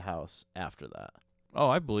up to the house after that. Oh,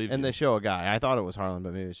 I believe And you. they show a guy. I thought it was Harlan,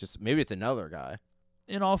 but maybe it's another guy.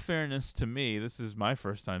 In all fairness to me, this is my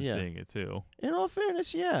first time Yeah. seeing it too. In all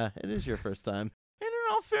fairness, yeah, it is your first time. And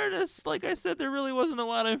in all fairness, like I said, there really wasn't a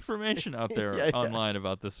lot of information out there Yeah. online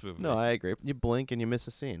about this movie. No, I agree. You blink and you miss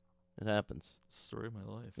a scene. It happens. Story of my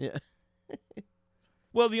life. Yeah.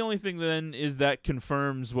 Well, the only thing then is that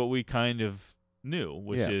confirms what we kind of knew,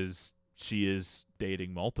 which Yeah. is she is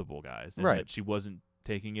dating multiple guys. And Right. that she wasn't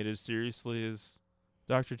taking it as seriously as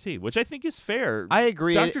Dr. T, which I think is fair. I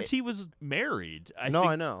agree. Dr. T was married. I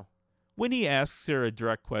think know. When he asks her a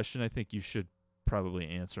direct question, I think you should probably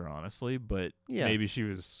answer honestly, but Yeah. maybe she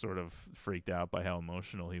was sort of freaked out by how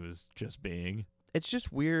emotional he was just being. It's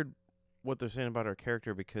just weird what they're saying about her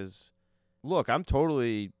character because, look, I'm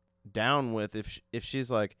totally down with if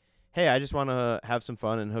she's like, hey, I just want to have some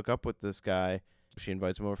fun and hook up with this guy. She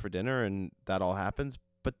invites him over for dinner and that all happens.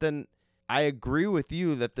 But then I agree with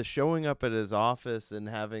you that the showing up at his office and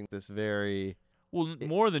having this very... Well,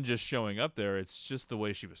 more than just showing up there, it's just the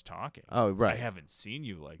way she was talking. Oh, right. I haven't seen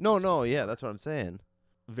you like No, this no, before. yeah, that's what I'm saying.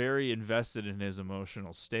 Very invested in his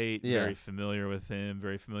emotional state, Yeah. very familiar with him,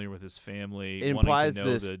 very familiar with his family, It wanting implies to know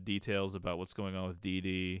this- the details about what's going on with Dee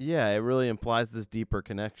Dee. Yeah, it really implies this deeper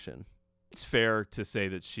connection. It's fair to say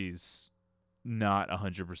that she's not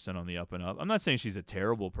 100% on the up and up. I'm not saying she's a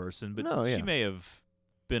terrible person, but No, she yeah. may have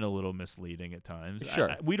been a little misleading at times.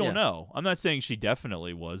 Sure, We don't yeah. know. I'm not saying she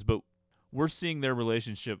definitely was, but we're seeing their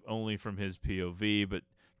relationship only from his POV, but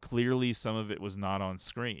clearly some of it was not on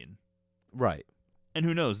screen. Right. And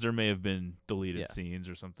who knows, there may have been deleted Yeah. scenes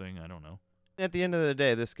or something. I don't know. At the end of the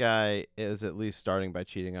day, this guy is at least starting by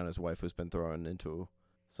cheating on his wife who's been thrown into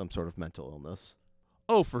some sort of mental illness.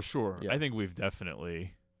 Oh, for sure. Yeah. I think we've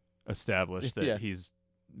definitely established that Yeah. he's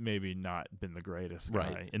maybe not been the greatest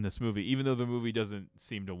guy Right. in this movie, even though the movie doesn't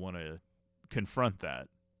seem to want to confront that.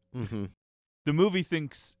 Mm-hmm. The movie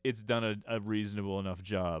thinks it's done a reasonable enough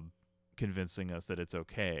job convincing us that it's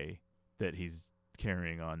okay that he's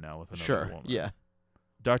carrying on now with another Sure, woman. yeah.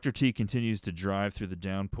 Dr. T continues to drive through the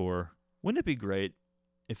downpour. Wouldn't it be great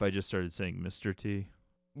if I just started saying Mr. T?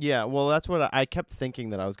 Yeah, well, that's what I kept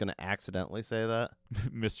thinking that I was going to accidentally say that.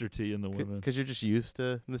 Mr. T and the women. Because you're just used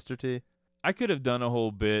to Mr. T. I could have done a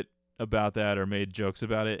whole bit about that or made jokes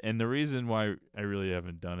about it, and the reason why I really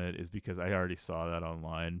haven't done it is because I already saw that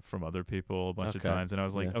online from other people a bunch of Okay. times, and I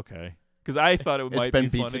was like, Yeah. okay. Because I thought it It's might been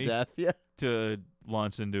be beat to funny death, yeah. to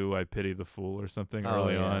launch into I Pity the Fool or something Oh,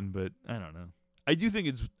 early yeah. on, but I don't know. I do think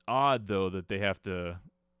it's odd, though, that they have to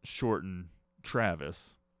shorten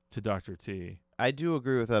Travis to Dr. T. I do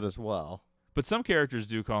agree with that as well. But some characters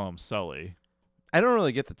do call him Sully. I don't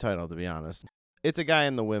really get the title, to be honest. It's a guy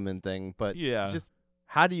in the women thing, but Yeah. just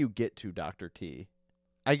how do you get to Dr. T?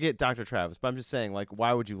 I get Dr. Travis, but I'm just saying, like,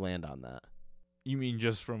 why would you land on that? You mean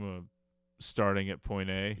just from a starting at point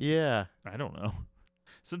A. Yeah. I don't know.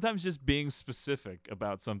 Sometimes just being specific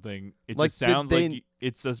about something, it Like, just sounds did they- like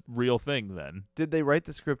it's a real thing then. Did they write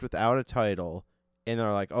the script without a title, and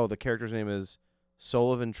they're like, oh, the character's name is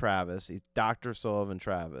Sullivan Travis. He's Dr. Sullivan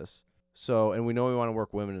Travis. So, and we know we want to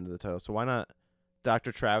work women into the title, so why not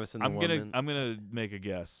Dr. Travis and the woman? I'm gonna make a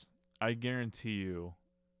guess. I guarantee you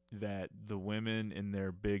that the women in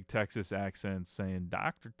their big Texas accents saying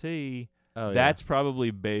Dr. T, that's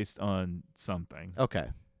probably based on something. Okay.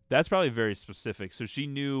 That's probably very specific. So she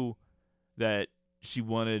knew that she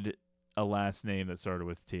wanted a last name that started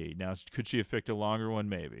with T. Now, could she have picked a longer one?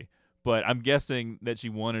 Maybe. But I'm guessing that she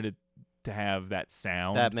wanted it to have that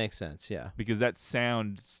sound. That makes sense, yeah. Because that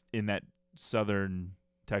sound in that southern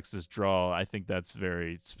Texas drawl, I think that's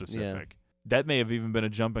very specific. That may have even been a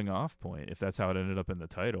jumping off point if that's how it ended up in the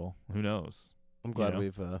title. Who knows? I'm glad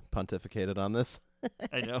we've pontificated on this.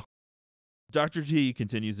 I know. Dr. T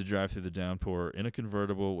continues to drive through the downpour in a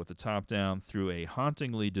convertible with the top down through a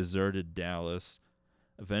hauntingly deserted Dallas.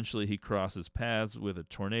 Eventually, he crosses paths with a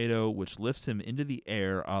tornado, which lifts him into the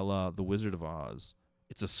air a la The Wizard of Oz.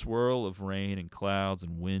 It's a swirl of rain and clouds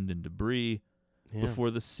and wind and debris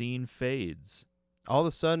before the scene fades. All of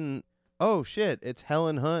a sudden, oh shit, it's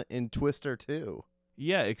Helen Hunt in Twister 2.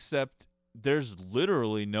 Yeah, except there's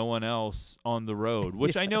literally no one else on the road,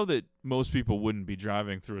 which I know that most people wouldn't be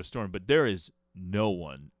driving through a storm, but there is no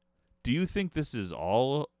one. Do you think this is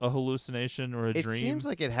all a hallucination or a dream? It seems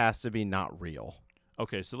like it has to be not real.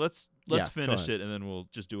 Okay, so let's finish it, and then we'll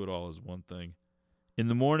just do it all as one thing. In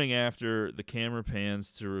the morning after, the camera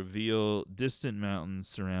pans to reveal distant mountains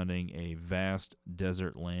surrounding a vast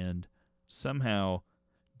desert land. Somehow,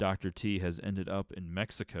 Dr. T has ended up in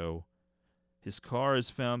Mexico. His car is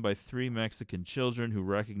found by 3 Mexican children who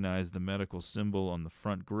recognize the medical symbol on the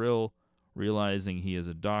front grille. Realizing he is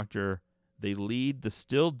a doctor, they lead the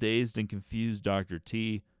still dazed and confused Dr.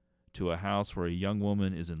 T to a house where a young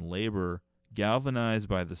woman is in labor. Galvanized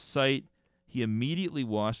by the sight, he immediately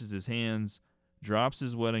washes his hands, drops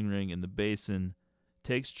his wedding ring in the basin,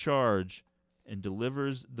 takes charge, and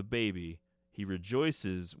delivers the baby. He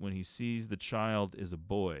rejoices when he sees the child is a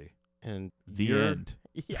boy. And the end.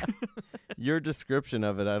 Yeah. Your description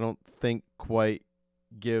of it, I don't think quite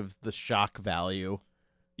gives the shock value.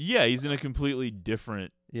 Yeah, he's in a completely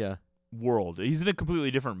different world. He's in a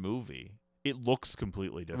completely different movie. It looks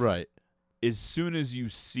completely different. Right. As soon as you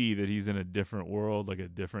see that he's in a different world, like a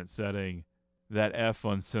different setting, that F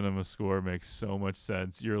on Cinema Score makes so much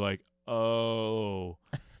sense. You're like, oh.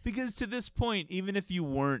 Because to this point, even if you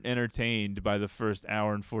weren't entertained by the first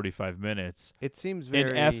hour and 45 minutes, it seems very...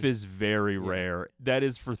 an F is very rare. That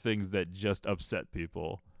is for things that just upset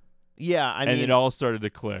people. Yeah, I mean... And it all started to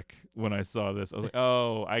click when I saw this. I was like,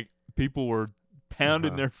 oh, people were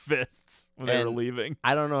pounding their fists when they were leaving.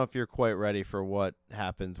 I don't know if you're quite ready for what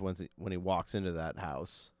happens when he walks into that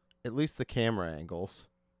house. At least the camera angles.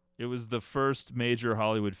 It was the first major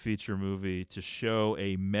Hollywood feature movie to show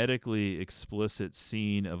a medically explicit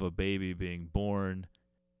scene of a baby being born,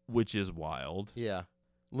 which is wild. Yeah.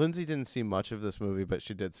 Lindsay didn't see much of this movie, but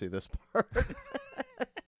she did see this part.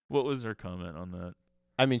 What was her comment on that?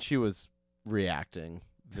 I mean, she was reacting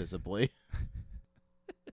visibly.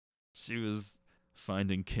 She was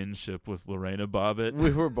finding kinship with Lorena Bobbitt.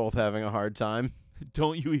 We were both having a hard time.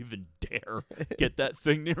 Don't you even dare get that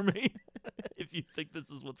thing near me if you think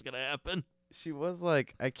this is what's going to happen. She was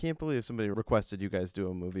like, I can't believe somebody requested you guys do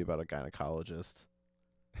a movie about a gynecologist.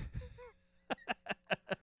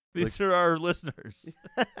 These are our listeners.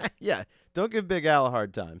 Yeah, don't give Big Al a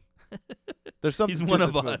hard time. There's something He's to one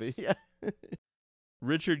this of movie. us. Yeah.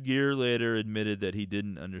 Richard Gere later admitted that he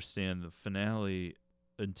didn't understand the finale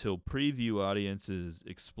until preview audiences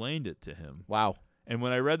explained it to him. Wow. And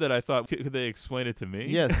when I read that, I thought, could they explain it to me?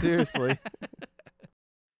 Yeah, seriously.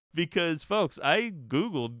 Because, folks, I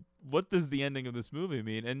Googled, what does the ending of this movie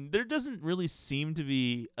mean? And there doesn't really seem to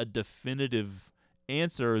be a definitive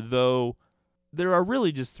answer, though there are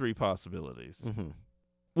really just 3 possibilities. Mm-hmm.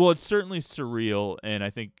 Well, it's certainly surreal, and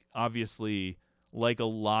I think, obviously, like a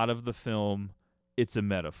lot of the film, it's a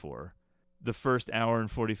metaphor. The first hour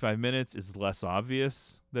and 45 minutes is less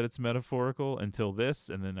obvious that it's metaphorical until this,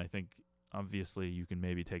 and then I think, obviously, you can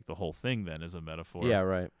maybe take the whole thing then as a metaphor. Yeah,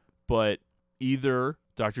 right. But either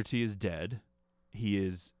Dr. T is dead, he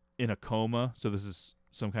is in a coma, so this is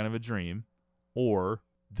some kind of a dream, or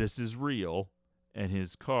this is real, and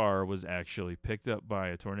his car was actually picked up by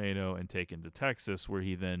a tornado and taken to Texas, where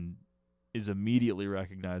he then is immediately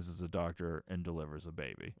recognized as a doctor and delivers a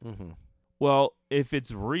baby. Mm-hmm. Well, if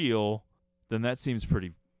it's real, then that seems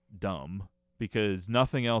pretty dumb, because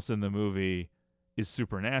nothing else in the movie is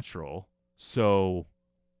supernatural. So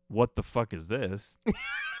what the fuck is this?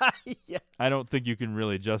 Yeah. I don't think you can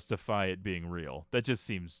really justify it being real. That just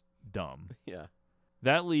seems dumb. Yeah.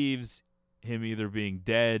 That leaves him either being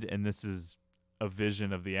dead, and this is a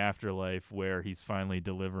vision of the afterlife where he's finally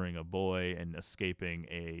delivering a boy and escaping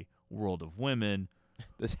a world of women.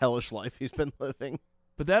 This hellish life he's been living.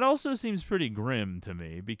 But that also seems pretty grim to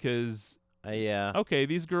me because, yeah. okay,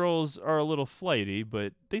 these girls are a little flighty,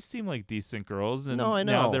 but they seem like decent girls. And No, I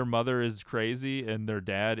now know. their mother is crazy and their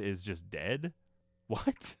dad is just dead.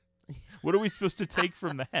 What? What are we supposed to take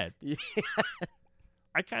from that? Yeah.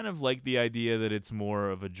 I kind of like the idea that it's more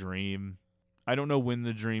of a dream. I don't know when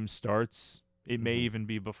the dream starts. It may even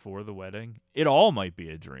be before the wedding. It all might be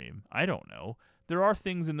a dream. I don't know. There are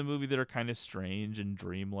things in the movie that are kind of strange and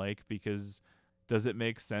dreamlike because does it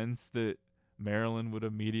make sense that Marilyn would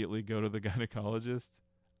immediately go to the gynecologist?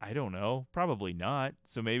 I don't know. Probably not.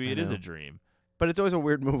 So maybe it is a dream. But it's always a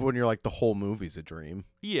weird move when you're like the whole movie's a dream.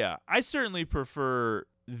 Yeah, I certainly prefer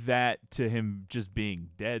that to him just being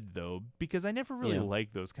dead, though, because I never really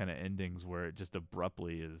like those kind of endings where it just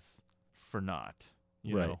abruptly is for naught.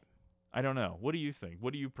 You know? I don't know. What do you think?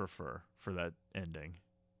 What do you prefer for that ending?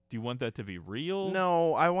 Do you want that to be real?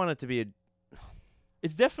 No, I want it to be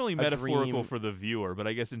It's definitely metaphorical dream. for the viewer, but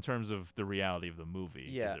I guess in terms of the reality of the movie,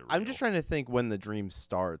 is Yeah, it real? I'm just trying to think when the dream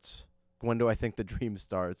starts. When do I think the dream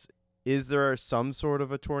starts? Is there some sort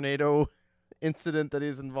of a tornado incident that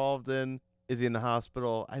he's involved in? Is he in the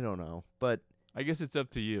hospital? I don't know, but I guess it's up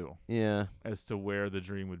to you. Yeah. As to where the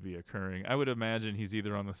dream would be occurring. I would imagine he's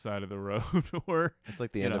either on the side of the road or it's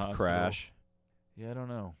like the in end a of hospital. Crash. Yeah, I don't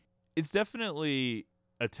know. It's definitely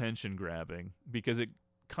attention grabbing because it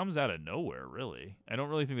comes out of nowhere, really. I don't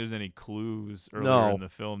really think there's any clues earlier in the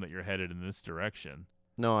film that you're headed in this direction.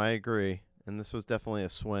 No, I agree. And this was definitely a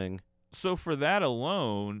swing. So for that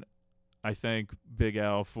alone, I thank Big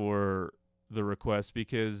Al for the request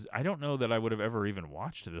because I don't know that I would have ever even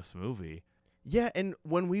watched this movie. Yeah, and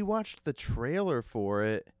when we watched the trailer for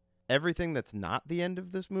it, everything that's not the end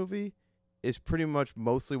of this movie is pretty much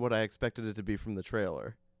mostly what I expected it to be from the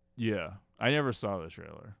trailer. Yeah. I never saw the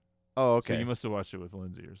trailer. Oh, okay. So you must have watched it with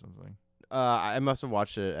Lindsay or something. I must have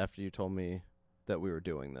watched it after you told me that we were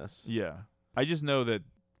doing this. Yeah. I just know that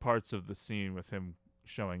parts of the scene with him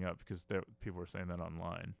showing up because people were saying that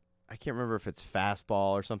online. I can't remember if it's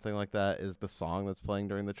Fastball or something like that is the song that's playing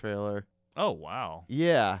during the trailer. Oh, wow.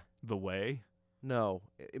 Yeah. The Way? No,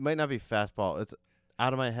 it might not be Fastball. It's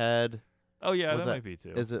Out of My Head. Oh, yeah, that might be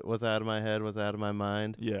too. Was Out of My Head? Was Out of My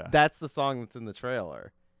Mind? Yeah. That's the song that's in the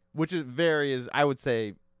trailer, which is I would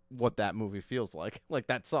say, what that movie feels like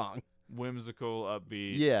that song. Whimsical,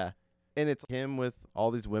 upbeat. Yeah. And it's him with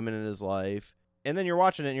all these women in his life. And then you're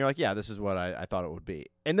watching it and you're like, yeah, this is what I thought it would be.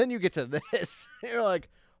 And then you get to this. And you're like,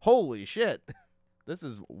 holy shit. This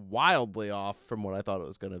is wildly off from what I thought it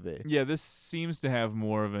was going to be. Yeah, this seems to have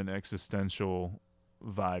more of an existential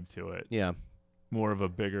vibe to it. Yeah. More of a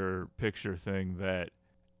bigger picture thing that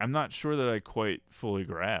I'm not sure that I quite fully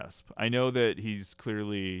grasp. I know that he's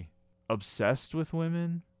clearly obsessed with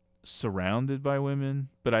women, surrounded by women,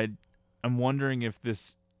 but I'm wondering if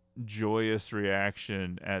this joyous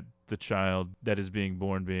reaction at the child that is being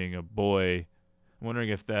born being a boy, I'm wondering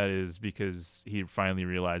if that is because he finally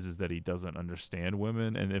realizes that he doesn't understand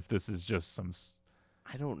women, and if this is just some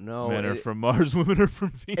I don't know. men are from Mars, women are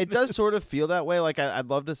from Venus. It does sort of feel that way. Like, I'd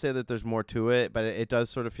love to say that there's more to it, but it does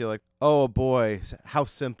sort of feel like, oh, boy, how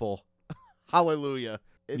simple. Hallelujah.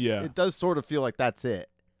 It does sort of feel like that's it.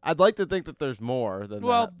 I'd like to think that there's more than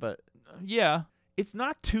that, but... Yeah. It's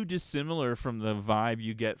not too dissimilar from the vibe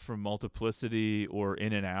you get from Multiplicity or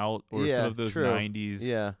In and Out or some of those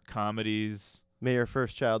 90s comedies. May your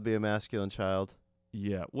first child be a masculine child.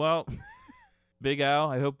 Yeah. Well, Big Al,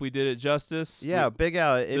 I hope we did it justice. Yeah, Big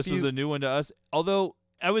Al. This was a new one to us. Although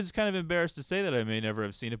I was kind of embarrassed to say that I may never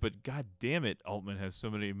have seen it, but god damn it, Altman has so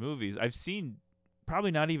many movies. I've seen probably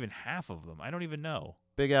not even half of them. I don't even know.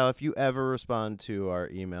 Big Al, if you ever respond to our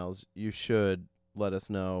emails, you should let us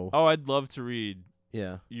know. Oh, I'd love to read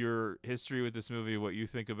your history with this movie, what you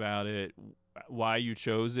think about it, why you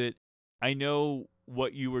chose it. I know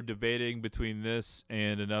what you were debating between this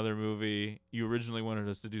and another movie. You originally wanted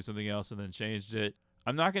us to do something else and then changed it.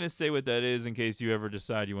 I'm not going to say what that is in case you ever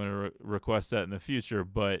decide you want to request that in the future,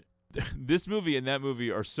 but this movie and that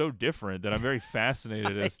movie are so different that I'm very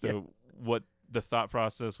fascinated as to what the thought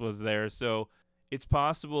process was there. So it's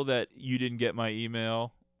possible that you didn't get my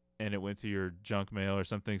email and it went to your junk mail or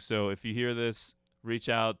something. So if you hear this, reach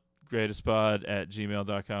out,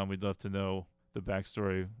 greatestpod@gmail.com. We'd love to know the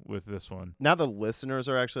backstory with this one. Now the listeners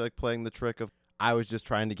are actually like playing the trick of, I was just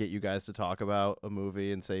trying to get you guys to talk about a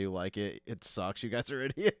movie and say you like it. It sucks. You guys are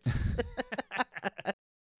idiots.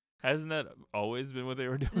 Hasn't that always been what they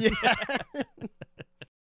were doing? Yeah.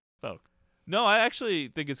 Folks. No, I actually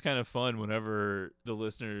think it's kind of fun whenever the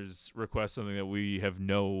listeners request something that we have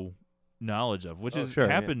no knowledge of, which has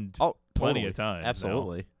happened plenty of times.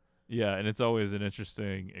 Absolutely. Now. Yeah, and it's always an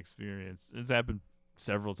interesting experience. It's happened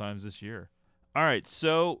several times this year. All right,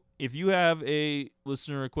 so if you have a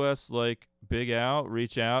listener request like Big Al,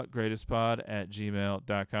 reach out,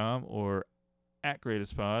 greatestpod@gmail.com or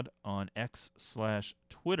 @greatestpod on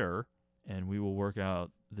X/Twitter, and we will work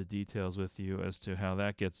out the details with you as to how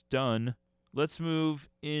that gets done. Let's move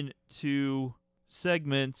into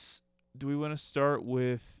segments. Do we want to start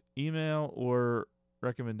with email or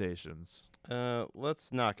recommendations?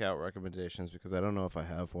 Let's knock out recommendations because I don't know if I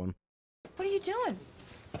have one. What are you doing?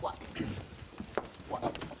 What?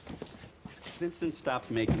 Vincent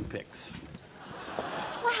stopped making pics.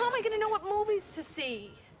 Well, how am I going to know what movies to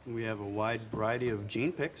see? We have a wide variety of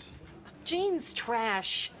Gene pics. Gene's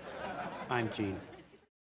trash. I'm Gene.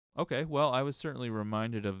 Okay, well, I was certainly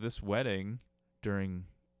reminded of this wedding during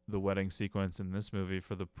the wedding sequence in this movie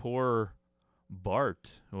for the poor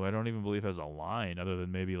Bart, who I don't even believe has a line other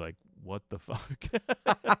than maybe like, what the fuck?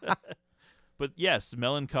 But yes,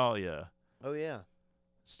 Melancholia. Oh, yeah.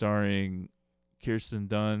 Starring Kirsten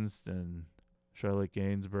Dunst and Charlotte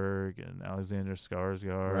Gainsbourg and Alexander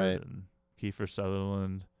Skarsgård and Kiefer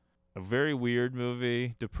Sutherland. A very weird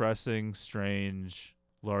movie, depressing, strange,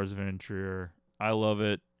 Lars von Trier. I love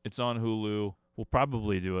it. It's on Hulu. We'll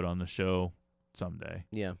probably do it on the show someday.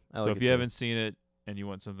 Yeah. So if you haven't seen it and you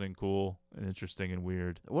want something cool and interesting and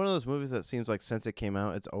weird. One of those movies that seems like since it came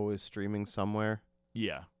out, it's always streaming somewhere.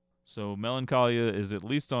 Yeah. So Melancholia is at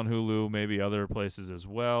least on Hulu, maybe other places as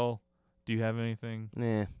well. Do you have anything?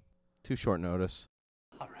 Nah. Too short notice.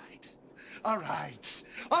 All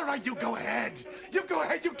right, you go ahead. You go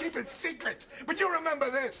ahead, you keep it secret. But you remember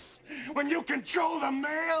this. When you control the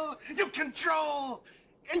mail, you control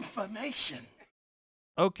information.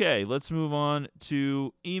 Okay, let's move on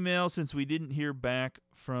to email. Since we didn't hear back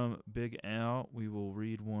from Big Al, we will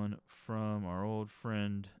read one from our old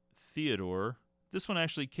friend Theodore. This one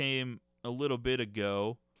actually came a little bit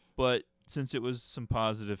ago, but since it was some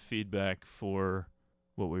positive feedback for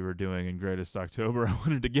what we were doing in Greatest October, I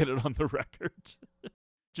wanted to get it on the record.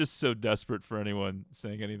 Just so desperate for anyone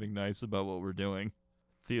saying anything nice about what we're doing.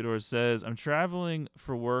 Theodore says, I'm traveling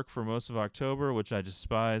for work for most of October, which I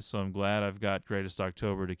despise, so I'm glad I've got Greatest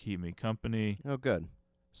October to keep me company. Oh, good.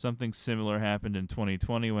 Something similar happened in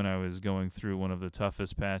 2020 when I was going through one of the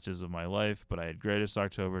toughest patches of my life, but I had Greatest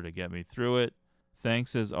October to get me through it.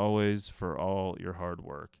 Thanks, as always, for all your hard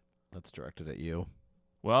work. That's directed at you.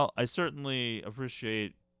 Well, I certainly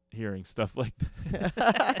appreciate hearing stuff like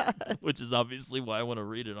that, which is obviously why I want to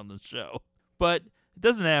read it on the show. But it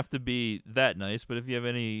doesn't have to be that nice, but if you have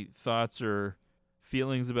any thoughts or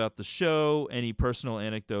feelings about the show, any personal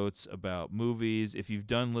anecdotes about movies, if you've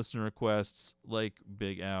done listener requests like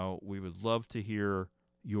Big Al, we would love to hear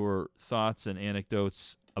your thoughts and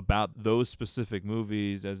anecdotes about those specific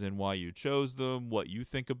movies, as in why you chose them, what you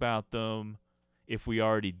think about them. If we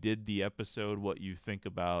already did the episode, what you think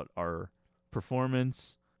about our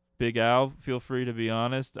performance. Big Al, feel free to be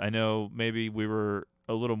honest. I know maybe we were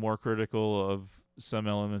a little more critical of some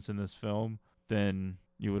elements in this film than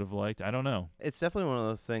you would have liked. I don't know. It's definitely one of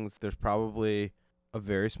those things. There's probably a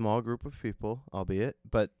very small group of people, albeit,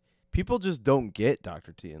 but people just don't get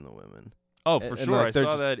Dr. T and the Women. Oh, for sure. Like, I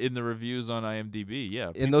saw that in the reviews on IMDb.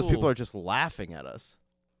 Yeah. And those people are just laughing at us.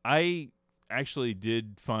 I actually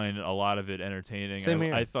did find a lot of it entertaining. Same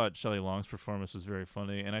here. I thought Shelley Long's performance was very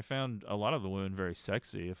funny, and I found a lot of the women very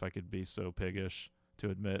sexy, if I could be so piggish to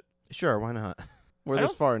admit. Sure, why not? We're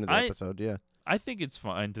this far into the episode, yeah. I think it's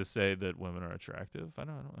fine to say that women are attractive. I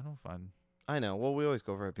don't find. I know. Well, we always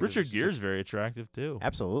go for it. Richard Gere's very attractive too.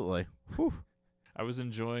 Absolutely. Whew. I was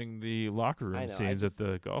enjoying the locker room scenes at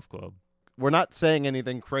the golf club. We're not saying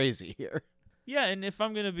anything crazy here. Yeah, and if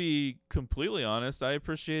I'm going to be completely honest, I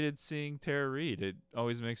appreciated seeing Tara Reid. It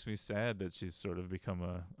always makes me sad that she's sort of become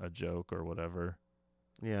a joke or whatever.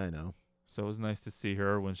 Yeah, I know. So it was nice to see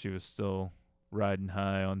her when she was still riding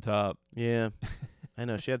high on top. Yeah, I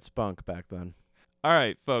know. She had spunk back then. All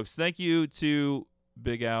right, folks. Thank you to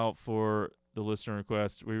Big Al for the listener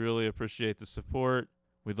request. We really appreciate the support.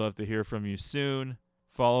 We'd love to hear from you soon.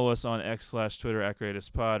 Follow us on X/Twitter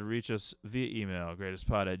 @GreatestPod. Reach us via email,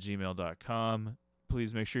 greatestpod@gmail.com.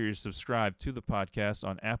 Please make sure you're subscribed to the podcast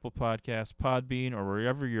on Apple Podcasts, Podbean, or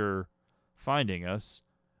wherever you're finding us.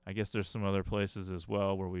 I guess there's some other places as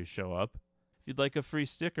well where we show up. If you'd like a free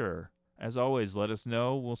sticker, as always, let us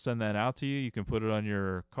know. We'll send that out to you. You can put it on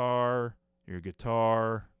your car, your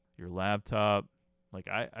guitar, your laptop. Like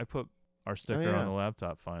I put our sticker on the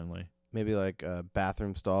laptop finally. Maybe like a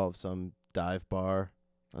bathroom stall of some dive bar.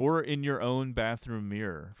 Or in your own bathroom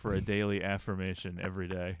mirror for a daily affirmation every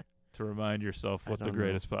day to remind yourself what the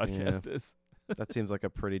greatest podcast is. That seems like a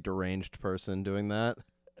pretty deranged person doing that.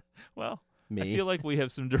 Well, me. I feel like we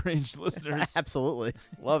have some deranged listeners. Absolutely.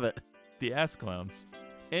 Love it. The Ass Clowns.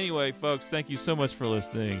 Anyway, folks, thank you so much for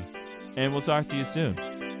listening, and we'll talk to you soon.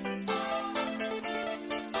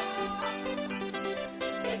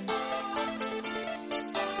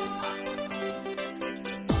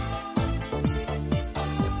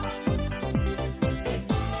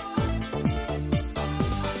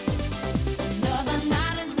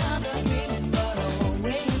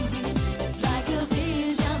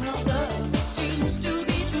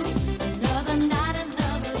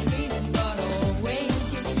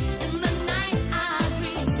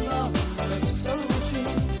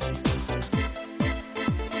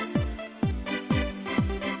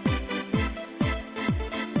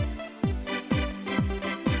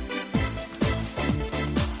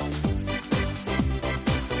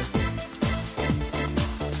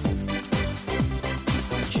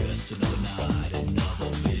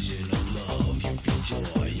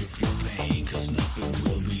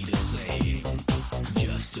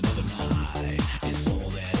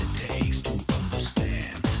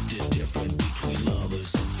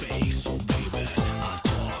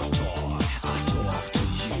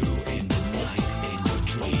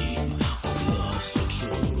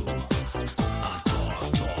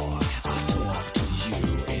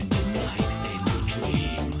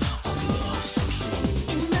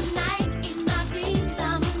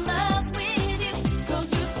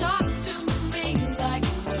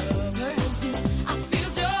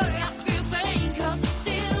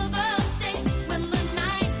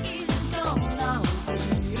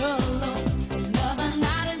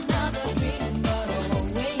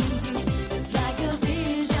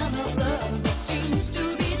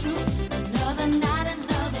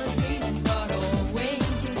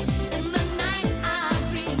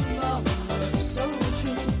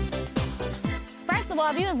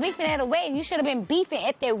 If you was beefing at a wedding, you should have been beefing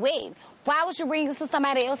at their wedding. Why would you bring this to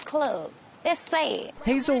somebody else's club? That's sad.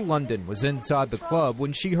 Hazel London was inside the club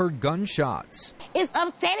when she heard gunshots. It's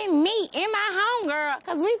upsetting me and my homegirl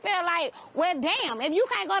because we feel like, well, damn, if you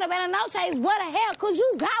can't go to Bella Noche's, what the hell could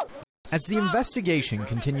you go? As the investigation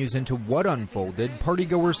continues into what unfolded,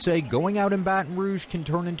 partygoers say going out in Baton Rouge can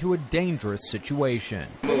turn into a dangerous situation.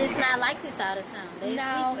 It's not like this out of town. It's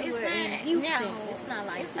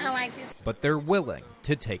not like this. But they're willing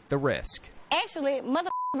to take the risk. Actually, mother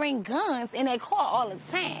bring guns in their car all the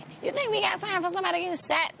time. You think we got time for somebody getting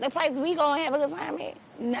shot the place we go and have a good time at?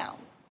 No.